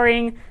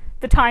 ignoring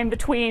the time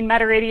between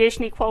matter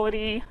radiation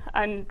equality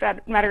and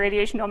matter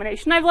radiation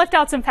domination. I've left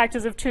out some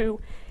factors of 2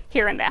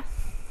 here and there.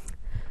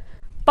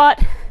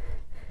 But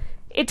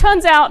it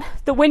turns out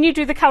that when you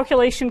do the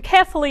calculation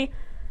carefully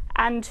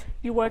and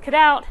you work it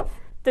out,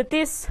 that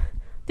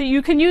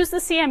you can use the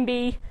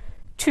CMB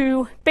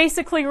to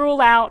basically rule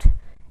out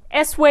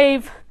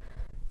S-wave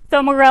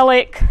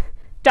thermorelic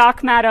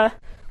dark matter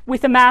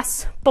with a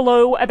mass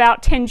below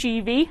about 10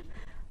 GeV,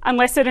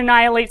 unless it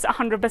annihilates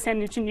 100%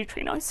 into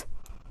neutrinos,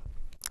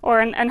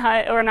 or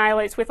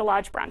annihilates with a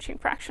large branching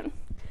fraction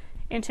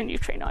into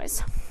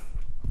neutrinos.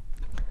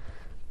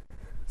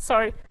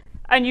 So,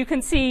 and you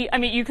can see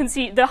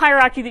the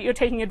hierarchy that you're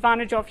taking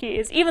advantage of here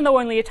is, even though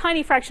only a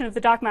tiny fraction of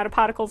the dark matter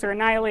particles are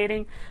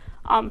annihilating,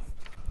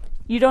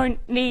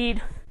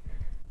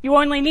 you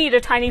only need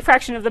a tiny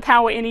fraction of the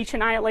power in each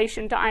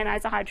annihilation to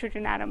ionize a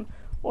hydrogen atom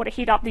or to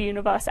heat up the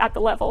universe at the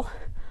level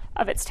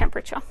of its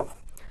temperature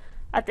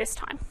at this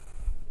time.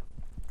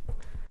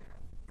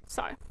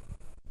 So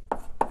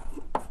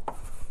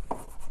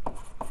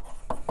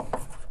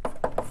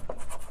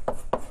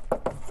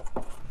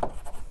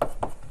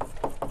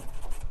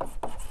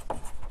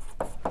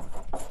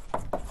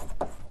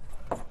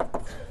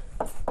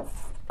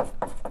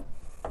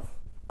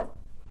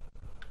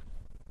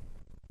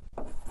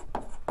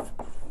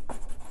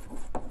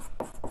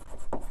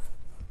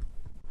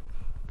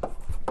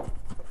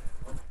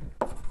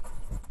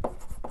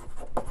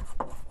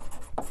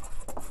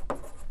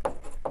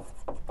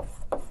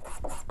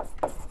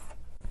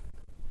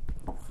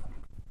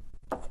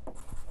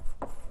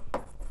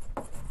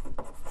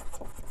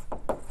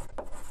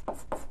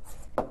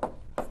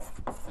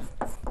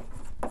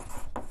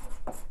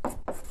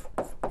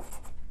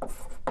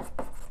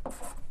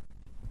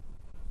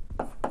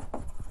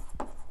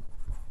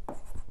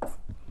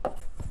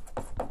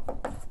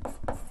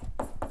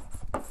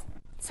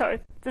So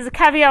there's a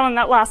caveat on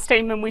that last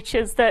statement, which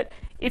is that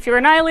if you're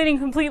annihilating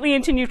completely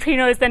into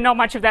neutrinos, then not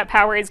much of that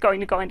power is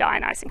going to go into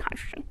ionizing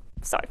hydrogen.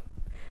 So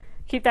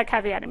keep that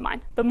caveat in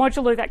mind. But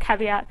modulo that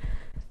caveat,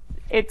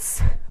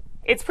 it's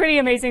pretty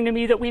amazing to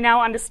me that we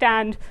now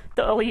understand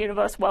the early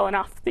universe well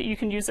enough that you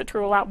can use it to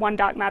rule out one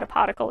dark matter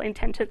particle in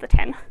 10 to the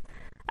 10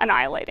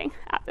 annihilating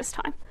at this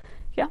time.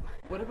 Yeah.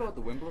 What about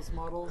the Wimpless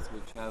models,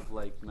 which have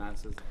like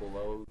masses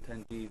below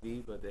 10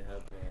 GeV, but they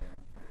have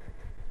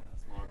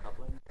smaller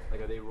coupling?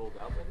 Like, are they ruled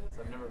out by this?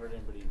 I've never heard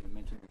anybody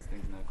mention these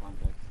things in that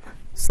context.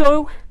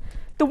 So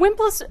the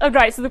Wimpless,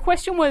 right, so the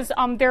question was,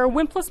 there are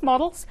Wimpless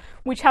models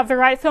which have the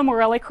right thermal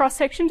Rayleigh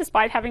cross-section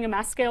despite having a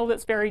mass scale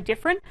that's very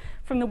different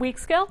from the weak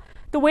scale.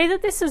 The way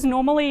that this is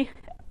normally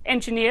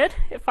engineered,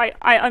 if I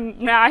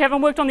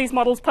haven't worked on these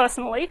models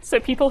personally, so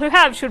people who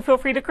have should feel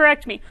free to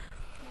correct me.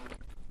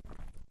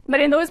 But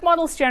in those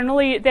models,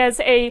 generally, there's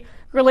a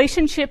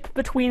relationship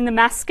between the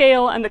mass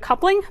scale and the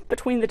coupling,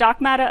 between the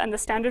dark matter and the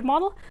standard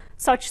model,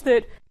 such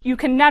that you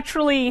can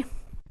naturally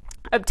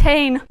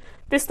obtain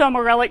this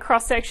thermal Rayleigh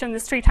cross-section,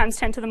 this 3 times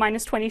 10 to the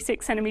minus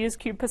 26 centimeters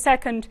cubed per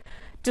second,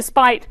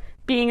 despite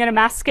being at a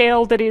mass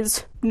scale that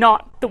is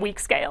not the weak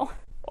scale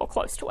or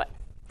close to it.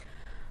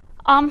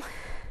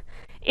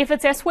 If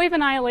it's S-wave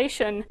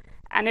annihilation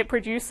and it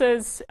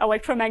produces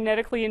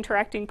electromagnetically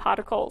interacting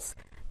particles,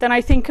 then I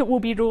think it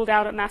will be ruled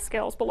out at mass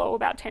scales below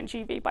about 10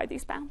 GeV by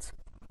these bounds.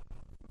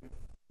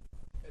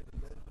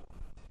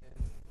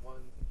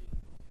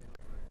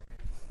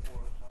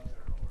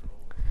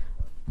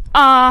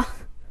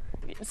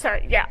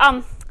 Sorry,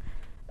 yeah.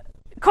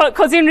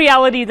 Because in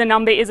reality, the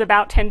number is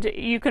about 10.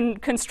 You can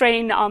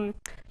constrain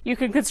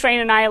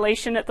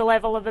annihilation at the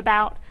level of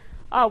about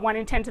 1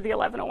 in 10 to the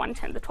 11 or 1 in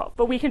 10 to the 12.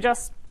 But we can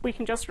just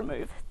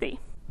remove the.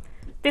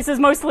 This is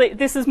mostly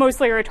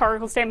a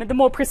rhetorical statement. The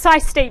more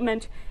precise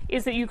statement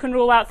is that you can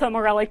rule out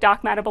thermal Rayleigh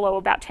dark matter below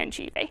about 10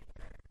 GeV.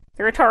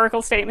 The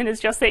rhetorical statement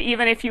is just that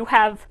even if you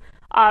have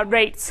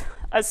rates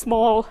as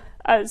small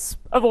as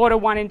of order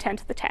 1 in 10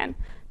 to the 10,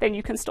 then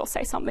you can still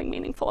say something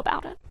meaningful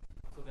about it.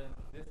 So then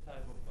this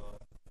type of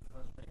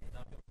constraint is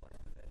not applied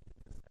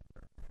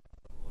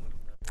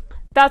to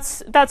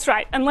that. That's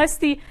right. Unless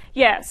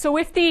so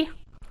if the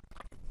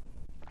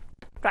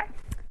right.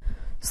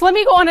 So let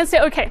me go on and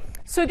say, okay,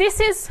 so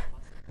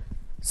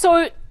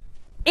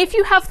if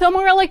you have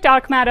thermal Rayleigh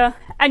dark matter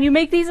and you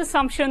make these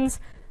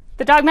assumptions,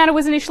 the dark matter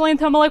was initially in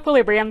thermal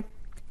equilibrium,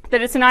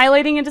 that it's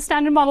annihilating into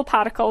standard model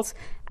particles,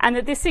 and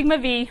that this sigma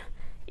v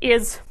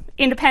is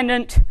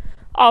independent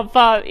of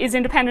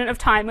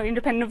time or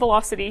independent of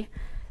velocity,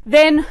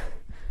 then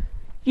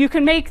you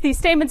can make these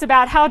statements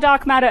about how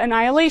dark matter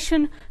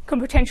annihilation can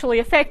potentially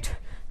affect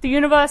the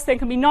universe. There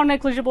can be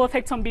non-negligible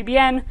effects on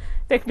BBN.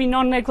 There can be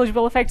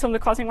non-negligible effects on the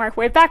cosmic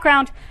microwave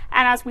background.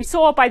 And as we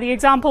saw by the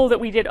example that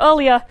we did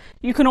earlier,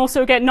 you can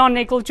also get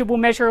non-negligible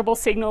measurable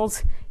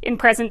signals in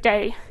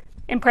present-day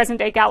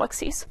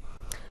galaxies.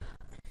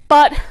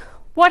 But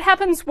what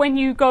happens when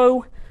you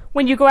go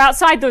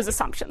outside those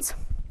assumptions?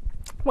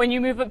 When you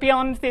move it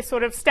beyond this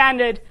sort of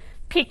standard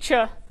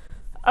picture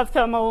of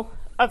thermal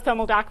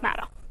dark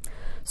matter?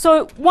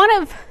 So one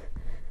of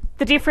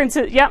the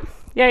differences, yeah,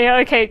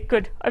 okay,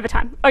 good, over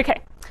time.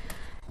 Okay.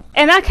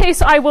 In that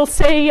case, I will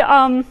say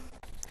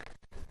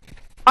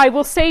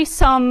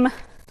some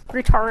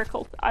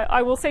rhetorical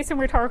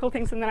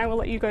things, and then I will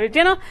let you go to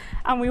dinner,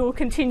 and we will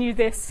continue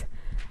this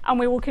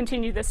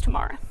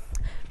tomorrow.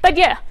 But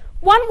yeah,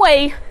 one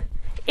way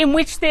in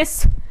which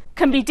this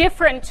can be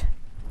different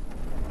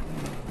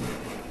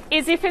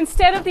is if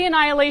instead of the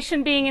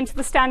annihilation being into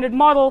the standard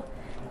model,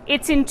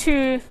 it's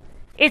into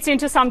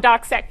some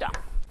dark sector.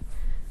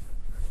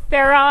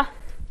 There are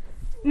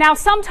now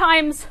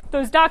sometimes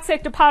those dark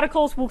sector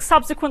particles will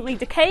subsequently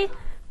decay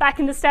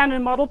back into standard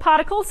model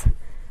particles,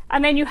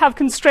 and then you have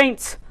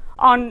constraints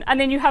on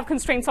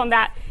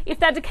that. If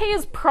that decay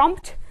is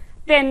prompt,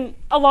 then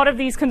a lot of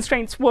these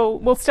constraints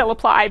will still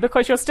apply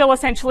because you're still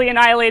essentially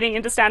annihilating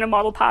into standard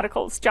model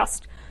particles,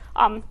 just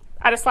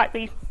at a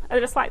slightly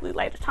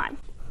later time.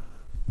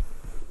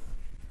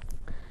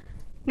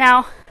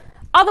 Now,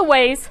 other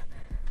ways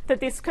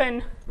that the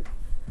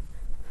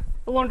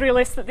laundry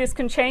list that this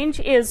can change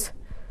is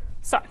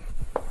so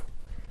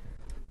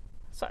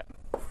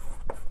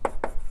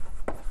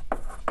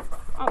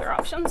other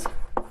options.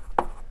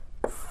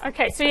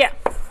 Okay, so yeah,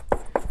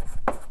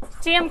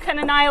 DM can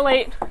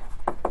annihilate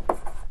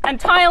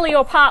entirely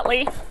or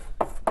partly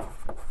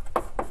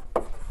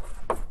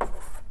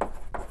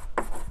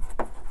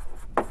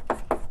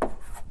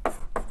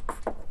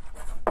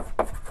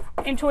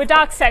into a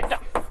dark sector.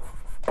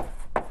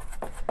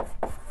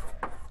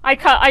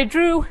 I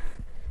drew,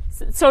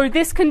 so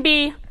this could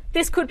be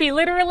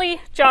literally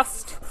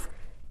just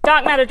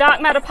dark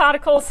matter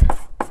particles,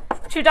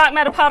 two dark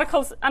matter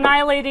particles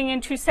annihilating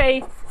into,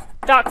 say,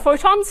 dark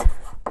photons.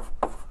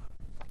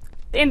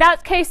 In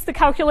that case, the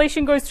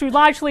calculation goes through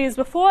largely as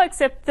before,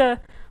 except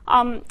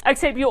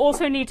you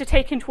also need to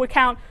take into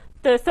account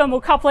the thermal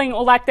coupling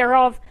or lack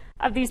thereof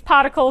of these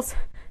particles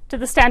to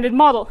the standard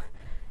model.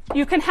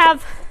 You can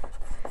have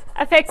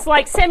effects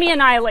like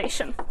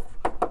semi-annihilation.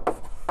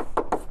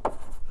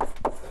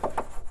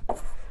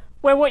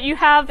 where what you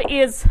have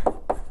is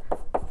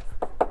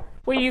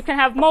where you can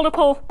have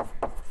multiple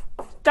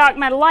dark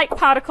matter-like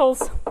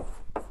particles,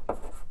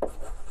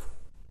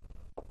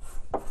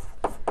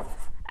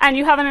 and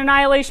you have an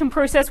annihilation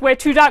process where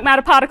 2 dark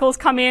matter particles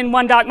come in,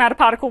 1 dark matter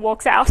particle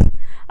walks out,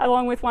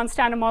 along with 1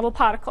 standard model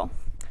particle.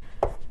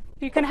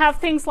 You can have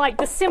things like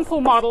the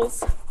simple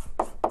models,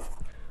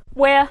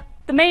 where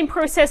the main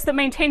process that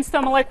maintains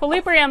thermal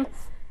equilibrium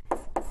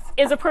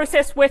is a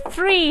process where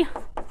 3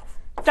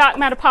 dark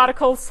matter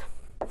particles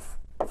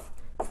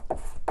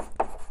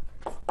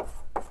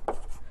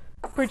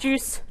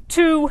produce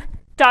 2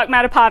 dark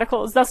matter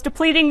particles, thus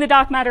depleting the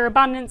dark matter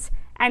abundance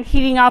and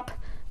heating up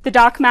the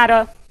dark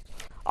matter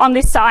on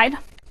this side.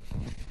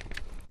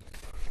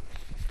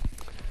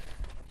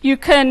 You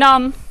can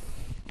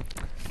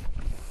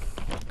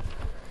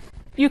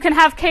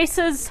have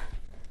cases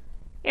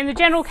in the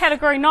general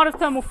category not of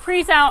thermal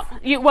freeze out.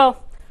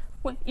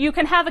 You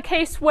can have a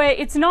case where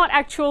it's not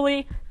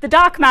actually the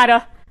dark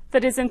matter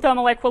that is in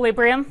thermal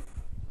equilibrium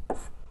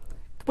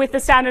with the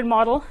standard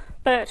model,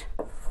 but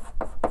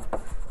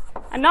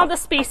another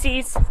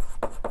species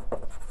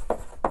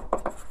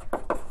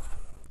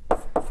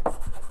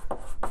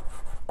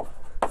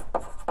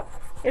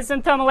is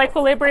in thermal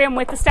equilibrium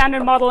with the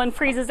standard model and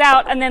freezes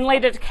out and then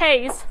later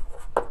decays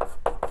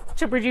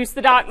to produce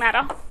the dark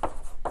matter.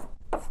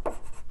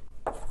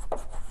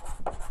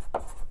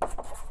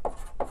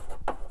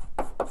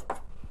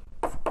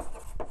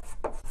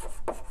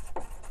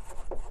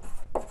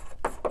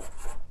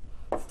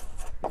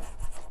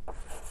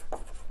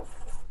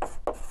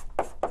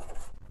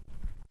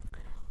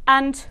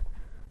 And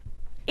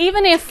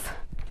even if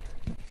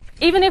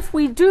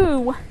we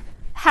do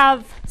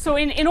have, so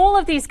in all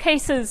of these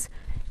cases,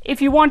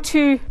 if you want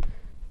to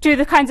do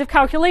the kinds of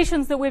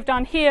calculations that we've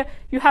done here,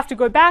 you have to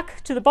go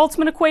back to the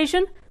Boltzmann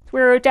equation that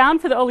we wrote down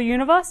for the early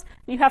universe.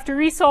 And you have to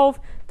resolve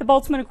the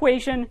Boltzmann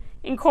equation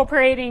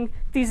incorporating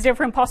these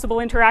different possible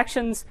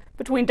interactions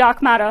between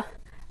dark matter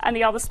and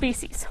the other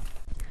species.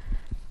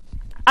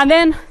 And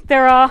then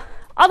there are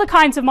other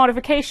kinds of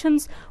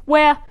modifications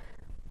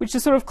which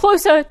is sort of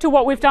closer to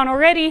what we've done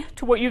already,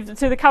 to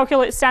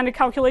the standard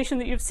calculation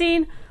that you've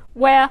seen,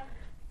 where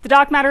the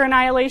dark matter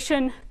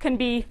annihilation can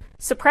be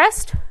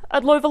suppressed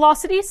at low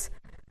velocities,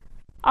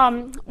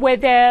 where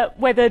the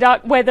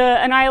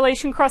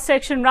annihilation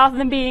cross-section, rather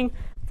than being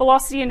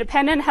velocity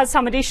independent, has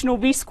some additional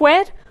v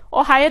squared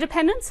or higher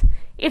dependence.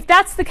 If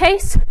that's the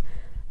case,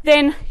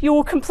 then you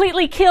will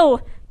completely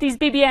kill these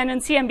BBN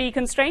and CMB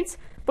constraints,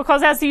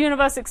 because as the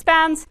universe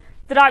expands,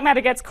 the dark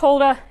matter gets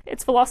colder,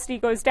 its velocity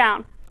goes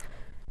down.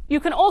 You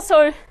can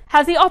also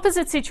have the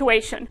opposite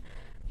situation.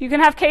 You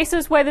can have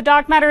cases where the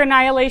dark matter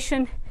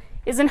annihilation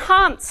is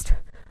enhanced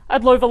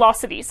at low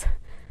velocities.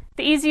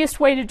 The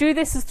easiest way to do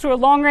this is through a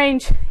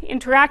long-range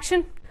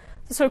interaction,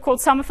 the so-called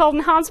Sommerfeld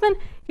enhancement.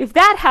 If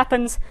that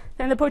happens,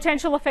 then the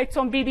potential effects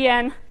on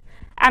BBN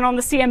and on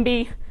the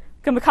CMB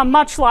can become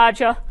much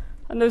larger,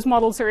 and those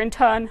models are in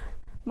turn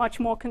much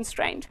more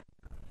constrained.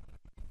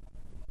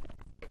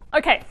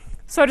 Okay,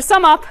 so to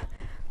sum up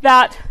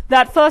that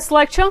first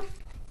lecture,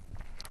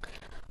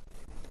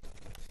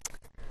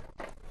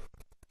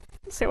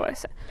 let's see what I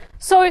said.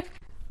 So,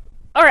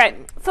 all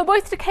right, for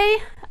both decay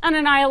and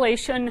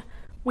annihilation,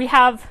 we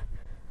have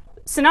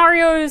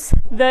scenarios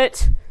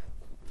that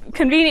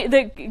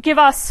give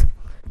us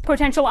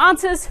potential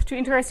answers to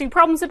interesting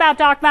problems about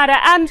dark matter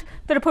and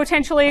that are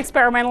potentially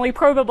experimentally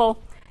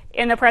probable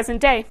in the present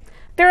day.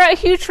 There are a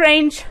huge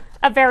range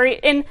of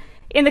in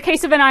the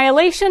case of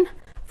annihilation,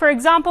 for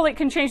example, it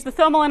can change the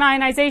thermal and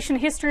ionization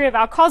history of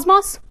our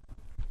cosmos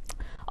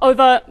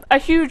over a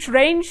huge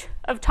range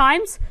of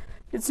times.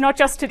 It's not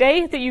just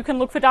today that you can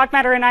look for dark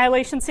matter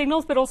annihilation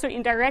signals, but also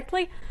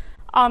indirectly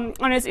on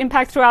its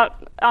impact throughout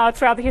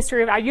the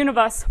history of our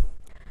universe.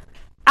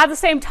 At the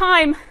same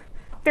time,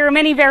 there are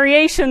many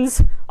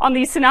variations on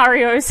these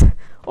scenarios,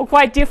 or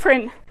quite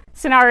different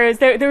scenarios.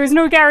 There is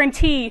no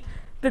guarantee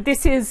that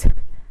this is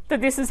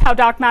how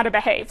dark matter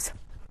behaves.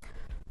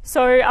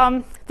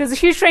 So there's a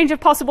huge range of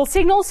possible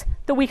signals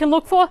that we can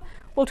look for.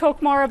 We'll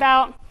talk more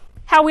about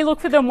how we look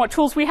for them, what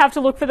tools we have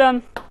to look for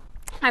them,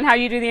 and how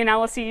you do the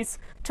analyses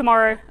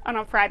tomorrow and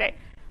on Friday.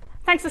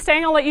 Thanks for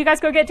staying. I'll let you guys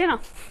go get dinner.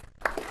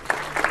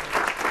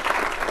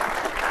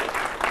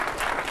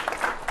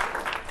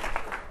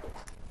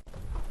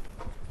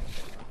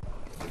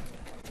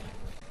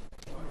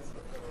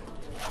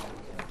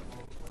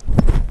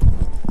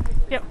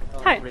 Yep.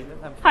 Hi.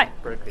 Hi.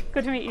 Berkeley.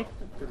 Good to meet you.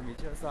 Good to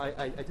meet you. So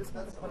I just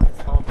want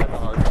to comment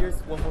on that. Here's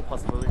one more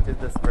possibility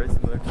that's very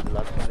similar to the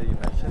last one that you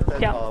mentioned.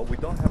 That Yeah. We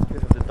don't have to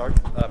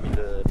have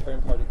the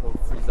parent particle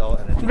freeze out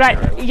and then Right.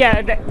 decay, right? Yeah.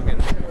 You can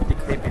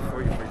decay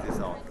before you freeze this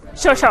out.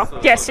 Sure. So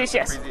Yes.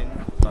 freezing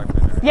dark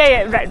matter.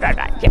 Yeah. Right.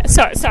 Yeah.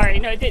 Sorry.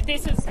 No.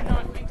 This is.